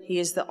 He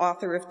is the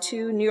author of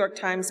 2 New York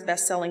Times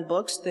best-selling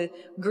books, The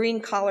Green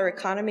Collar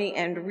Economy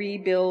and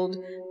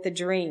Rebuild the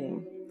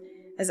Dream.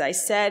 As I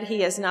said,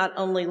 he has not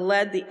only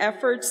led the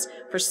efforts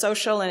for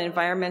social and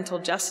environmental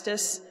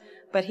justice,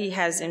 but he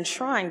has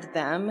enshrined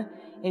them,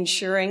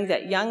 ensuring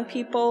that young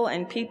people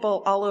and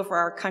people all over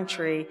our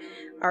country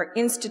are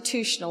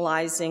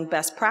institutionalizing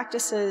best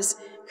practices,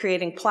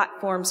 creating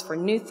platforms for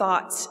new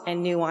thoughts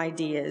and new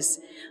ideas.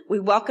 We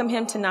welcome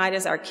him tonight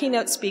as our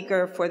keynote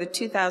speaker for the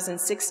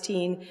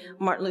 2016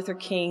 Martin Luther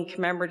King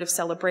Commemorative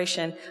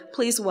Celebration.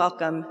 Please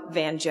welcome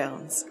Van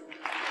Jones.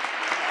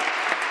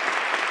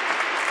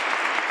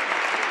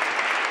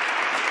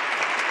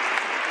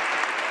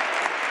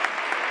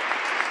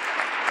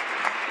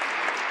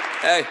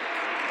 Hey.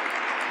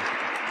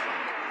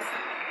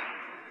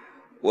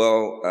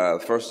 Well,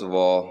 first of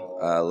all,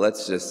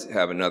 let's just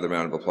have another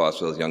round of applause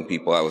for those young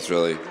people. That was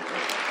really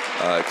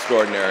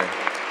extraordinary.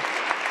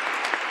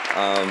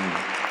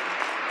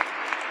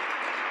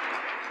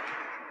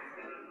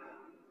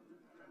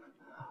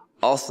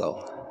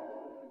 Also,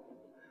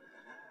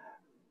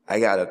 I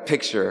got a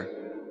picture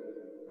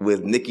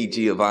with Nikki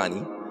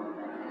Giovanni,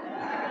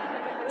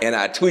 and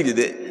I tweeted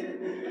it,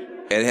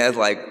 and it has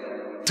like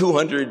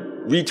 200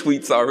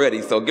 retweets already,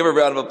 so give a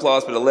round of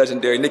applause for the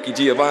legendary Nikki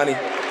Giovanni.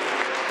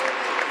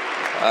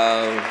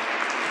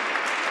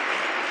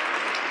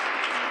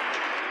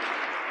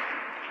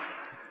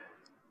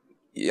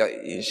 Yeah,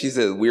 she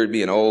says weird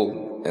being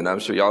old, and I'm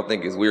sure y'all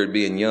think it's weird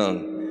being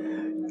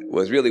young.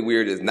 What's really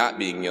weird is not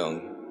being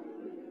young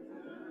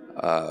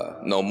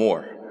no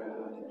more,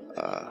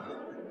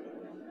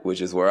 which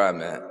is where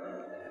I'm at.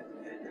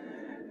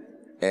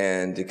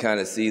 And to kind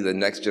of see the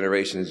next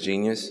generation's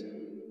genius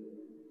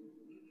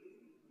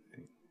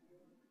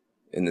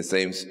in the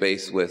same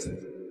space with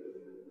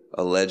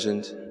a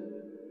legend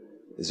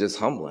is just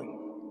humbling.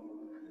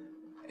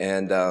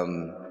 And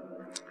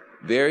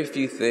very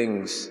few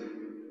things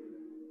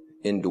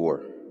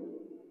endure.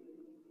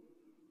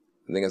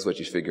 I think that's what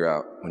you figure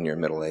out when you're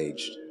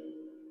middle-aged.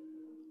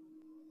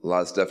 A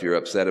lot of stuff you're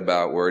upset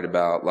about, worried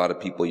about, a lot of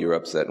people you're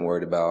upset and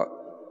worried about,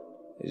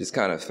 they just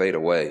kind of fade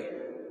away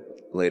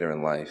later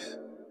in life.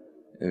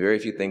 And very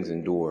few things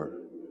endure.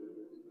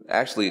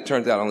 Actually, it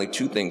turns out only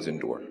two things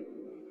endure.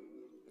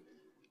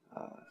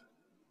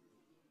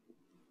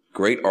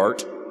 Great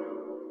art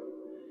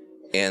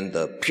and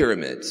the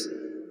pyramids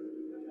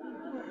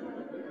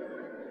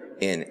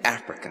in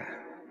Africa.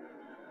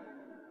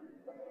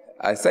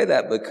 I say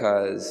that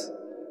because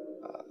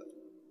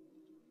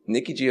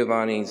Nikki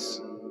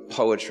Giovanni's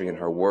poetry and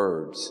her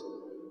words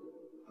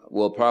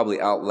will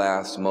probably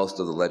outlast most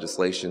of the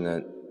legislation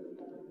that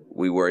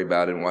we worry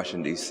about in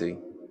Washington, D.C.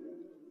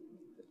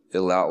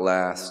 It'll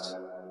outlast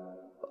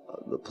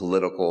the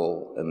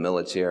political and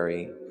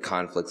military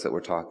conflicts that we're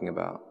talking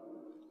about.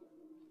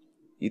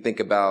 You think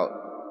about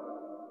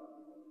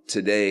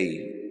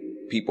today,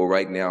 people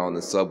right now on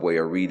the subway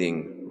are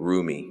reading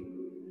Rumi.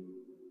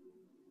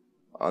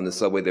 On the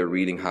subway, they're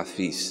reading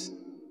Hafiz.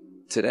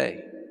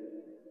 Today.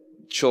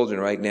 Children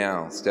right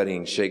now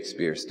studying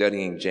Shakespeare,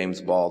 studying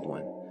James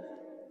Baldwin.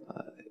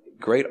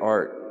 Great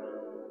art,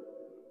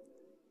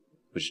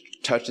 which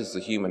touches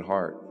the human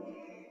heart,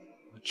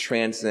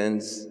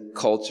 transcends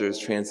cultures,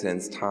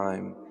 transcends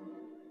time.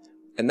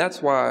 And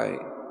that's why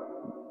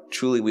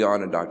truly we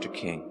honor Dr.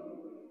 King.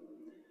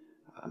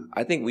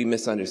 I think we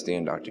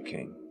misunderstand Dr.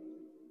 King.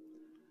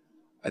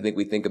 I think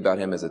we think about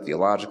him as a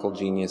theological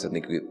genius. I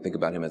think we think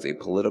about him as a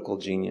political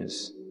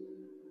genius.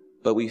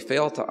 But we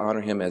fail to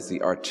honor him as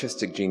the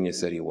artistic genius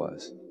that he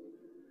was.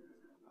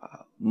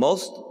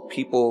 Most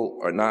people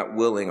are not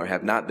willing or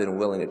have not been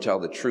willing to tell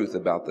the truth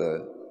about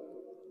the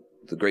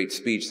great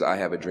speech, the I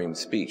Have a Dream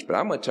speech. But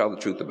I'm going to tell the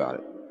truth about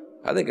it.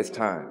 I think it's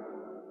time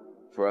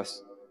for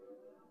us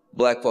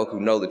black folk who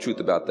know the truth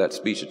about that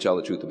speech to tell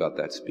the truth about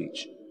that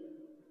speech.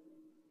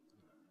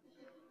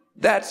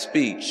 That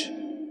speech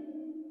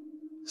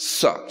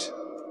sucked.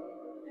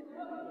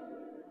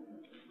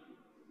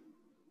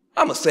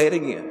 I'm going to say it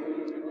again.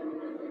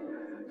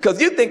 Because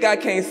you think I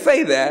can't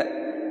say that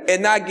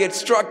and not get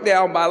struck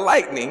down by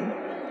lightning.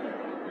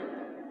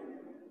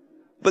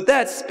 But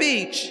that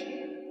speech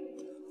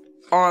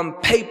on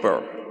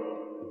paper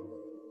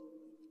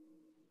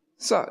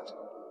sucked.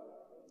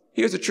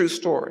 Here's a true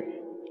story.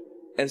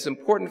 And it's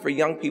important for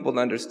young people to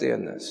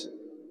understand this.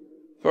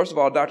 First of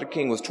all, Dr.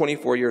 King was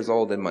 24 years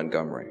old in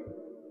Montgomery.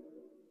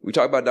 We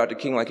talk about Dr.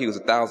 King like he was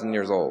 1,000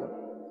 years old.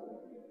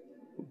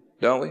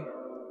 Don't we?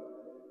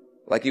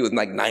 Like he was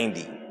like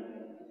 90.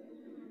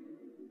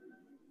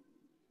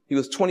 He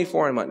was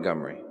 24 in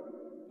Montgomery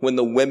when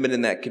the women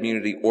in that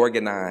community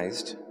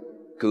organized,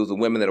 because it was the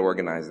women that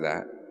organized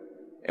that,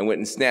 and went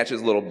and snatched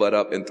his little butt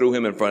up and threw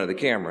him in front of the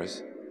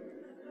cameras.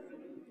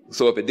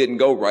 So if it didn't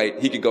go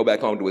right, he could go back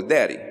home to his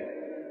daddy.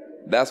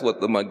 That's what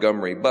the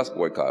Montgomery bus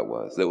boycott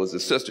was. It was the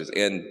sisters.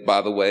 And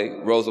by the way,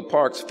 Rosa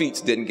Parks'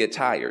 feet didn't get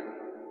tired.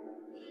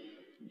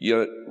 You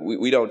know,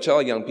 we don't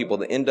tell young people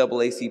the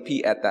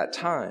NAACP at that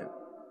time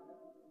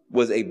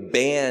was a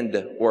banned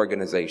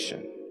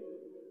organization.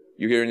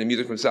 You're hearing the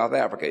music from South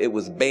Africa. It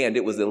was banned.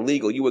 It was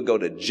illegal. You would go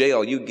to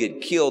jail. You'd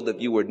get killed if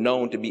you were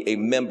known to be a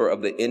member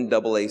of the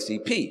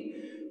NAACP.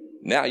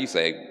 Now you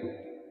say,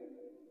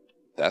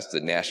 that's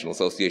the National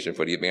Association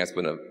for the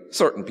Advancement of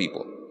Certain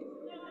People.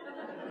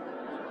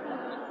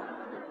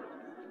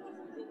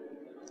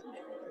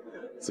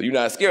 So you're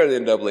not scared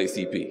of the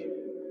NAACP.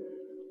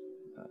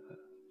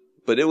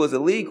 But it was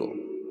illegal.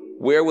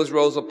 Where was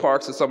Rosa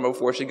Parks the summer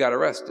before she got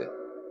arrested?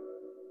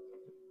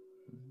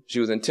 She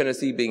was in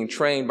Tennessee being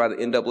trained by the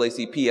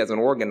NAACP as an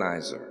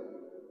organizer.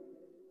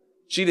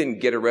 She didn't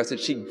get arrested.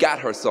 She got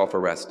herself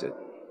arrested.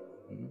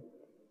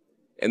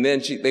 And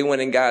then they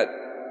went and got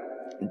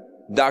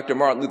Dr.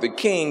 Martin Luther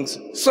King's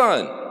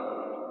son.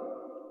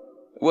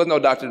 It wasn't no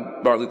Dr.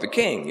 Martin Luther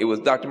King. It was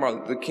Dr.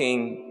 Martin Luther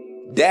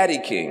King, Daddy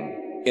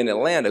King in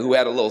Atlanta, who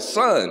had a little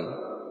son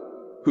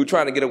who,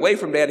 trying to get away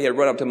from Daddy, had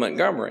run up to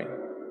Montgomery.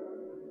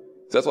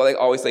 So that's why they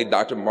always say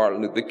Dr.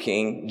 Martin Luther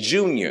King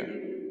Jr.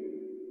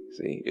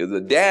 See,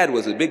 the dad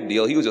was a big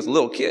deal. He was just a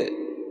little kid.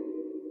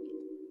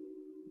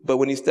 But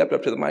when he stepped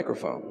up to the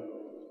microphone,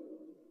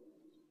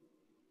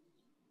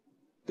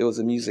 there was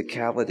a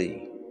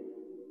musicality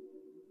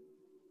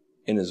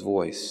in his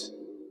voice.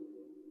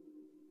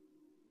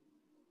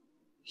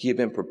 He had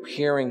been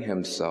preparing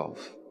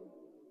himself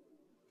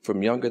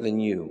from younger than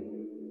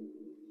you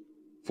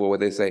for what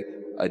they say,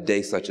 a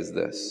day such as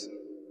this.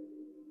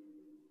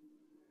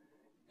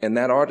 And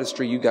that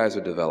artistry you guys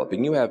are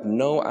developing, you have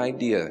no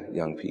idea,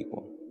 young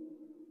people,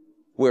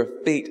 where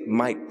fate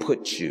might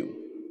put you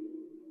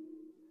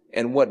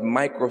and what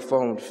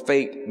microphone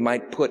fate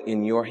might put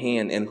in your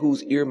hand and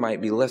whose ear might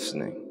be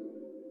listening.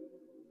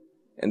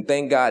 And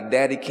thank God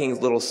Daddy King's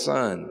little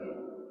son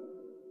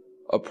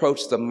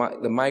approached the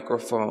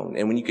microphone,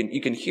 and when you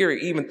can hear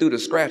it even through the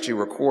scratchy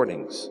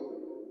recordings,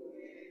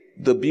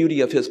 the beauty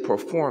of his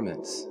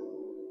performance.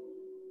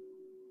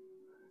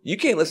 You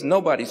can't listen to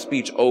nobody's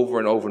speech over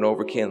and over and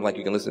over again like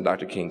you can listen to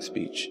Dr. King's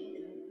speech,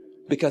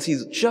 because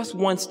he's just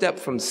one step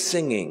from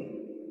singing.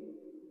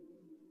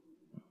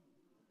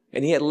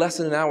 And he had less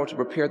than an hour to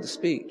prepare the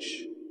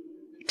speech,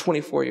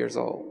 24 years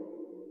old.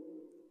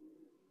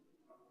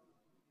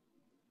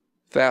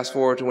 Fast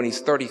forward to when he's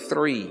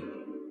 33,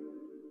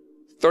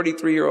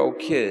 33-year-old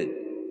kid,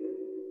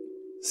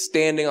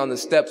 standing on the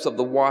steps of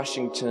the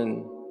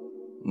Washington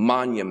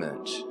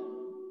Monument.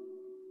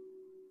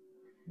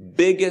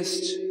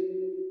 Biggest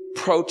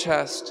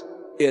protest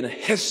in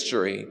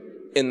history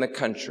in the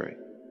country.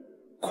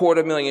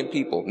 250,000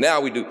 people. Now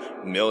we do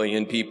 1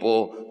 million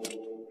people.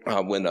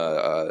 When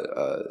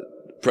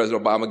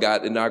President Obama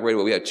got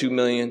inaugurated, we had 2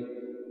 million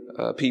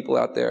people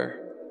out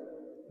there.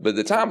 But at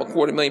the time,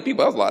 250,000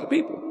 people, that was a lot of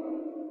people.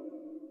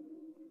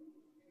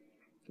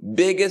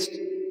 Biggest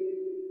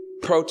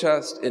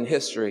protest in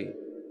history.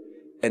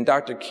 And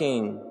Dr.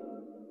 King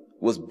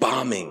was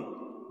bombing.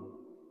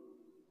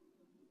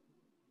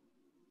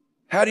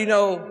 How do you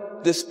know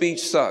this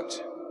speech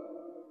sucked?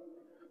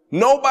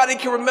 Nobody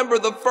can remember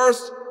the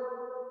first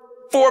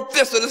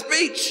 4/5 of the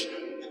speech.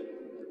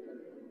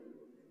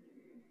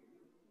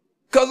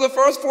 Because the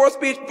first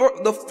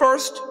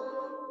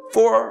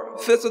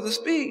 4/5 of the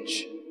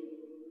speech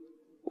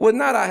was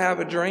not "I have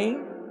a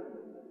dream."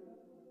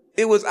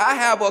 It was "I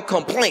have a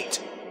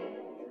complaint."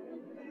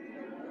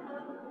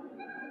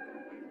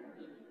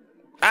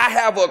 I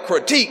have a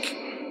critique.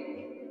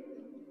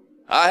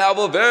 I have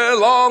a very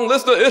long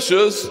list of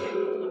issues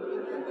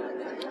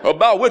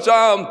about which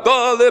I'm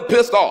thoroughly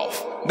pissed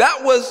off.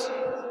 That was,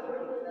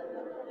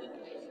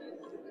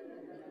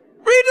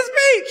 read the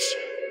speech.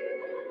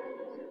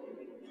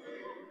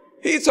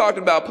 He's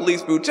talking about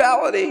police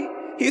brutality.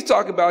 He's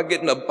talking about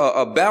getting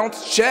a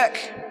bounce check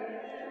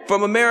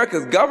from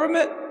America's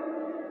government.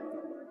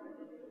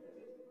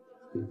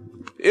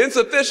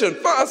 Insufficient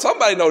funds.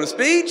 Somebody know the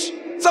speech.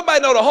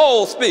 Somebody know the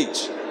whole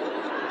speech.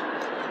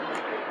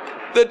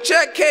 The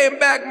check came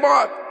back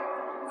marked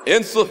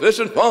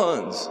insufficient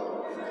funds.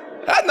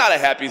 That's not a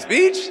happy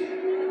speech.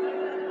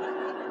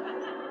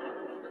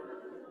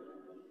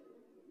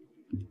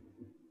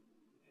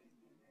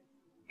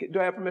 Do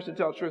I have permission to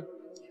tell the truth?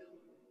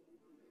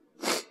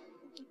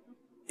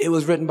 It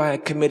was written by a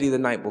committee the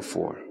night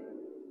before.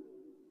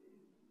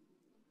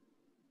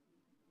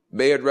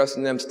 Bayard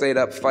Rustin and them stayed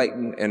up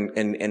fighting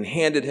and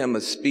handed him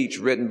a speech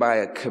written by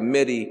a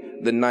committee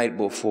the night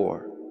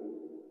before.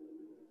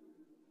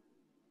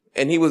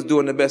 And he was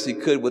doing the best he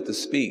could with the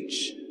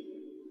speech.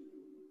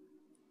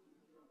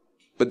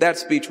 But that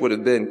speech would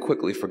have been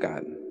quickly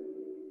forgotten.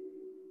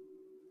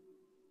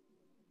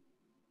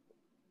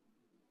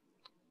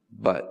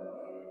 But,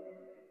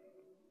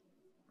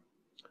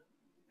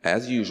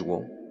 as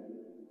usual,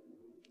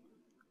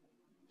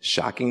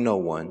 shocking no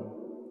one,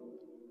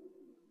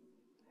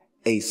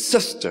 a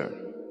sister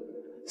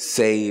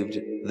saved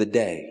the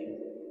day.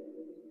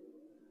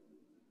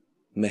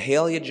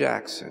 Mahalia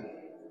Jackson,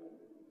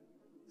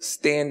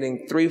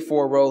 standing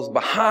 3-4 rows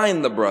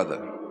behind the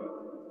brother.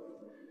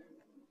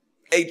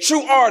 A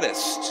true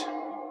artist,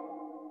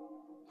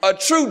 a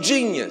true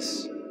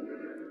genius,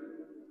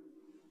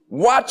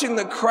 watching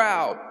the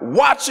crowd,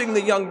 watching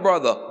the young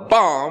brother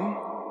bomb,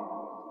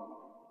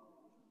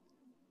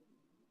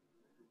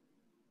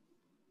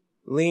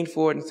 leaned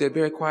forward and said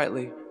very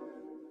quietly,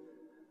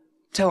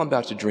 "Tell him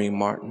about your dream,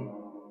 Martin.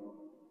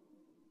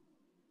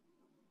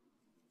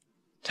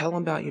 Tell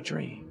him about your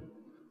dream."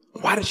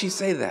 Why did she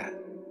say that?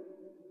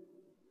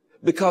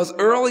 Because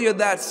earlier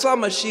that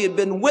summer, she had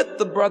been with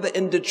the brother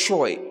in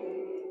Detroit.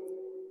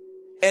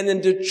 And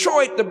in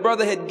Detroit, the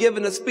brother had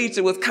given a speech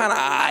that was kind of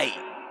aight.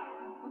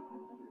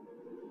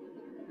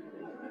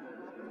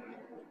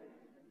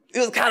 It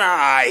was kind of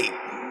aight.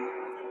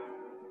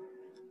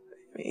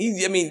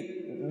 I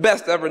mean,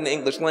 best ever in the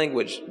English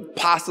language,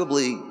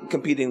 possibly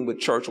competing with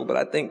Churchill, but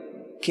I think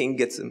King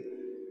gets him.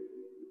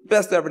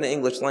 Best ever in the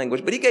English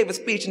language. But he gave a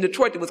speech in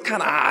Detroit that was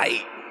kind of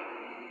aight.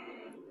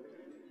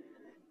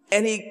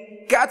 And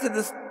he got to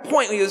this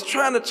point where he was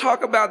trying to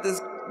talk about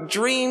this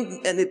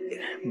dream,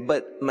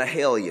 but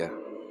Mahalia.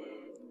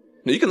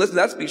 Now, you can listen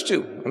to that speech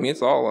too. I mean,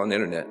 it's all on the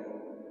internet.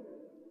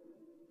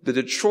 The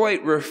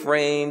Detroit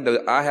refrain,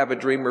 the "I have a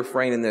dream"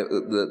 refrain in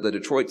the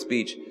Detroit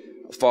speech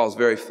falls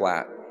very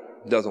flat.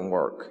 Doesn't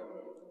work.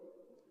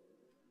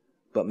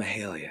 But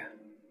Mahalia,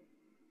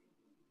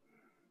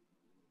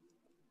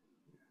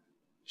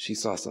 she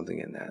saw something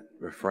in that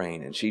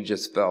refrain, and she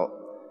just felt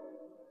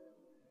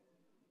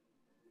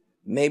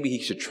maybe he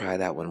should try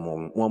that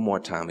one more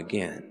time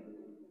again.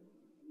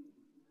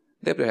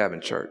 They were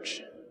having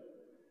church.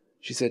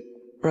 She said,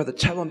 "Brother,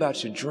 tell him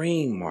about your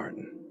dream,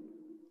 Martin.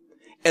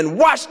 And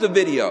watch the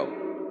video."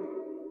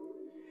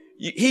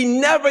 He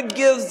never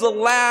gives the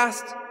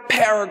last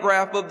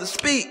paragraph of the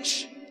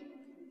speech.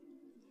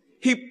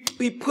 He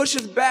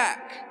pushes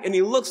back and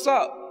he looks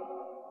up.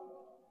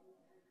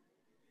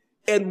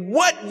 And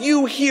what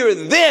you hear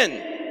then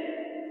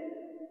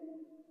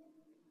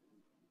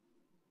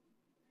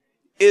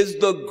is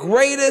the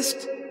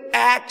greatest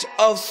act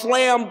of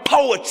slam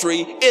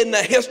poetry in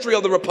the history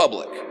of the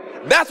Republic.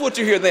 That's what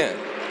you hear then.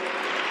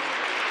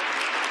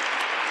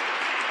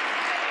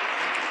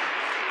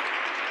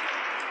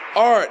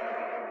 Art,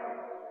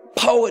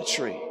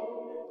 poetry,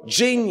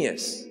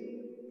 genius,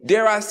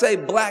 dare I say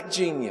black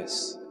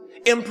genius,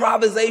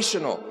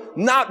 improvisational.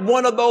 Not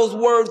one of those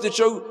words that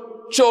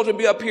your children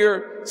be up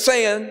here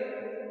saying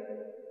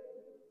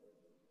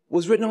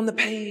was written on the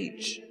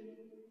page.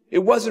 It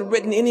wasn't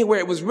written anywhere.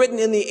 It was written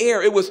in the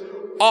air. It was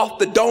off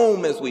the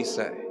dome, as we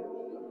say.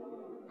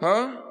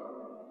 Huh?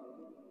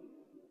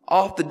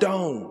 Off the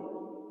dome.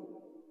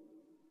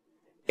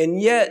 And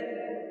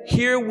yet,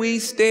 here we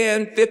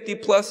stand 50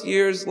 plus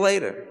years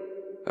later.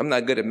 I'm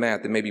not good at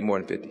math. It may be more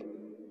than 50.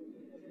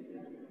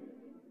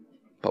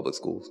 Public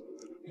schools.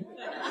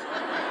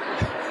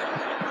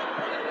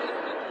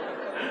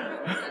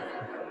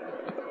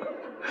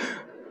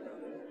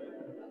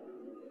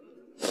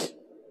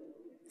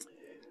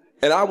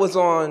 And I was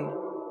on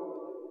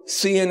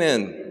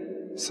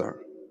CNN, sir.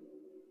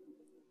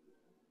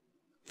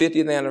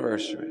 50th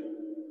anniversary.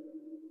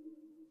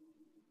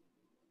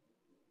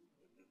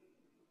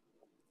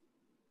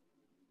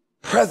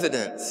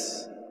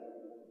 Presidents.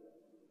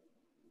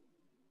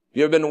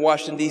 You ever been to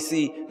Washington,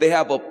 D.C.? They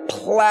have a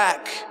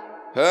plaque,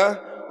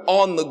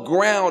 on the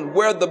ground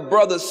where the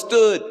brother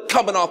stood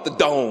coming off the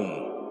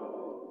dome.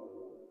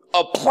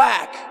 A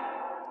plaque.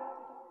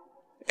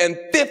 And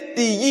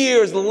 50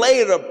 years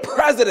later,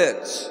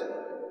 presidents,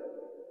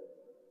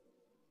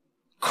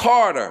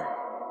 Carter,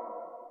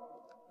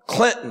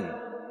 Clinton,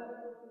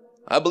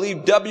 I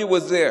believe W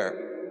was there.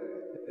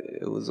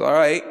 It was all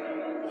right.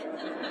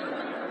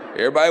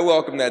 Everybody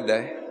welcome that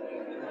day.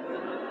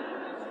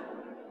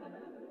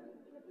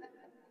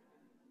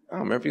 I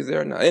don't remember if he's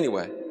there or not.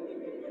 Anyway.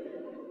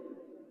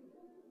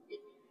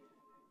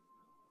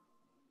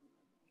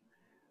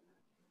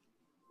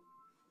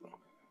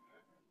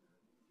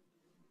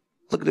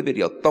 Look at the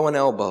video, throwing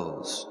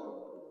elbows.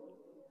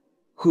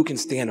 Who can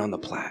stand on the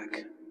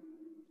plaque?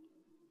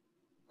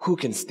 Who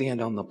can stand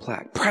on the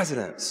plaque?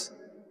 Presidents.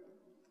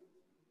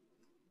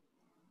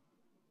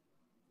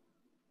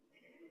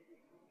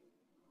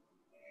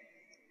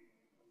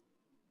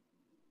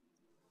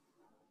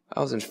 I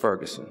was in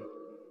Ferguson.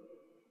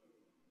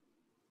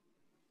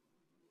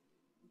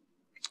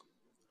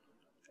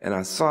 And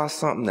I saw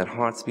something that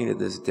haunts me to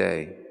this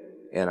day.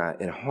 And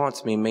it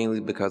haunts me mainly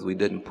because we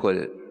didn't put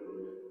it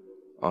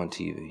on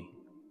TV.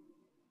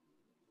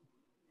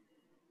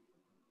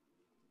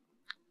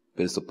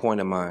 But it's the point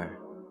of my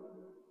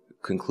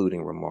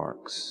concluding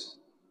remarks.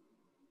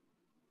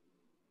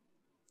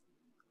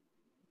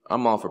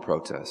 I'm all for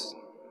protest.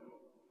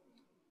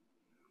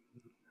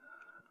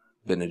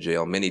 Been to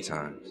jail many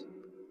times.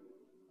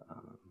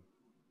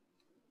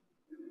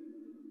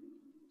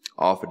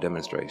 All for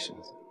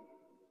demonstrations.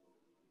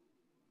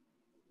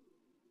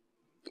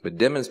 But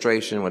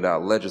demonstration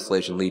without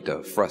legislation lead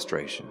to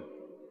frustration.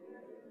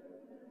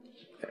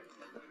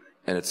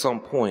 And at some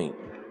point,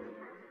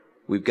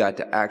 we've got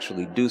to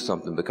actually do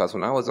something, because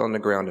when I was on the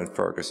ground in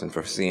Ferguson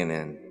for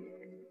CNN,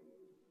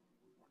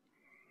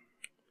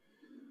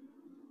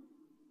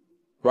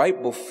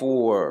 right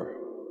before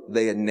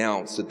they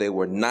announced that they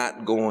were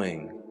not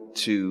going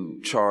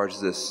to charge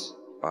this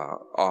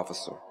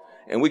officer,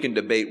 and we can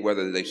debate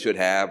whether they should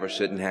have or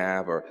shouldn't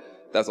have, or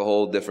that's a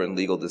whole different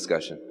legal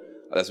discussion.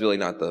 That's really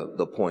not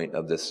the point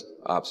of this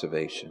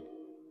observation.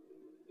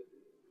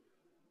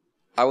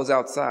 I was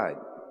outside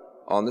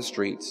on the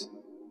streets.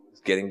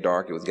 It's getting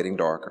dark. It was getting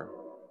darker.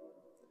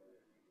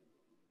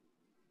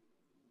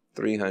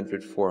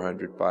 300,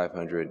 400,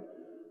 500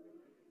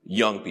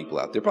 young people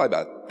out there. Probably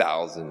about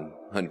 1,000,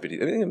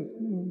 150, I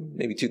mean,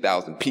 maybe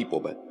 2,000 people,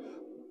 but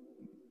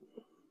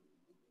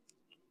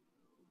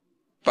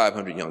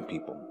 500 young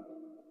people.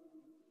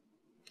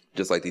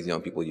 Just like these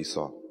young people you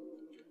saw.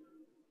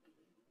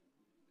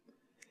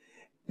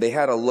 They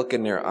had a look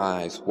in their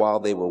eyes while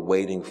they were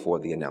waiting for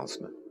the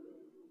announcement.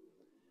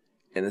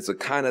 And it's a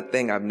kind of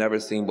thing I've never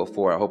seen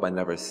before. I hope I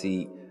never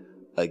see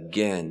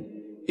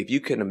again. If you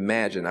can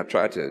imagine, I've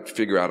tried to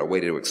figure out a way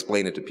to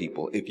explain it to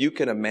people. If you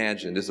can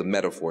imagine, this is a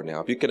metaphor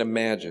now. If you can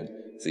imagine,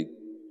 see,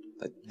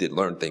 I did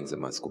learn things in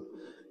my school.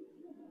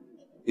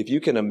 If you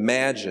can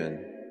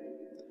imagine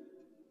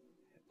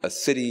a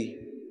city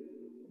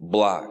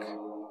block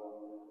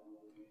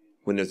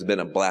when there's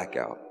been a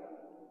blackout,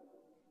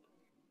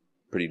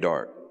 pretty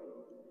dark.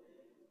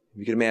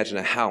 You can imagine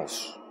a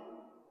house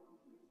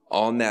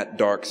on that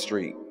dark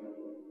street,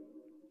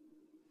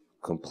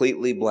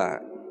 completely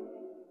black.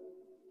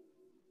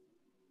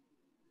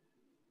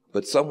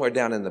 But somewhere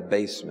down in the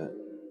basement,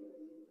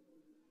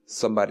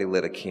 somebody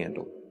lit a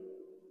candle.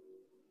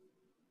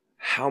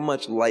 How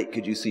much light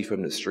could you see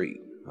from the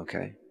street?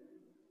 Okay?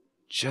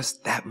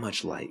 Just that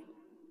much light.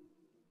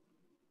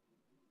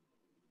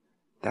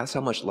 That's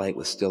how much light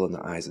was still in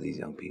the eyes of these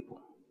young people.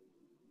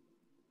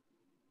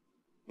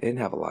 They didn't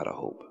have a lot of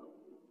hope.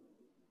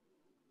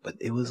 But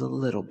it was a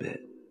little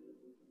bit.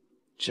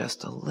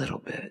 Just a little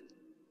bit.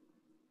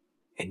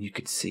 And you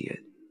could see it.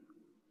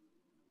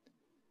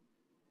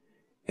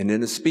 And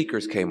then the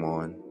speakers came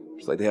on.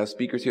 It's like they have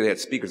speakers here. They had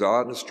speakers all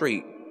out in the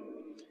street.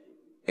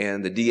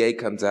 And the DA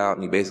comes out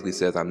and he basically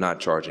says, I'm not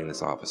charging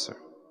this officer.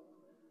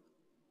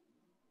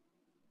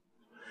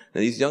 Now,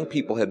 these young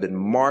people have been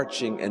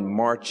marching and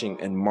marching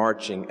and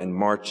marching and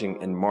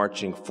marching and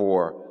marching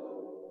for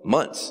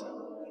months.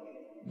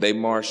 They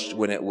marched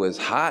when it was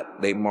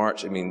hot. They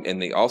marched,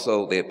 and they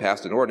had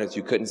passed an ordinance.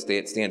 You couldn't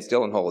stand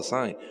still and hold a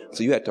sign.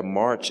 So you had to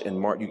march and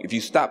march. If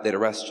you stopped, they'd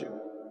arrest you.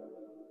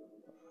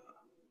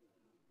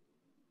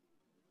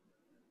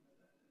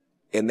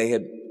 And they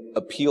had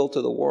appealed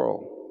to the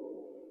world.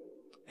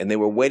 And they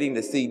were waiting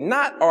to see,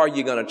 not are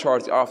you going to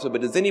charge the officer,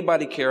 but does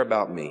anybody care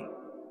about me?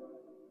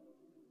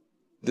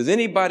 Does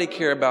anybody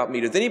care about me?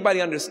 Does anybody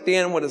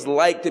understand what it's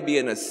like to be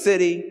in a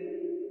city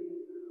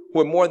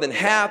where more than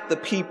half the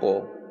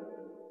people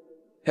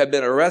have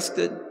been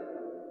arrested,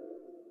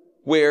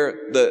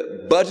 where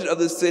the budget of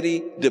the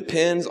city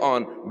depends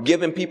on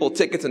giving people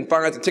tickets and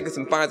fines and tickets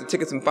and fines and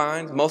tickets and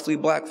fines, mostly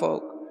black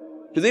folk?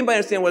 Does anybody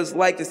understand what it's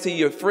like to see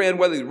your friend,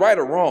 whether he's right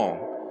or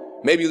wrong,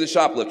 maybe he was a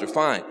shoplifter,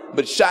 fine,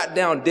 but shot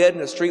down dead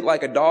in the street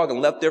like a dog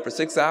and left there for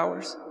 6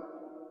 hours?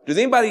 Does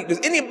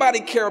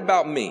anybody care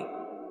about me?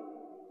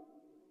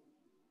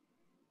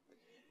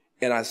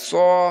 And I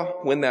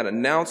saw when that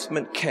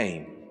announcement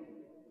came,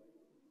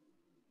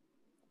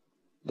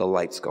 the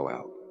lights go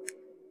out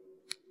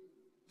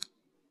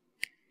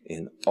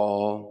in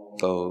all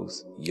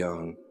those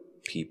young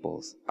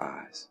people's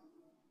eyes.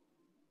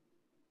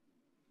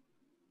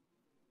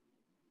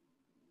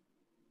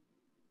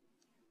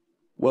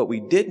 What we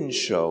didn't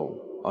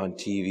show on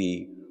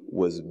TV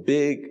was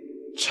big,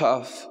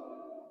 tough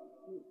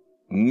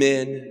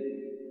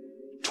men,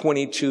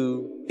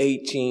 22,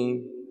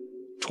 18,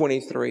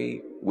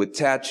 23, with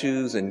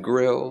tattoos and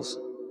grills,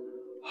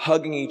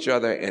 hugging each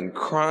other and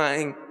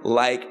crying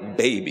like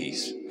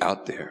babies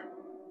out there.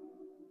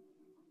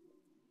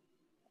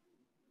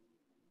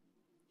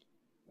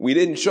 We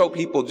didn't show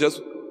people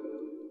just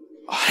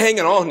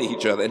hanging on to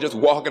each other and just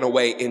walking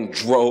away in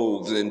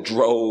droves and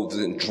droves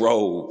and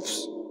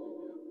droves,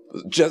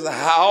 just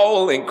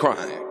howling,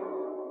 crying.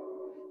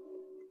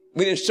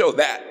 We didn't show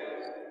that.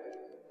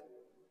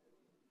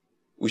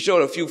 We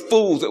showed a few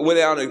fools that went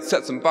out and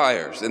set some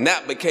fires, and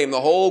that became the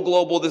whole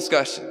global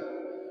discussion.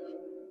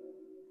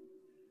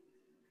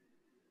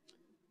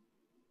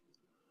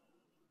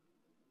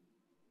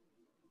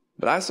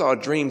 But I saw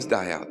dreams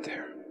die out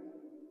there.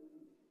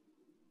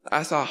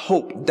 I saw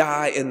hope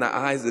die in the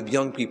eyes of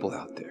young people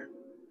out there.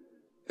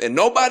 And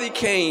nobody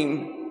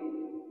came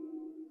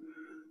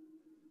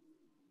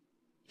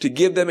to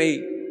give them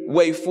a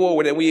way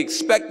forward, and we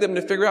expect them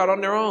to figure out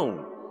on their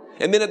own.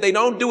 And then if they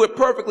don't do it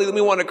perfectly, then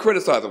we want to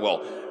criticize them.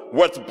 Well,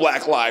 what's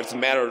Black Lives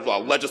Matter's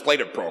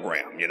legislative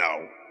program, you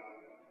know?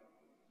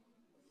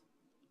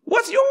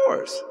 What's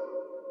yours?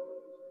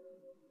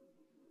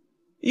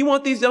 You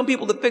want these young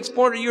people to fix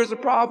 400 years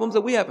of problems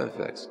that we haven't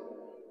fixed.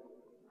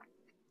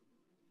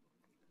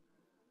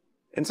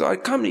 And so I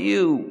come to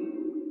you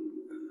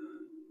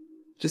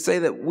to say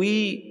that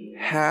we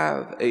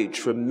have a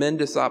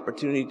tremendous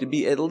opportunity to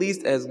be at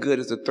least as good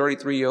as a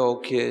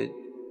 33-year-old kid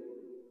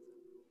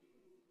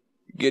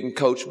getting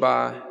coached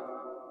by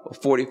a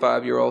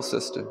 45-year-old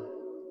sister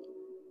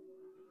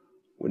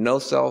with no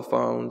cell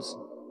phones,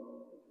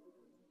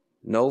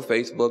 no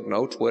Facebook,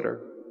 no Twitter,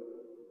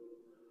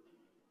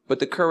 but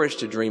the courage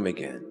to dream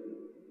again.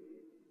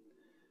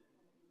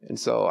 And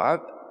so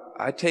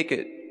I take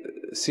it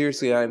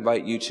seriously. I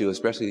invite you to,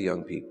 especially the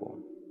young people.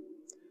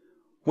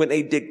 When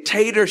a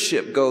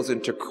dictatorship goes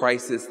into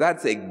crisis,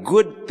 that's a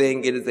good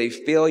thing. It is a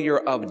failure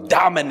of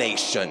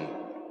domination.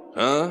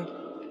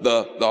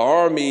 The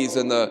armies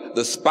and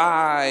the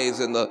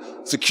spies and the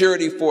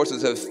security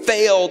forces have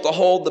failed to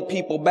hold the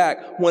people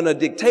back. When a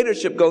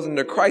dictatorship goes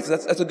into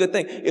crisis, that's a good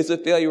thing. It's a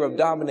failure of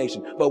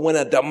domination. But when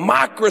a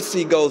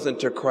democracy goes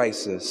into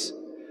crisis,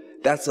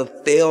 that's a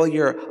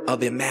failure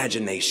of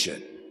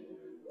imagination.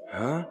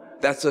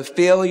 That's a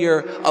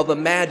failure of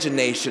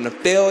imagination, a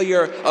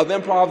failure of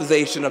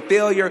improvisation, a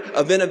failure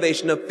of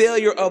innovation, a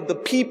failure of the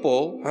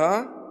people,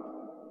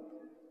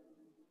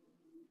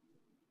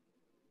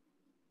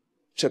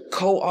 to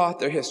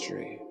co-author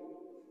history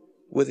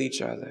with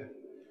each other.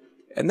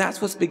 And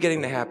that's what's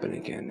beginning to happen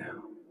again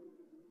now.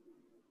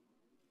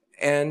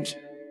 And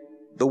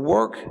the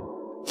work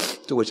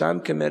to which I'm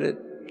committed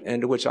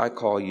and to which I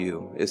call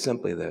you is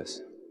simply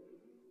this.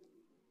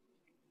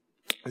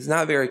 It's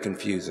not very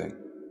confusing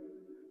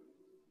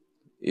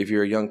if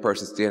you're a young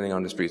person standing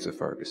on the streets of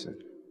Ferguson.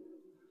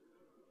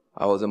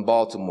 I was in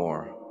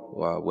Baltimore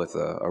with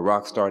a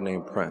rock star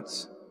named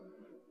Prince.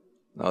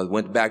 I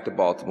went back to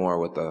Baltimore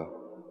with a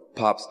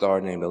pop star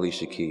named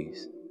Alicia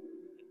Keys.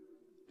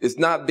 It's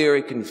not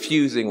very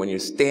confusing when you're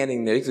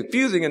standing there. It's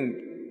confusing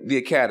in the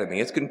academy.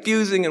 It's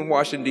confusing in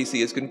Washington,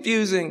 D.C. It's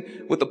confusing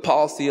with the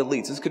policy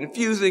elites. It's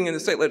confusing in the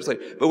state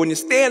legislature. But when you're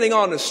standing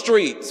on the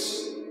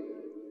streets,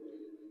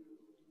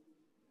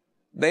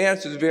 the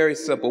answer is very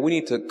simple. We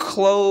need to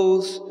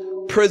close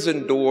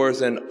prison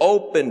doors and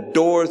open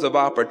doors of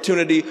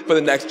opportunity for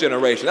the next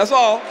generation. That's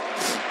all.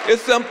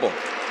 It's simple.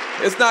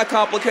 It's not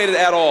complicated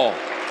at all.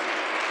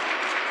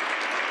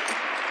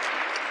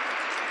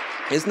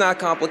 It's not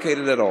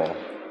complicated at all.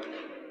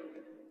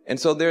 And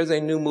so there's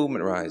a new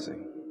movement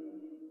rising.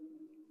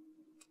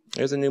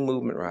 There's a new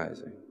movement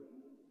rising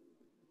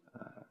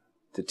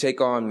to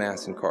take on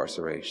mass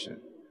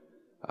incarceration.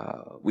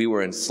 We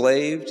were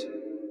enslaved,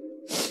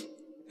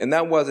 and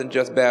that wasn't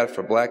just bad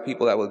for black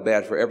people, that was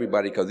bad for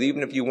everybody, because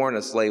even if you weren't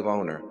a slave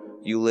owner,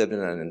 you lived in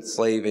an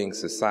enslaving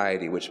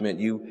society, which meant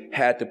you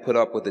had to put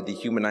up with the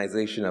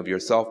dehumanization of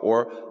yourself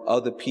or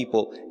other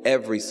people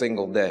every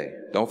single day.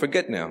 Don't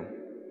forget now,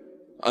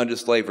 under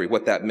slavery,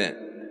 what that meant.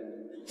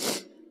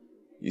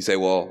 You say,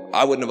 well,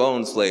 I wouldn't have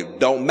owned a slave.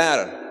 Don't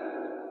matter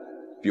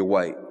if you're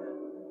white,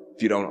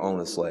 if you don't own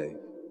a slave.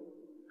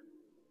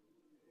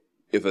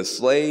 If a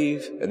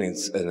slave, an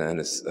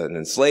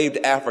enslaved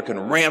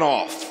African ran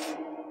off,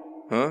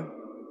 and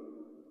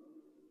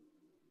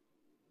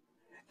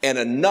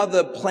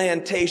another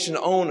plantation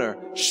owner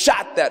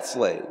shot that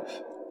slave,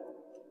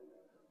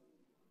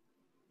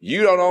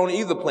 you don't own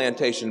either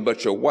plantation,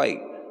 but you're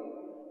white.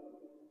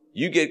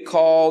 You get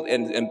called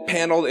and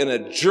paneled in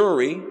a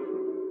jury,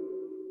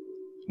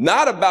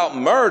 not about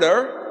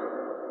murder,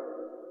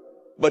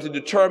 but to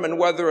determine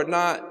whether or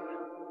not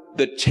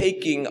the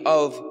taking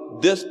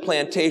of this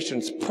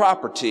plantation's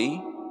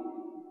property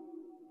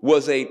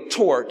was a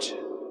tort.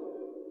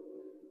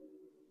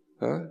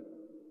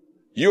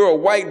 You're a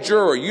white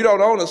juror. You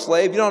don't own a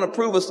slave. You don't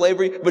approve of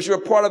slavery, but you're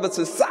a part of a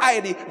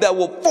society that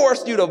will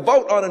force you to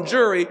vote on a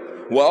jury.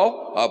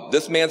 Well,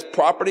 this man's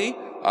property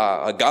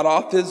got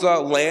off his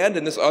land,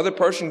 and this other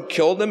person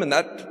killed him, and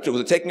that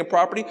was taking a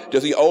property.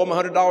 Does he owe him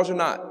 $100 or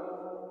not?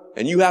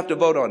 And you have to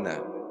vote on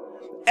that.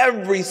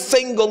 Every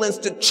single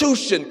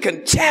institution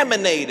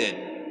contaminated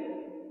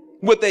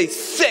with a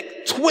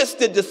sick,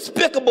 twisted,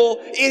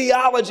 despicable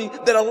ideology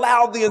that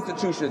allowed the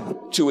institution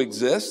to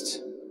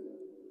exist.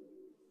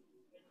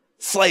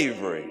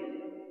 Slavery.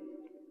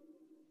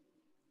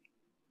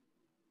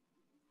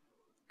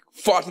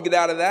 Fought to get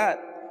out of that.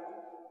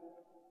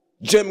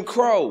 Jim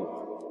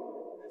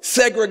Crow.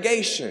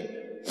 Segregation.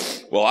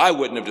 Well, I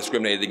wouldn't have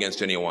discriminated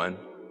against anyone.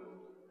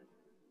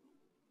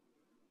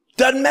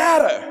 Doesn't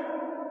matter.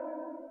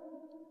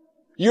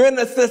 You're in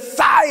a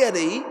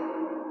society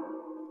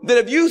that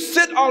if you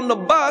sit on the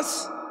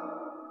bus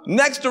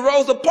next to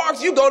Rosa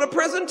Parks, you go to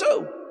prison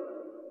too.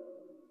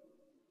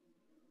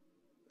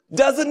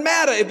 Doesn't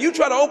matter. If you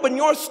try to open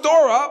your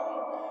store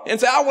up and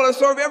say, I want to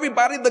serve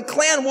everybody, the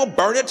Klan will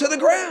burn it to the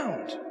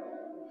ground.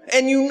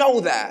 And you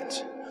know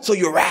that. So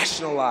you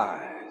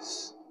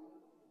rationalize.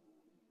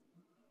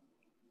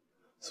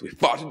 So we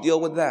fought to deal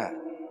with that.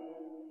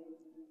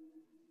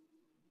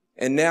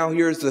 And now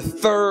here's the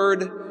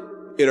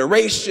third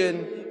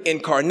iteration,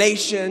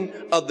 incarnation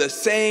of the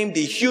same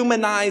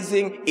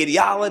dehumanizing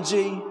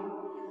ideology.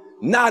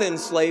 Not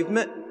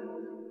enslavement,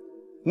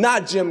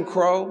 not Jim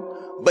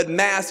Crow, but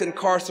mass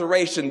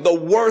incarceration, the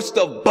worst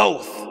of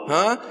both,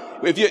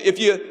 If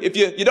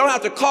you don't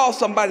have to call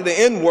somebody the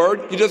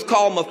N-word, you just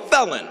call them a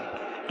felon,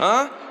 You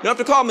don't have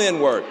to call them the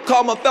N-word.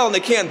 Call them a felon. They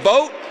can't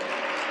vote.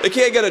 They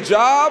can't get a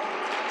job.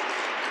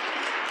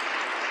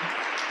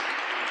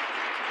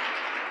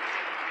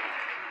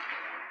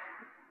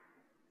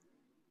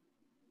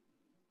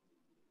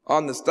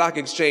 On the stock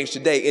exchange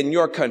today in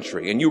your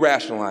country, and you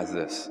rationalize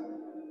this,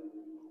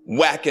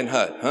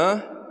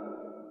 Wackenhut,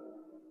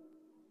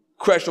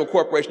 Creswell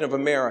Corporation of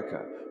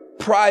America,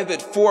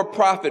 private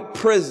for-profit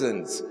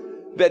prisons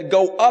that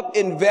go up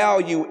in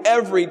value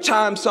every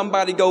time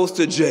somebody goes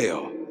to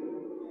jail.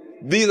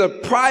 These are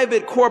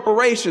private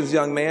corporations,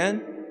 young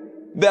man,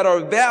 that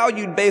are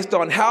valued based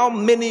on how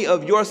many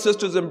of your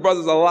sisters and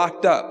brothers are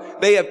locked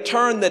up. They have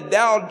turned the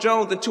Dow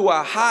Jones into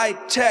a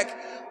high-tech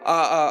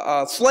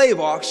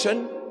slave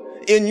auction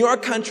in your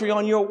country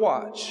on your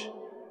watch.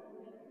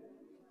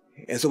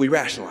 And so we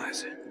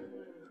rationalize it.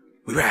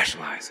 We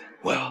rationalize it.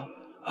 Well,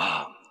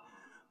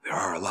 there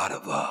are a lot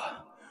of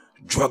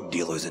drug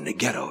dealers in the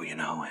ghetto, and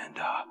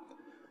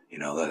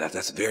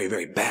that's very,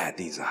 very bad,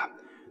 these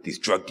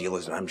drug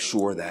dealers. And I'm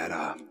sure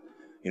that,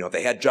 if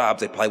they had jobs,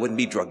 they probably wouldn't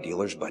be drug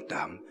dealers, but,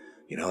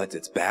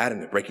 it's bad,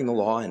 and they're breaking the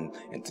law, and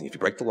if you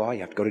break the law,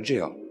 you have to go to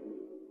jail.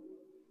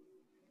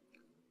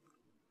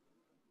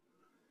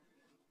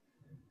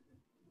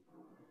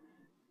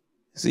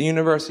 It's the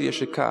University of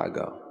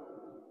Chicago.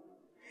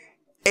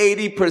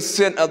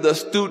 80% of the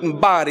student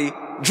body,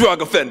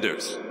 drug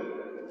offenders.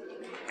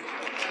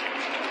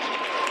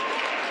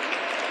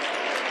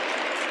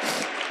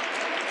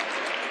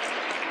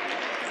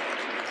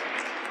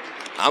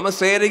 I'm going to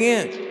say it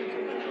again.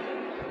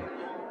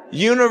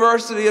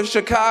 University of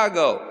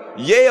Chicago,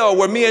 Yale,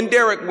 where me and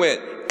Derek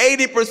went,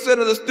 80%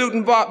 of the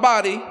student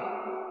body,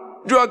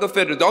 drug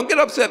offenders. Don't get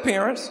upset,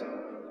 parents.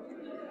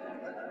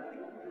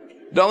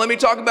 Don't let me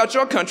talk about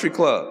your country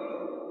club.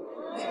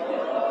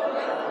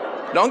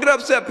 Don't get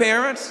upset,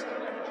 parents.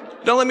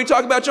 Don't let me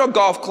talk about your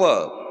golf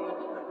club,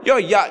 your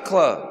yacht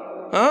club,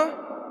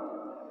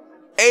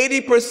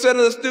 80% of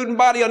the student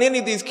body on any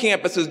of these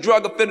campuses,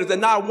 drug offenders,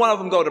 and not one of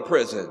them go to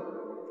prison.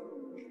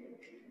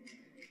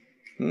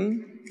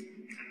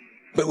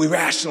 But we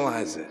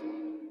rationalize it.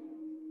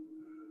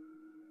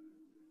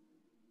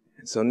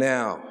 And so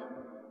now,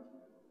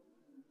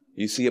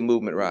 You see a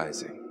movement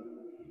rising.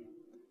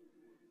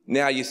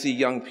 Now you see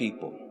young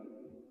people,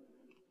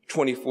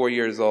 24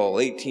 years old,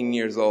 18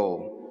 years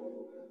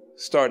old,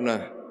 starting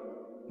to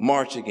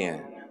march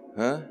again,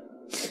 huh?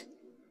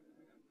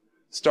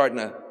 Starting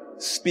to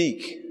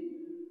speak,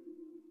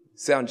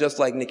 sound just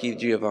like Nikki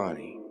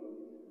Giovanni.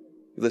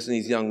 You listen to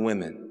these young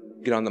women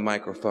get on the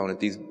microphone at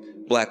these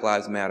Black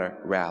Lives Matter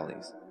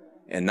rallies.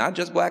 And not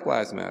just Black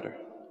Lives Matter.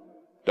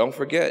 Don't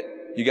forget,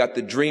 you got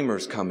the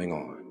Dreamers coming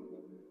on.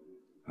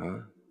 Huh?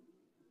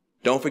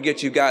 Don't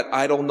forget you got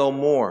I Don't Know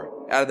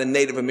More out of the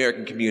Native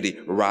American community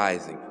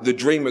rising. The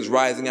Dreamers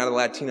rising out of the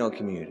Latino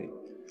community.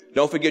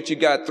 Don't forget you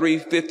got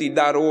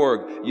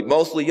 350.org,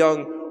 mostly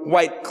young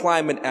white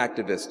climate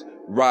activists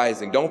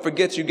rising. Don't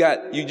forget you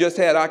just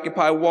had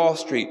Occupy Wall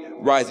Street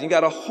rising. You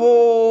got a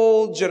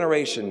whole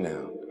generation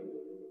now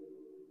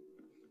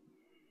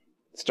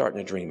starting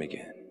to dream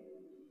again.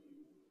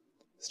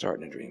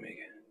 Starting to dream again.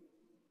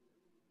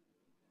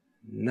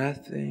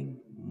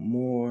 Nothing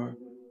more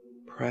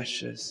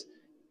precious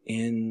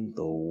in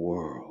the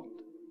world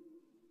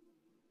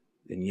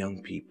than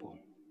young people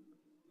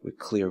with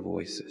clear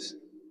voices,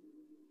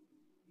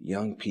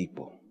 young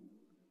people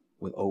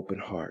with open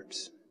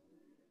hearts,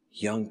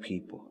 young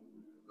people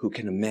who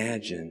can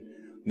imagine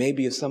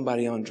maybe if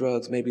somebody on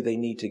drugs, maybe they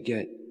need to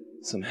get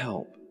some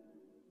help.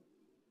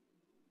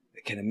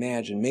 They can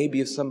imagine maybe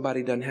if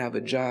somebody doesn't have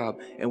a job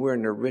and we're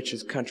in the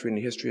richest country in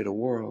the history of the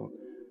world,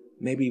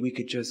 maybe we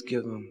could just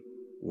give them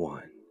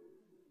one.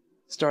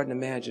 Starting to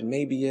imagine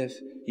maybe if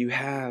you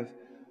have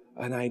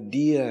an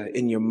idea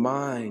in your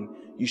mind,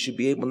 you should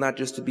be able not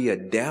just to be a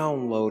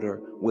downloader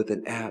with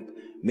an app.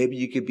 Maybe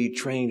you could be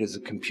trained as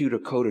a computer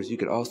coder. You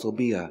could also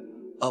be a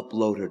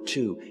uploader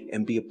too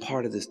and be a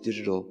part of this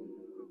digital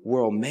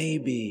world.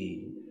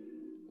 Maybe.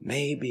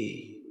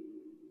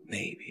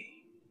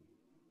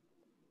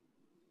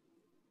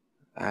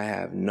 I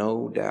have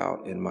no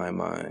doubt in my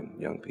mind,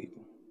 young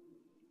people,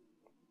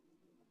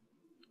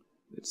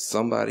 that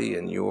somebody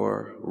in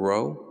your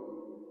row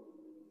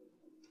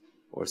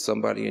or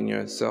somebody in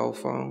your cell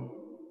phone,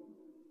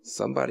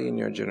 somebody in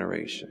your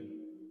generation,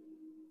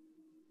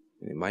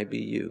 and it might be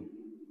you,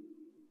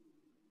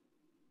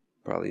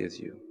 probably is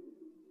you,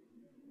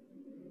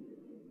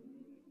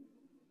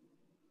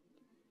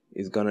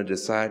 is going to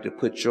decide to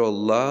put your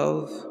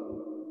love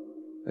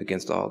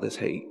against all this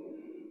hate.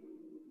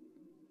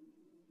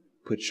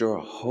 Put your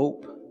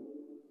hope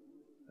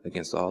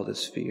against all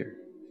this fear.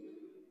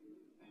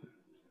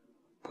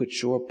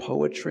 Put your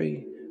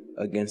poetry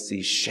against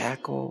these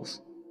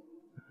shackles.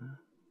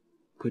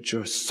 Put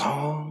your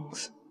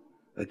songs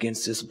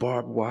against this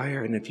barbed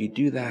wire. And if you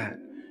do that,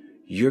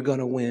 you're going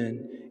to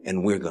win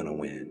and we're going to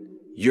win.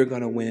 You're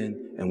going to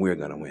win and we're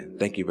going to win.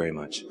 Thank you very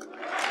much.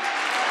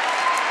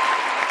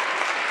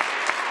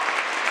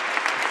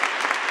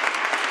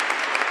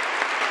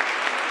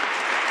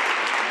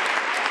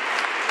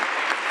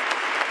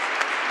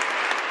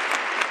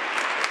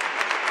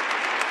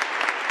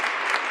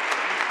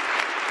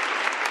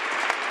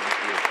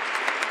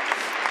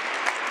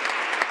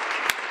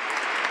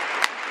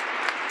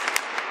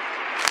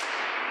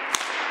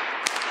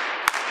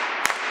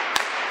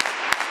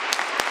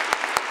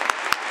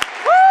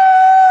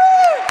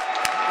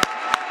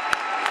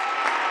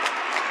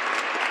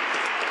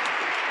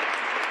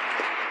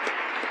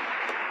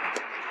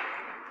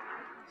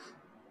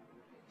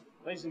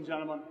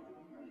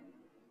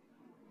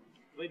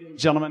 Ladies and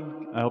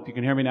gentlemen, I hope you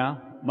can hear me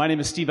now. My name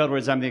is Steve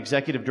Edwards. I'm the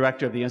Executive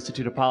Director of the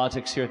Institute of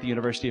Politics here at the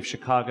University of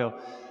Chicago.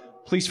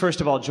 Please, first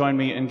of all, join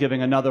me in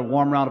giving another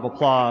warm round of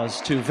applause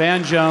to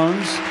Van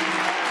Jones,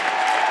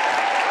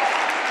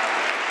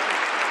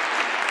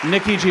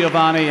 Nikki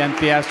Giovanni, and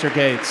Theaster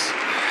Gates.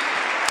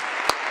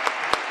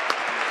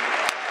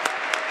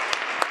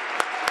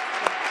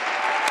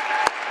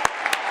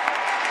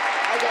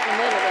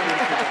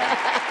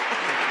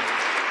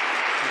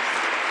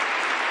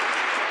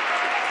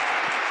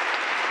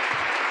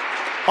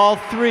 All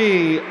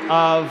three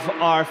of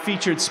our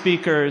featured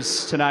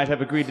speakers tonight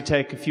have agreed to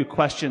take a few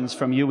questions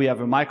from you. We have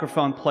a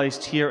microphone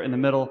placed here in the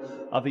middle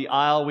of the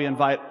aisle. We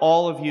invite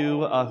all of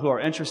you who are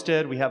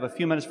interested. We have a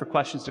few minutes for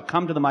questions to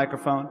come to the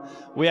microphone.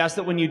 We ask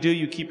that when you do,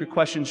 you keep your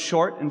questions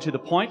short and to the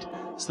point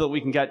so that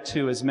we can get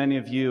to as many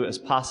of you as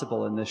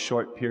possible in this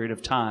short period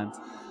of time.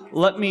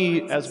 Let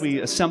me, as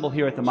we assemble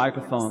here at the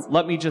microphone,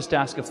 let me just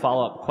ask a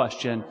follow-up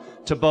question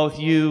to both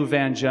you,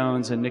 Van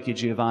Jones, and Nikki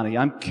Giovanni.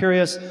 I'm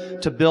curious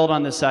to build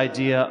on this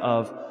idea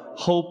of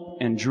hope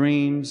and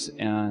dreams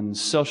and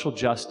social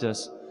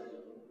justice.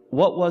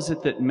 What was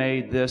it that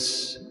made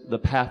this the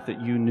path that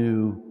you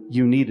knew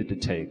you needed to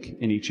take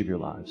in each of your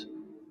lives?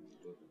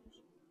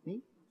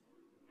 Me?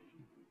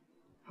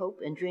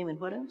 Hope and dream and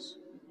what else?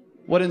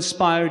 What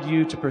inspired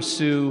you to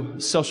pursue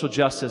social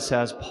justice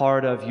as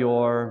part of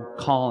your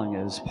calling,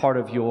 as part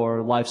of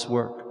your life's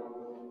work?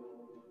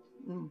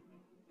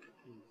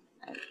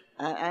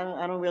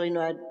 I don't really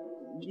know I'd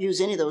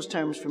use any of those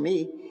terms for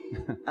me.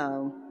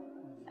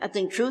 I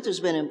think truth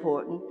has been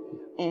important,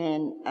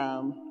 and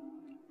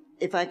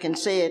if I can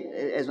say it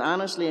as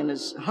honestly and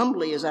as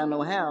humbly as I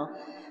know how,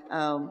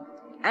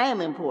 I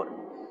am important.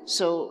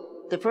 So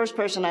the first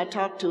person I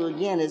talk to,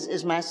 again,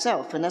 is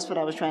myself, and that's what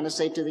I was trying to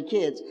say to the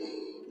kids.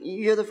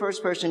 You're the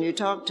first person you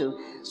talk to.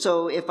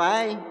 So if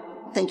I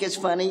think it's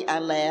funny, I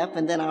laugh,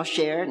 and then I'll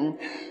share it, and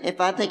if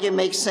I think it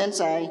makes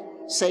sense, I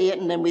say it,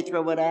 and then we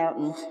throw it out.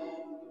 And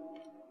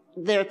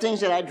there are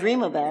things that I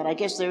dream about. I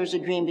guess there is a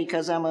dream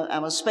because I'm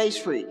a space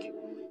freak,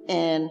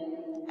 and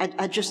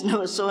I just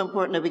know it's so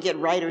important that we get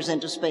writers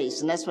into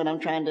space, and that's what I'm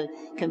trying to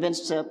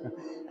convince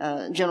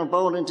General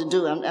Bolden to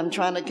do. I'm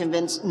trying to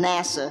convince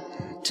NASA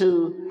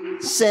to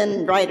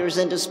send writers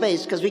into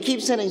space, because we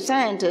keep sending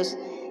scientists,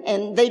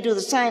 and they do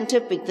the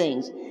scientific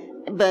things.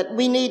 But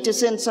we need to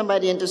send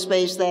somebody into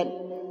space that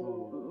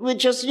would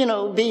just, you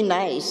know, be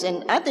nice.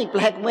 And I think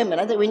black women,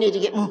 I think we need to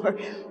get more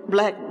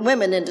black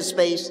women into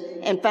space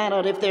and find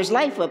out if there's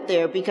life up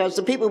there, because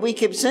the people we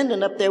keep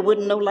sending up there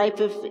wouldn't know life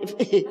if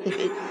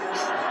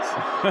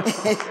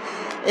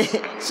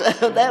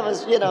so that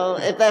was, you know,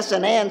 if that's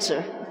an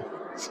answer.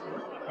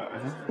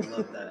 I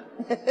love that.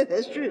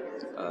 That's true.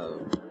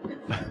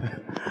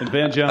 And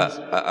Van Jones?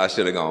 I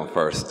should have gone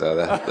first.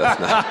 That's not,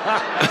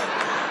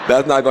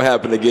 that's not going to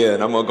happen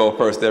again. I'm going to go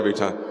first every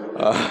time.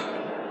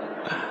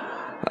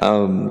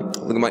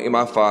 Look,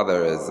 my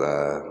father is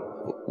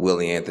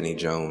Willie Anthony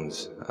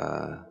Jones,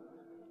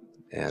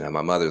 and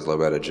my mother is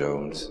Loretta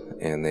Jones,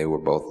 and they were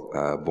both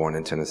born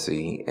in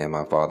Tennessee, and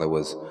my father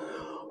was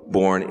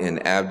born in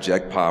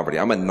abject poverty.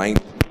 I'm a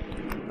ninth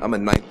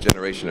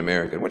generation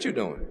American. What you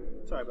doing?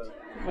 Sorry, brother.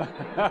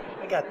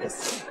 I got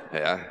this.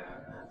 Hey, I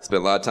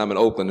spent a lot of time in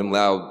Oakland, them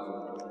loud,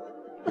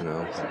 you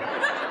know.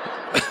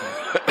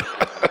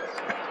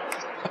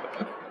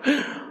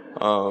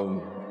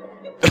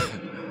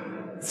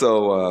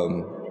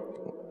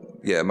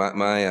 Yeah,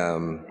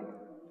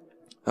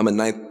 I'm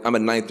a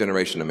ninth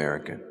generation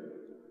American.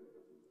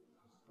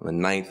 I'm a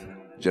ninth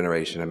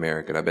generation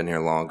American. I've been here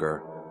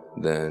longer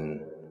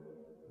than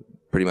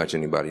pretty much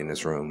anybody in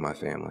this room, my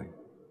family.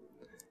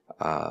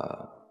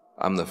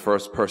 I'm the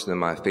first person in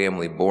my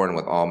family born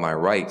with all my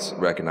rights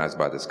recognized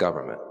by this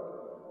government.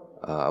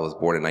 I was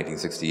born in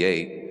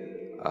 1968.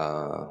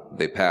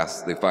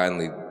 They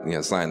finally, you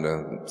know, signed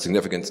the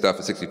significant stuff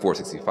in 64,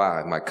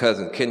 65. My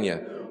cousin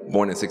Kenya,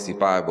 born in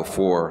 65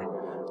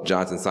 before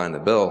Johnson signed the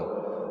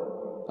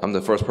bill. I'm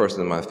the first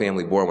person in my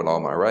family born with all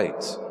my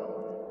rights.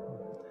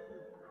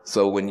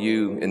 So when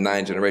you, in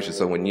 9 generations,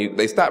 so when you,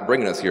 they stopped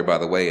bringing us here, by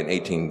the way, in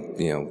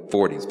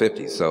 40s,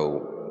 50s.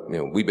 So, you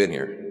know, we've been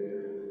here.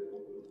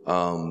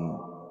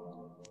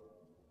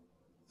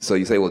 So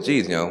you say, well,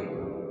 geez, you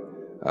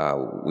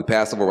know, we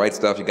passed civil rights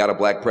stuff. You got a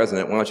black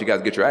president. Why don't you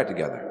guys get your act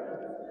together?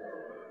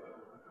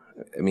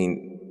 I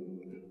mean,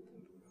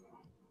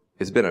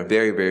 it's been a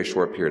very, very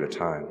short period of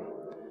time.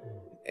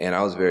 And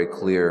I was very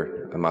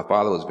clear, and my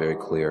father was very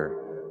clear,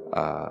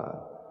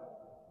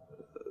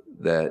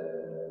 that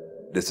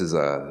this is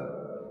a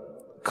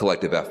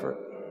collective effort.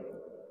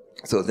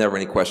 So there's never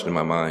any question in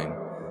my mind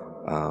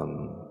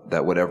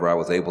that whatever I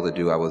was able to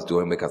do, I was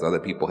doing because other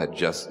people had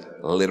just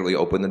literally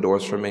opened the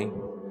doors for me.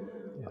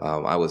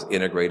 I was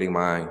integrating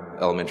my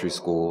elementary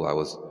school.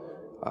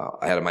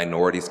 I had a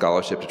minority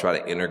scholarship to try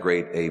to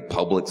integrate a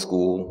public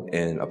school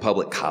and a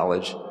public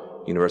college,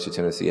 University of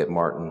Tennessee at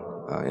Martin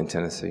in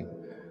Tennessee.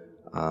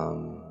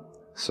 And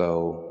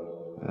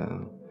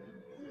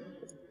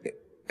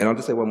I'll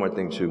just say one more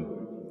thing too.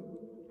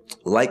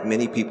 Like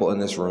many people in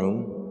this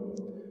room,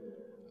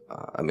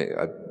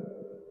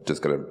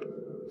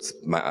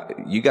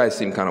 you guys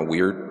seem kind of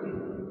weird.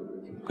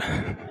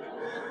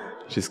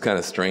 Just kind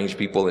of strange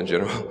people in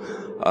general.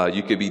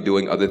 You could be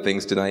doing other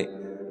things tonight,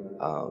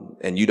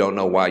 and you don't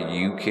know why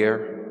you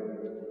care.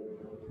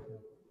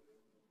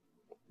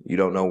 You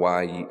don't know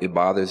why it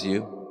bothers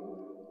you.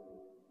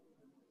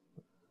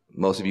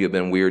 Most of you have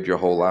been weird your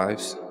whole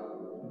lives.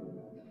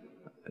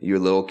 You're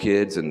little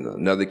kids, and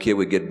another kid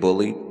would get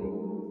bullied,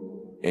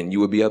 and you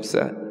would be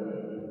upset.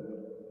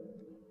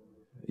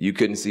 You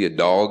couldn't see a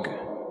dog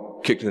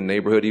kicked in the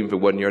neighborhood even if it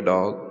wasn't your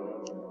dog.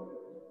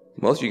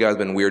 Most of you guys have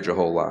been weird your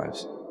whole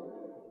lives.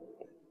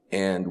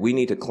 And we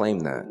need to claim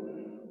that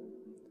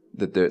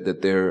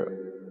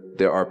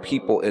there are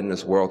people in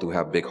this world who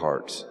have big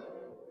hearts.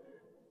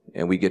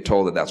 And we get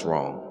told that that's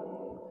wrong.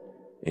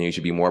 And you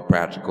should be more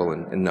practical,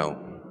 and no.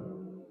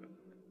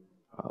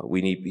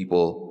 We need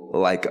people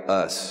like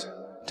us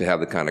to have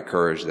the kind of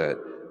courage that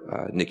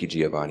Nikki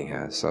Giovanni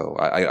has. So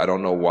I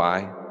don't know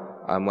why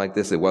I'm like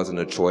this. It wasn't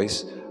a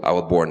choice. I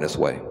was born this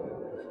way.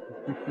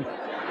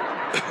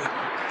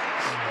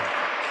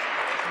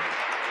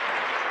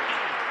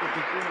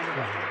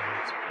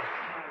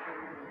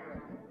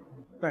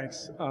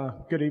 Thanks.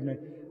 Good evening.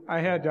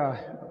 I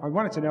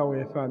wanted to know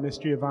if Ms.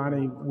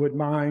 Giovanni would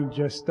mind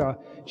just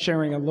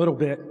sharing a little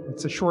bit,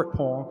 it's a short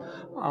poem,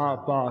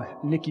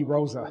 of Nikki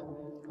Rosa.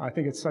 I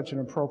think it's such an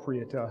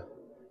appropriate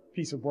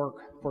piece of work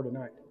for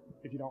tonight,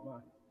 if you don't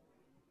mind.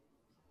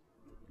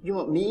 You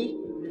want me?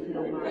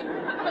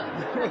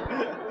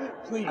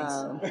 Please.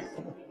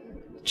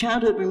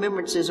 Childhood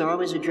remembrances are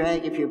always a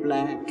drag if you're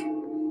black.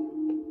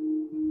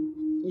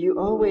 You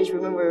always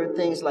remember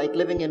things like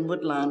living in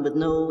Woodlawn with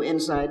no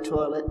inside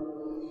toilet,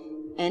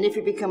 And if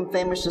you become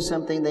famous or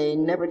something, they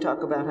never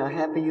talk about how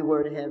happy you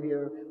were to have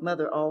your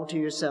mother all to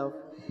yourself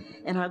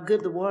and how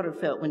good the water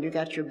felt when you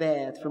got your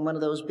bath from one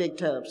of those big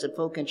tubs that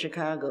folk in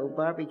Chicago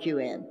barbecue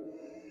in.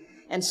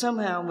 And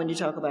somehow when you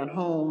talk about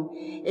home,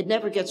 it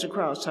never gets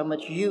across how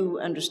much you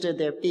understood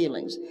their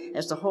feelings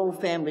as the whole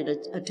family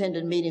that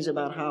attended meetings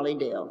about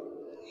Hollydale.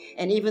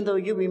 And even though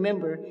you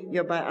remember,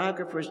 your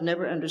biographers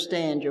never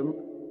understand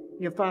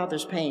your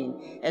father's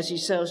pain as he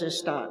sells his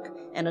stock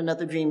and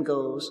another dream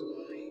goes.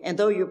 And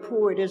though you're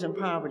poor, it isn't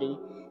poverty.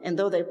 And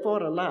though they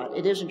fought a lot,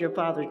 it isn't your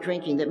father's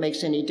drinking that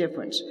makes any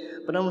difference,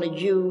 but only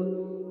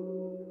you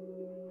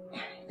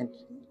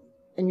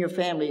and your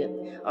family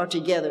are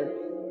together,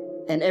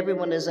 and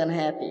everyone is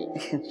unhappy.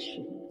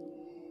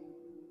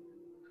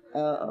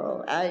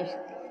 Uh-oh, I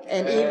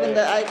can't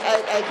remember.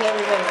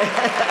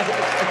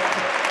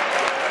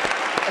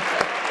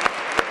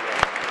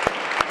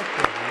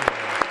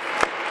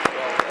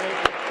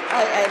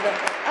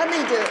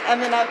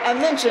 I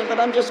mentioned, but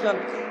I'm just going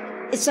to,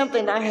 it's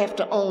something I have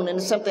to own, and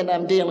it's something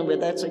I'm dealing with.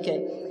 That's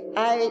okay.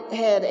 I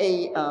had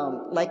a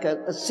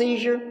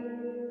seizure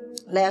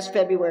last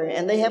February,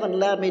 and they haven't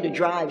allowed me to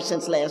drive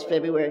since last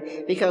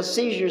February because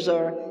seizures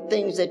are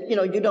things that,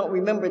 you don't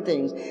remember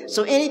things.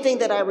 So anything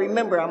that I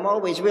remember, I'm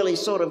always really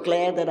sort of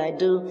glad that I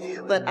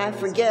do, but I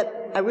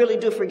really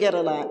do forget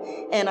a lot.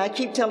 And I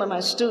keep telling my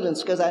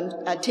students, because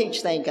I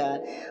teach, thank God,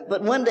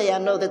 but one day I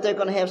know that they're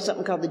going to have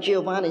something called the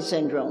Giovanni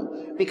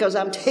syndrome, because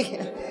I'm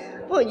taking...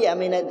 Well, yeah,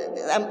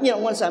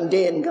 once I'm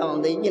dead and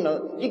gone,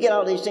 you get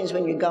all these things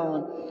when you're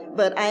gone.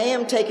 But I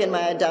am taking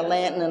my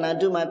Dilantin and I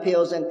do my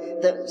pills, and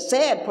the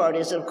sad part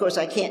is, of course,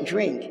 I can't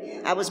drink.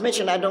 I was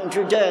mentioning I don't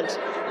do drugs,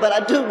 but I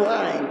do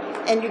wine.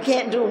 And you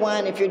can't do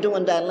wine if you're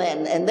doing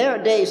Dilantin. And there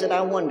are days that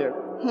I wonder,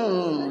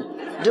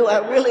 do I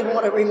really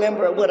want to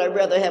remember, or would I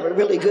rather have a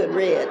really good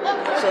red?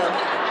 So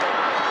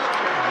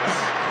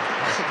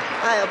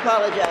I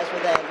apologize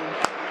for that.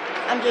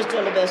 I'm just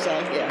doing the best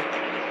I can.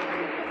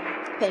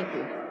 Thank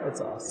you. That's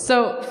awesome.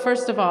 So,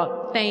 first of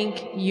all,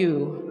 thank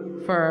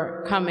you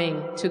for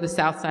coming to the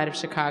south side of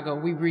Chicago.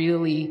 We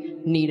really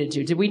needed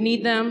you. Did we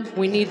need them?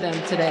 We need them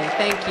today.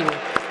 Thank you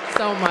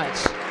so much.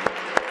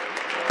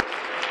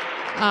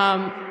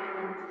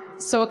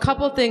 So a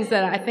couple of things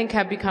that I think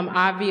have become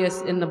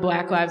obvious in the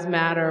Black Lives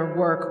Matter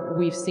work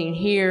we've seen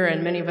here,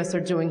 and many of us are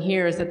doing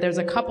here, is that there's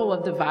a couple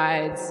of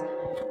divides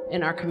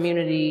in our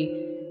community.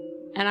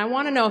 And I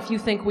want to know if you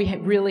think we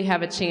really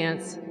have a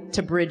chance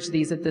to bridge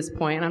these at this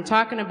point. And I'm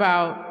talking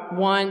about,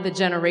 one, the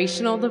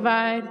generational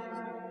divide.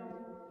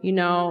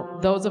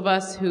 Those of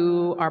us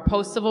who are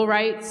post-civil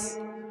rights,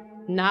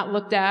 not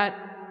looked at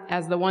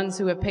as the ones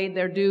who have paid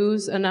their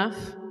dues enough.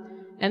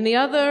 And the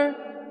other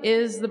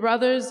is the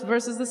brothers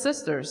versus the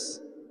sisters.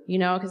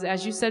 Because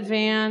as you said,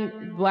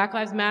 Van, Black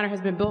Lives Matter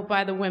has been built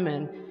by the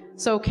women.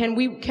 So can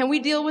we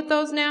deal with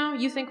those now?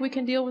 You think we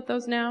can deal with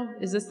those now?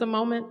 Is this the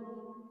moment?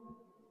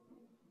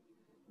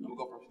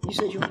 You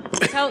said you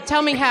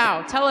tell me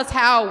how. Tell us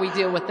how we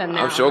deal with them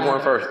now. I'm sure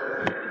going first.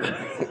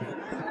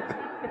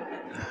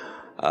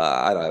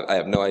 I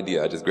have no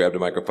idea. I just grabbed a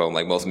microphone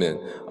like most men.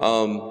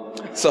 Well,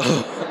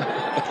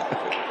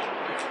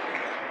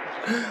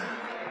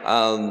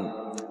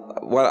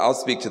 I'll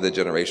speak to the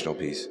generational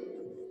piece.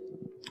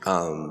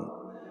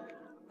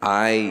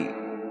 I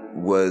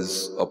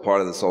was a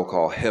part of the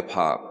so-called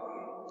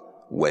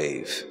hip-hop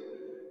wave.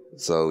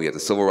 So you have the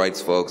civil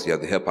rights folks, you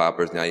have the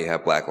hip-hoppers, now you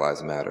have Black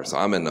Lives Matter. So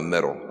I'm in the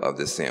middle of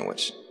this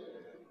sandwich.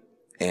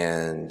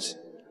 And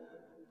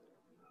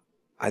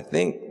I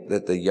think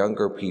that the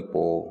younger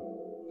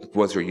people, the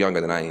ones who are younger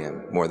than I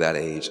am, more that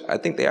age, I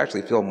think they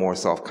actually feel more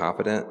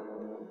self-confident.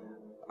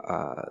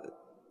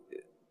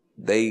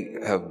 They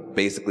have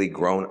basically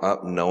grown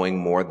up knowing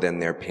more than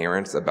their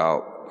parents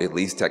about at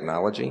least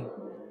technology.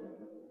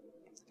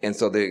 And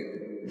so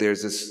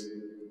there's this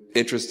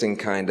interesting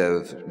kind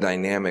of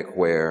dynamic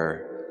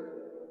where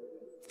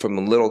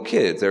from little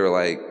kids, they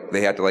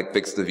had to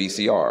fix the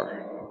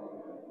VCR,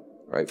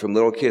 right? From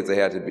little kids, they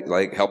had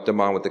to help them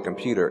on with the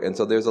computer. And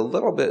so there's a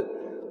little bit,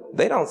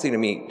 they don't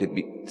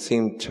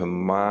seem to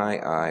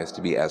my eyes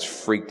to be as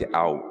freaked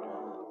out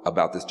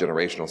about this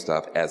generational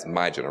stuff as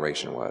my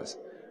generation was.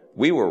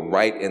 We were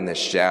right in the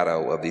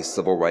shadow of these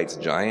civil rights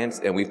giants,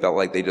 and we felt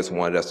like they just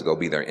wanted us to go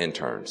be their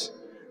interns.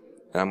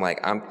 And I'm like,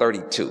 I'm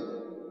 32.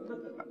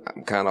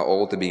 I'm kind of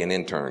old to be an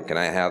intern. Can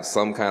I have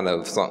some kind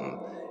of something?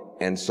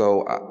 And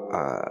so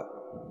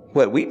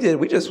what we did,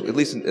 we just, at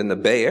least in the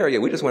Bay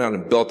Area, we just went out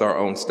and built our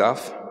own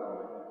stuff.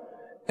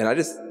 And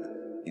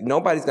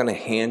nobody's going to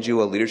hand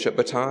you a leadership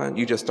baton.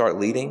 You just start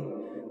leading,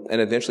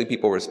 and eventually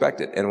people respect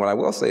it. And what I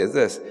will say is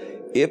this: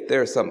 if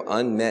there's some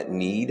unmet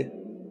need,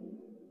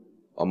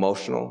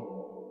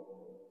 emotional,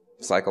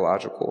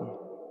 psychological,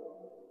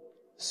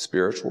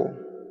 spiritual,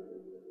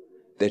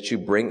 that you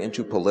bring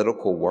into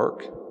political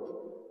work,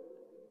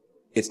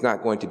 it's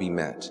not going to be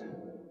met.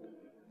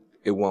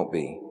 It won't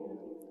be.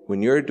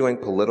 When you're doing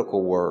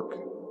political work,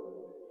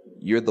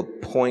 you're the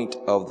point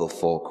of the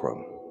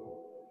fulcrum.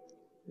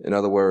 In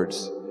other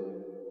words,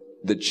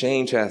 the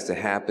change has to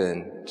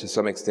happen to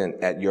some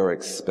extent at your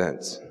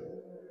expense.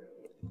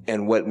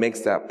 And what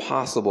makes that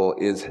possible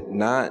is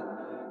not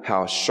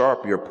how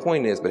sharp your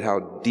point is, but how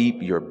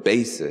deep your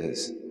base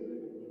is,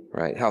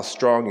 right? How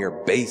strong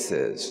your base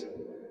is.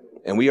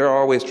 And we are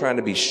always trying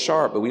to be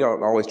sharp, but we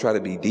don't always try to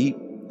be deep.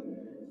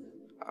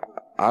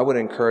 I would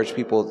encourage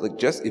people, like,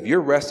 just if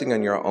you're resting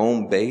on your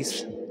own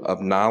base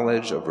of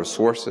knowledge, of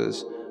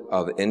resources,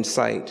 of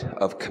insight,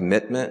 of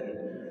commitment,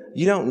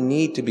 you don't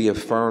need to be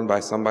affirmed by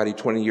somebody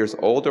 20 years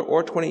older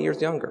or 20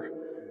 years younger.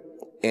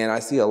 And I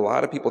see a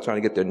lot of people trying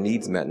to get their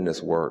needs met in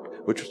this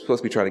work, which we're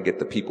supposed to be trying to get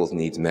the people's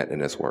needs met in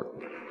this work.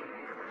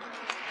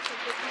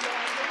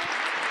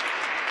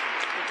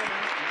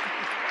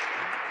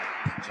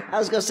 I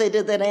was going to say,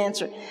 did that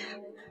answer?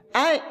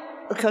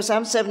 Because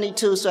I'm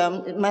 72,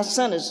 so my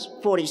son is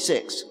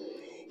 46.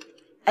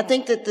 I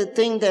think that the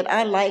thing that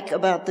I like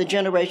about the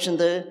generation,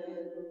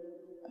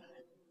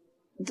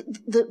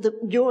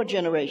 your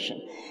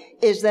generation,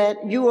 is that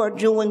you are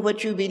doing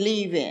what you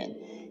believe in.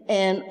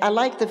 And I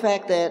like the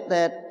fact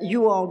that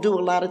you all do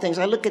a lot of things.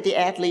 I look at the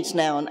athletes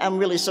now, and I'm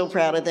really so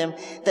proud of them,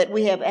 that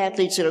we have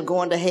athletes that are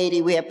going to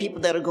Haiti. We have people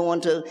that are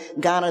going to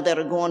Ghana, that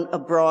are going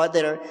abroad,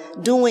 that are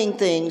doing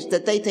things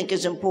that they think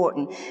is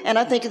important. And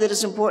I think that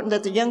it's important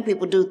that the young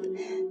people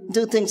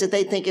do things that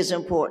they think is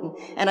important.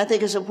 And I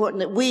think it's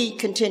important that we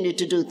continue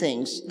to do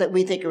things that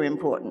we think are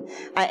important.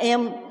 I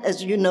am,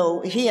 as you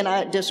know, he and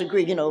I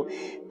disagree,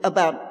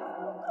 about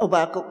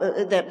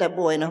that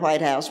boy in the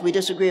White House. We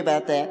disagree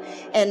about that.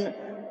 And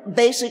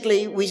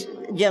basically,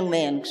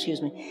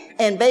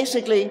 and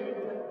basically,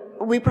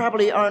 we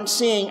probably aren't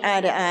seeing eye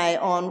to eye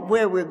on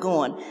where we're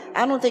going.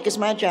 I don't think it's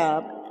my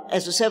job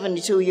as a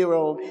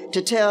 72-year-old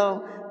to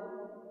tell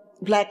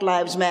Black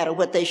Lives Matter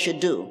what they should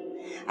do.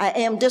 I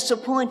am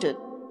disappointed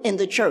in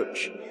the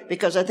church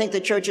because I think the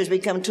church has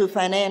become too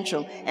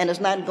financial and has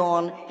not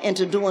gone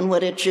into doing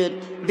what it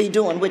should be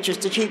doing, which is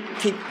to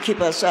keep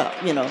us up,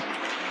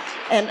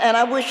 And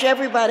I wish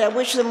everybody, I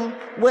wish them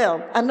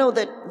well. I know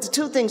that the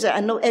two things,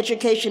 I know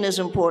education is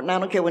important. I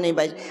don't care what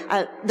anybody,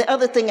 the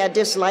other thing I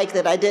dislike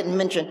that I didn't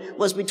mention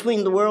was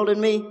Between the World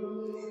and Me,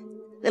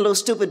 the little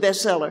stupid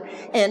bestseller.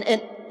 And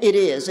it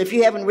is. If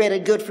you haven't read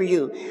it, good for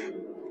you.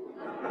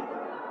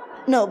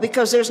 No,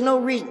 because there's no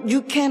reason,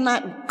 you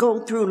cannot go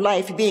through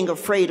life being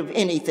afraid of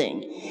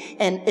anything.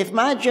 And if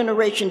my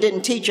generation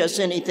didn't teach us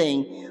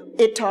anything,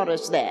 it taught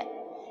us that.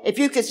 If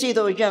you could see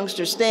those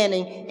youngsters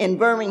standing in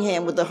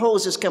Birmingham with the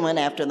hoses coming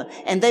after them,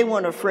 and they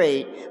weren't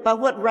afraid, by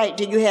what right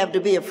do you have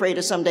to be afraid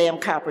of some damn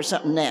cop or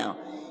something now?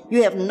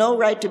 You have no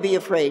right to be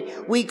afraid.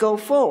 We go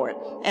forward,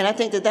 and I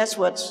think that that's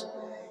what's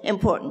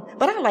important.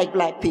 But I like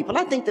Black people.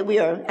 I think that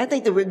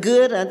we're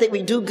good, and I think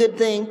we do good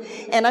things,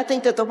 and I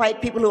think that the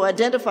white people who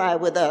identify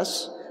with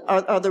us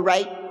are the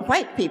right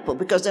white people,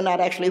 because they're not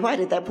actually white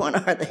at that point,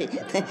 are they?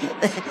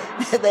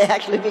 They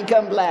actually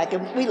become Black,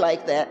 and we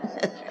like that.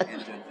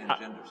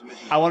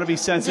 I want to be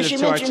sensitive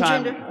to our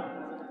time. Gender?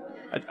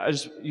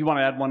 You want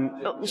to add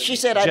one? She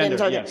said I didn't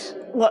talk. Yes.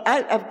 Well,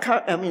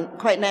 I mean,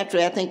 quite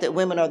naturally, I think that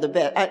women are the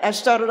best. I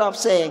started off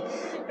saying,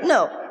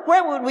 no,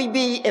 where would we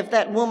be if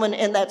that woman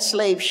in that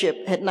slave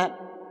ship had not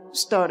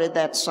started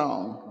that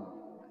song?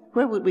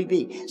 Where would we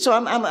be? So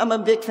I'm a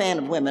big fan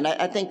of women.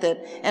 I think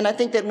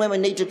that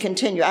women need to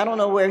continue. I don't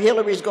know where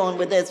Hillary's going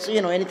with this,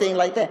 anything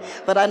like that.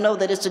 But I know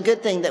that it's a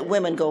good thing that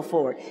women go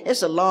forward.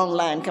 It's a long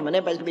line coming.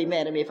 Everybody's gonna be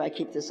mad at me if I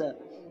keep this up.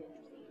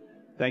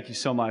 Thank you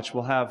so much.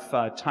 We'll have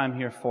time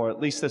here for at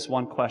least this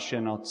one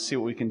question. I'll see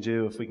what we can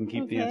do if we can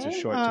keep the answer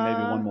short to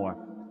maybe one more.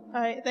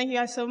 All right, thank you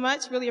guys so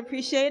much. Really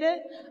appreciate it.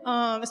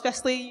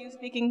 Especially you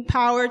speaking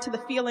power to the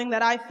feeling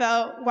that I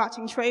felt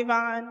watching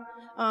Trayvon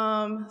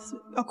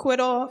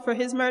acquittal for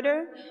his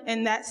murder,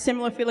 and that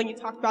similar feeling you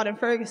talked about in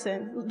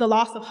Ferguson, the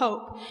loss of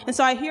hope. And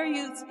so I hear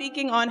you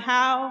speaking on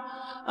how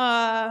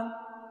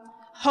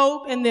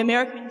hope in the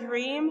American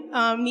dream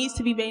needs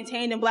to be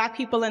maintained in Black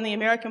people and the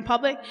American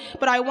public.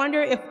 But I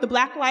wonder if the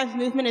Black Lives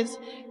Movement is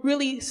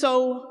really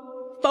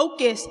so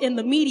focused in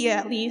the media,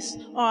 at least,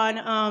 on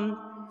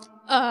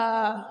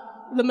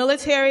the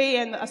military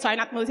and, sorry,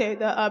 not the military,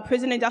 the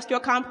prison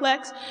industrial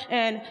complex,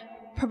 and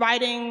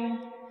providing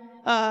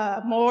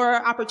more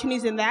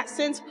opportunities in that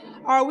sense.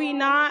 Are we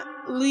not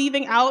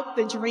leaving out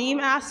the dream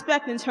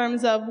aspect in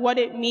terms of what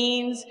it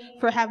means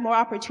for have more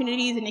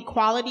opportunities and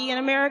equality in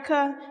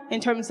America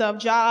in terms of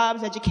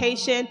jobs,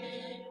 education?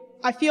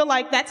 I feel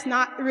like that's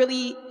not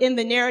really in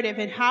the narrative,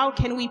 and how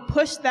can we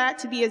push that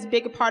to be as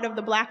big a part of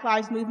the Black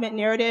Lives Movement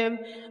narrative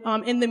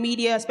in the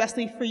media,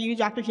 especially for you,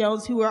 Dr.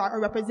 Jones, who are a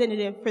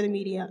representative for the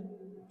media?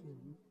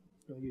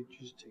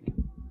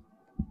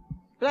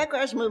 Black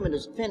Lives Movement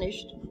is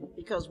finished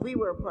because we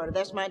were a part of,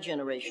 that's my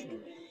generation.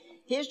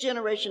 His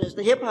generation is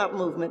the hip-hop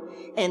movement,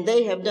 and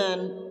they have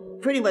done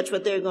pretty much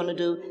what they're going to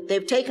do.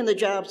 They've taken the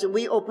jobs that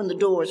we opened the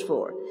doors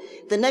for.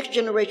 The next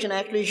generation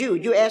actually is you.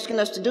 You're asking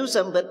us to do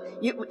something, but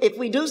if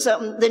we do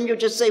something, then you'll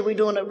just say we're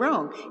doing it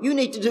wrong. You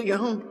need to do your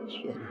own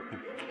shit.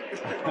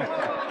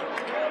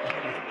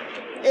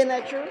 Isn't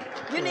that true?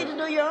 You need to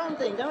do your own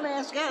thing. Don't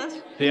ask us.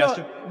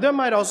 There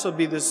might also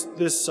be this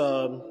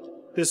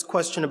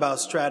question about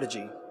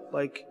strategy.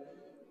 Like,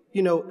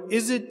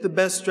 is it the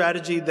best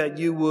strategy that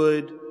you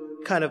would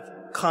kind of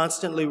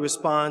constantly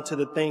respond to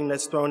the thing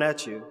that's thrown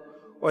at you?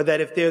 Or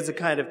that if there's a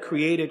kind of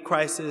created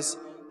crisis,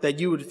 that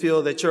you would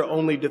feel that your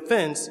only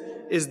defense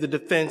is the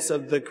defense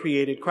of the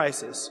created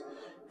crisis?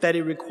 That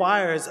it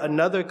requires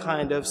another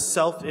kind of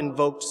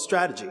self-invoked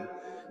strategy,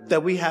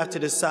 that we have to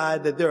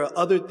decide that there are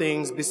other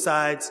things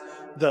besides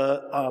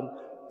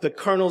the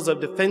kernels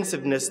of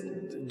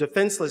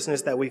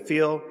defenselessness that we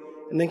feel,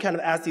 and then kind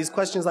of ask these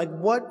questions like,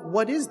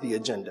 what is the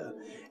agenda?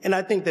 And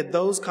I think that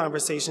those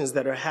conversations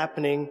that are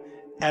happening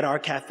at our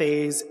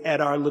cafes, at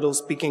our little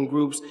speaking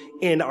groups,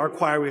 in our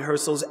choir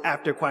rehearsals,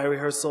 after choir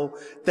rehearsal,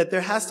 that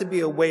there has to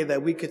be a way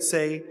that we could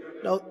say,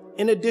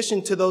 in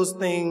addition to those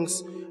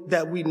things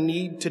that we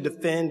need to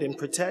defend and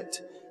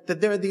protect,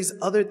 that there are these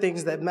other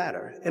things that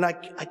matter. And I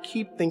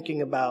keep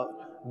thinking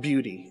about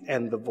beauty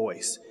and the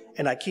voice.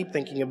 And I keep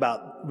thinking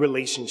about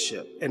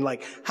relationship and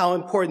like how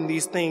important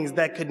these things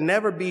that could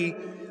never be,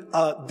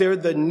 they're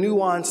the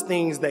nuanced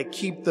things that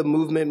keep the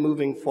movement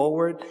moving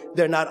forward.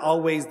 They're not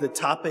always the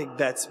topic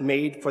that's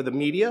made for the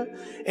media.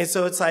 And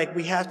so it's like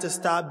we have to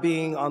stop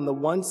being on the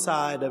one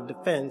side of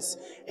defense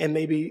and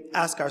maybe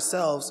ask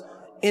ourselves,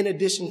 in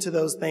addition to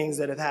those things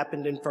that have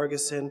happened in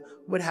Ferguson,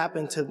 what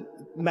happened to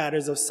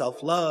matters of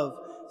self-love,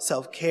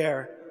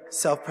 self-care,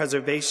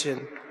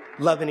 self-preservation,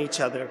 loving each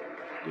other,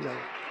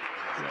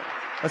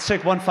 Let's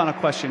take one final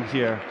question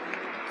here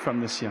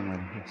from this young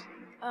lady. Yes.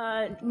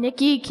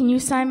 Nikki, can you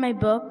sign my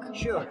book?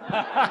 Sure.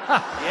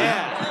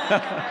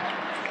 Yeah.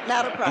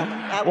 Not a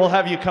problem. We'll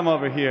have you come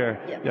over here,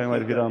 young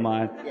lady, if you don't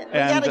mind. Yeah. We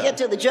got to get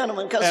to the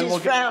gentleman because he's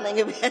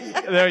frowning a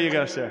bit. There you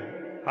go, sir.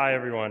 Hi,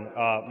 everyone.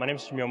 My name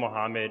is Jamil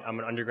Mohammed. I'm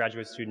an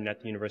undergraduate student at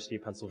the University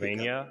of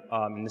Pennsylvania.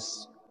 And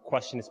this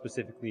question is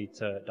specifically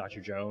to Dr.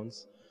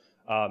 Jones.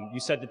 You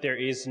said that there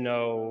is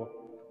no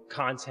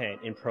content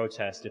in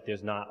protest if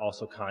there's not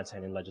also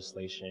content in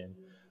legislation.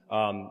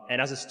 And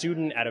as a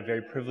student at a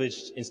very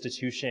privileged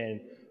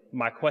institution,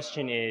 my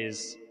question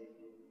is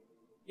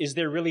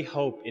there really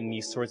hope in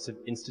these sorts of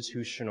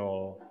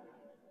institutional,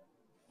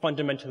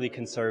 fundamentally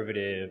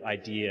conservative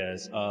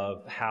ideas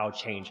of how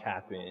change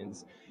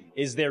happens?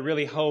 Is there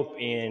really hope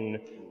in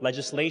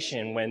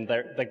legislation when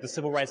like the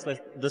civil rights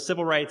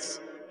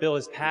bill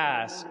is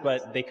passed,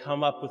 but they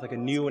come up with like a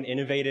new and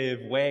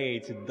innovative way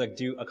to like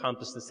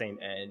accomplish the same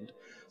end?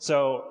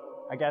 So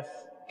I guess,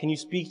 can you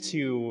speak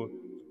to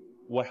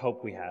what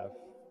hope we have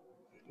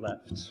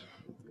left?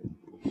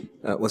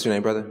 What's your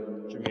name, brother?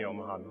 Jamil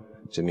Mohammed.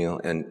 Jamil,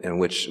 and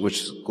which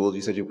school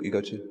you said you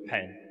go to?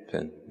 Penn.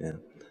 Penn, yeah.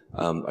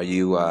 Are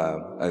you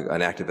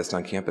an activist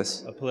on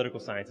campus? A political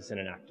scientist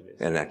and an activist.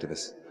 And an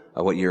activist.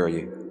 What year are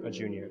you? A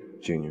junior.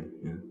 Junior,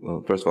 yeah.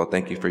 Well, first of all,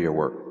 thank you for your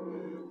work.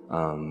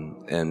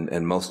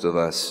 And most of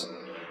us,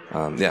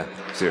 yeah,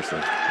 seriously.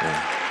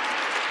 Yeah.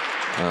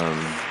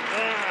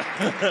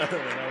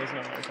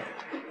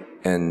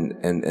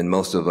 And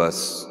most of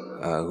us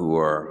who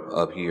are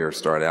up here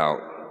start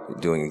out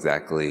doing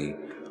exactly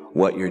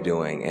what you're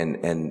doing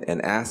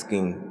and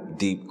asking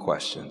deep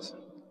questions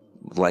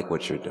like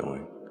what you're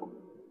doing.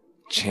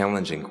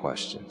 Challenging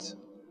questions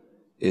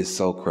is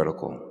so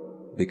critical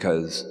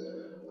because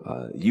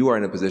you are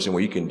in a position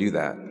where you can do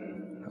that.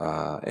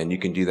 And you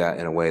can do that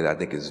in a way that I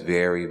think is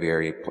very,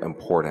 very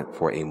important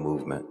for a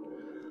movement.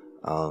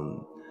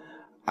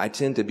 I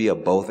tend to be a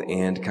both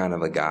and kind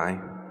of a guy,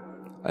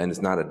 and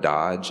it's not a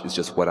dodge, it's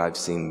just what I've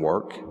seen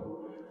work.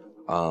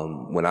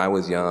 When I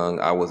was young,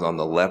 I was on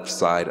the left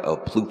side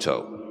of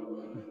Pluto.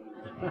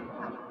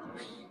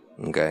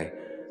 Okay?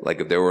 Like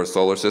if there were a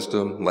solar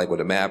system, like with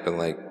a map and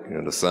like,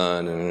 the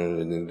sun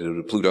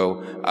and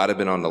Pluto, I'd have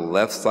been on the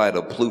left side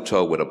of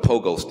Pluto with a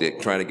pogo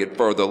stick trying to get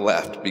further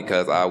left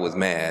because I was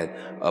mad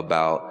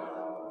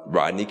about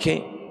Rodney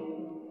King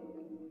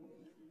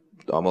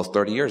almost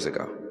 30 years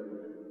ago.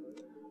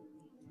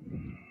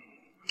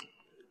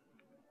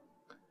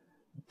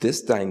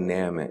 This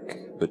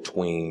dynamic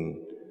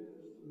between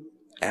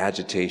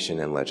agitation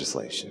and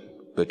legislation,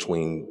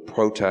 between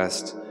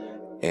protest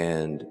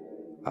and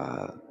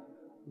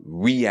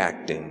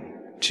reacting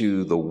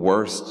to the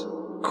worst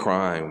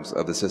crimes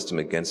of the system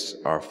against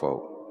our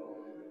folk.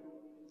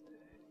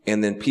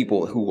 And then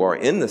people who are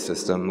in the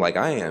system, like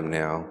I am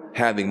now,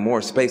 having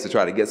more space to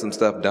try to get some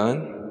stuff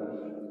done.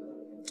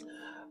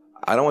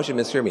 I don't want you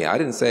to mishear me. I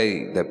didn't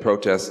say that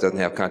protest doesn't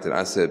have content.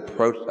 I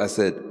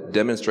said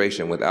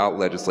demonstration without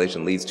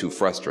legislation leads to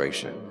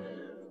frustration.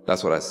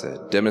 That's what I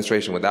said.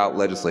 Demonstration without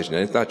legislation.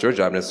 And it's not your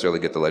job necessarily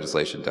to get the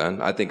legislation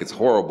done. I think it's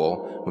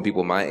horrible when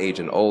people my age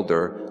and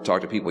older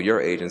talk to people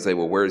your age and say,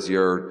 well, where's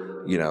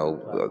your,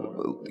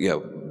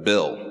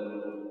 bill?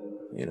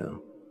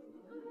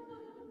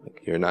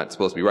 Like, you're not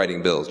supposed to be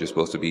writing bills. You're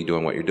supposed to be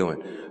doing what you're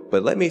doing.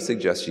 But let me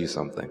suggest to you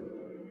something.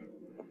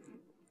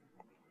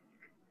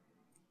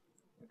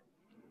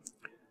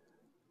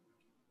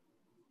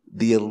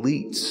 The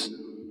elites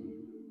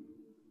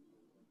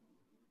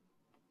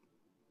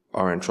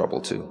are in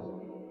trouble too.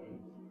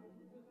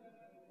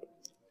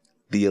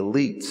 The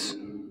elites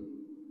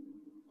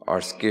are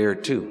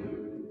scared too.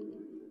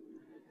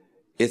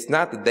 It's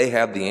not that they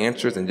have the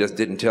answers and just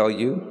didn't tell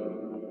you.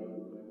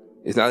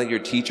 It's not that your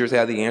teachers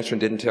have the answer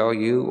and didn't tell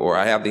you, or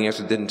I have the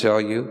answer and didn't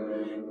tell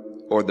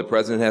you, or the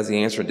president has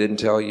the answer and didn't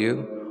tell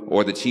you,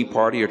 or the Tea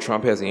Party or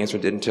Trump has the answer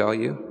and didn't tell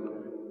you,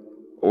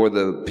 or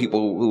the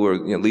people who are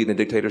leading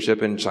the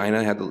dictatorship in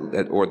China had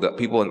or the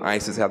people in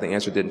ISIS have the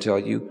answer and didn't tell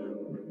you.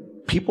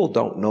 People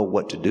don't know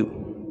what to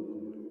do.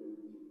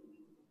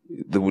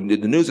 The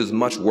news is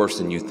much worse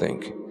than you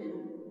think.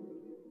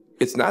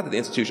 It's not that the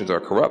institutions are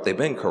corrupt. They've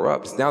been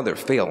corrupt. It's now they're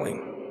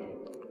failing.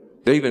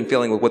 They're even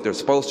failing with what they're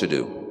supposed to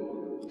do.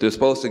 They're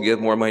supposed to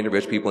give more money to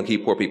rich people and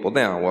keep poor people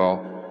down.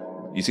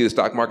 Well, you see the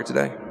stock market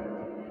today?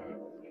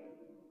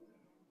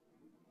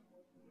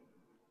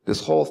 This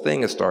whole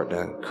thing is starting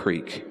to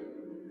creak.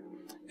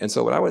 And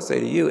so what I would say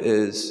to you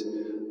is,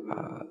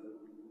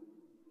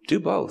 do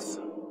both.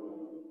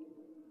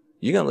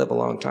 You're going to live a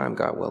long time,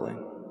 God willing.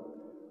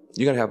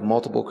 You're going to have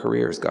multiple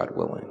careers, God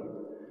willing.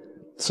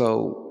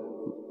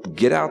 So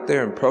get out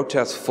there and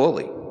protest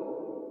fully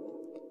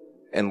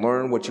and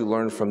learn what you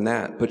learned from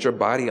that. Put your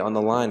body on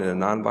the line in a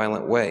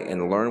nonviolent way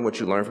and learn what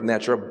you learned from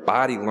that. Your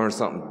body learns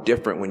something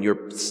different when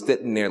you're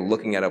sitting there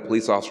looking at a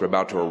police officer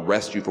about to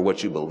arrest you for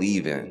what you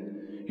believe in.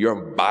 Your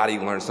body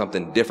learns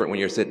something different when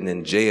you're sitting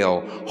in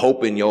jail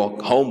hoping your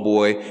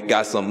homeboy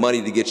got some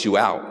money to get you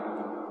out,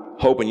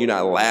 hoping you're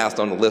not last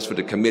on the list for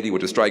the committee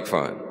with the strike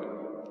fund.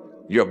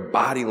 Your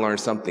body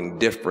learns something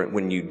different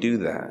when you do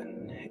that.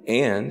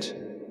 And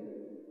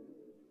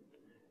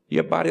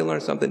your body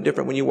learns something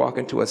different when you walk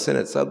into a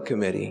Senate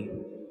subcommittee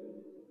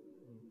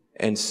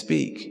and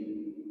speak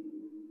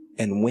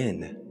and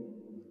win.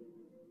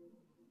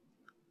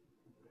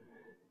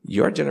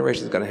 Your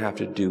generation is going to have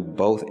to do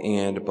both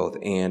and, both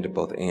and,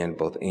 both and,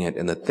 both and.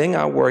 And the thing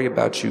I worry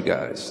about you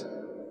guys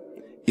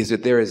is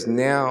that there is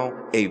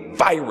now a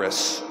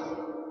virus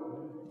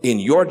in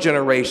your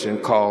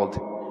generation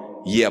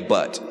called yeah,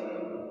 but.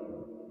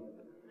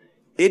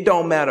 It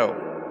don't matter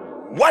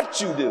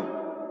what you do.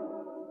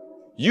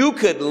 You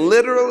could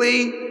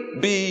literally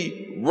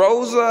be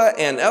Rosa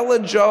and Ella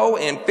Joe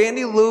and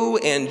Fannie Lou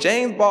and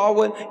James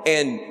Baldwin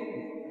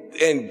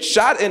and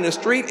shot in the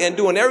street and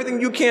doing everything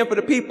you can for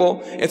the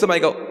people, and somebody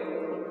go,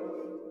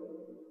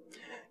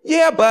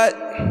 yeah, but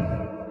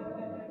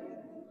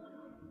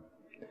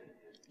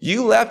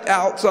you left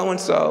out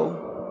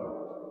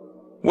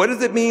so-and-so. What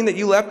does it mean that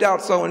you left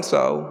out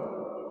so-and-so?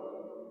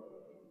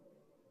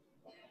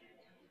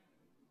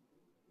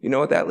 You know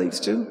what that leads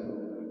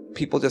to?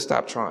 People just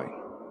stop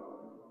trying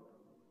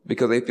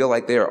because they feel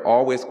like they are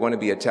always going to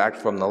be attacked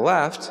from the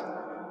left,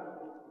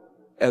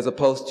 as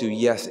opposed to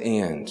yes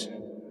and.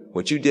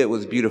 What you did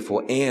was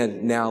beautiful,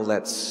 and now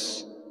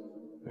let's.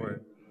 Right.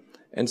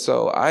 And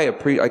so I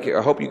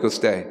hope you can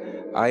stay.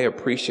 I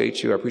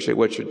appreciate you. I appreciate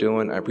what you're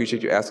doing. I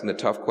appreciate you asking the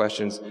tough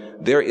questions.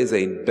 There is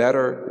a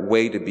better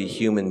way to be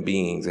human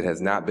beings that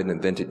has not been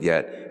invented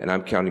yet, and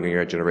I'm counting on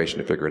your generation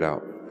to figure it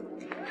out.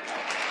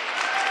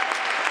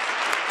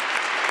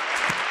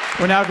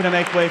 We're now going to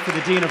make way for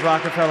the Dean of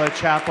Rockefeller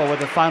Chapel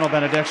with a final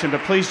benediction,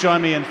 but please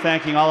join me in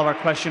thanking all of our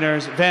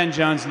questioners, Van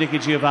Jones, Nikki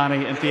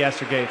Giovanni, and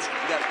Theaster Gates.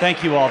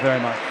 Thank you all very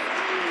much.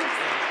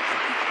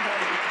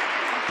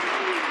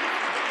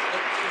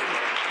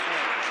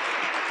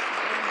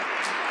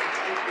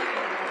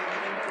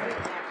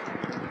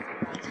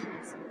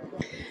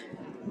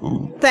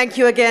 Thank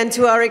you again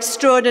to our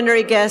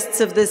extraordinary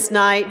guests of this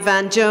night,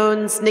 Van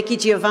Jones, Nikki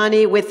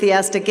Giovanni with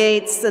Theaster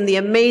Gates, and the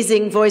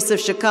amazing Voice of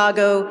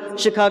Chicago,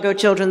 Chicago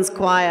Children's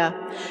Choir.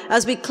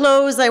 As we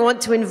close, I want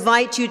to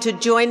invite you to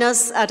join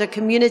us at a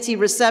community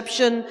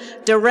reception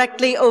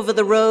directly over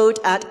the road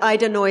at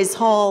Ida Noyes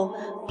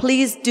Hall.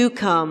 Please do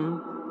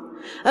come.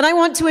 And I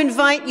want to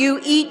invite you,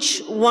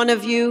 each one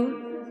of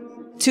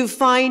you, to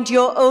find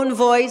your own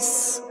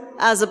voice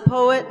as a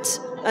poet,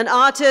 an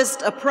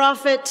artist, a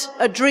prophet,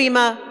 a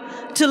dreamer,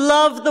 to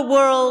love the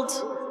world,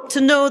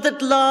 to know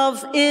that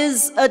love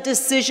is a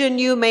decision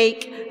you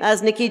make,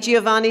 as Nikki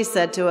Giovanni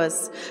said to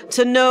us,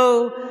 to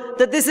know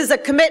that this is a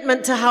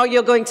commitment to how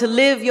you're going to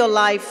live your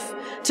life,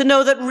 to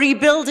know that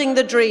rebuilding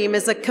the dream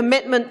is a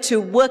commitment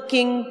to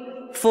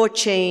working for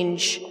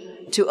change,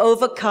 to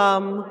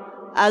overcome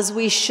as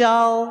we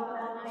shall,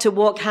 to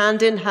walk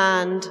hand in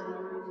hand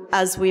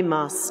as we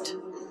must.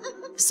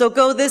 So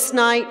go this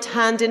night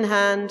hand in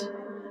hand.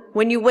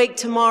 When you wake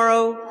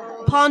tomorrow,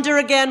 ponder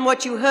again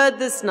what you heard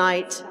this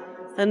night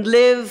and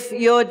live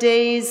your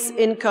days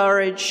in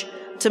courage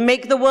to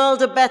make the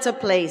world a better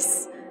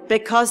place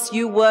because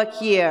you work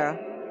here.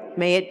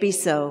 May it be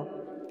so.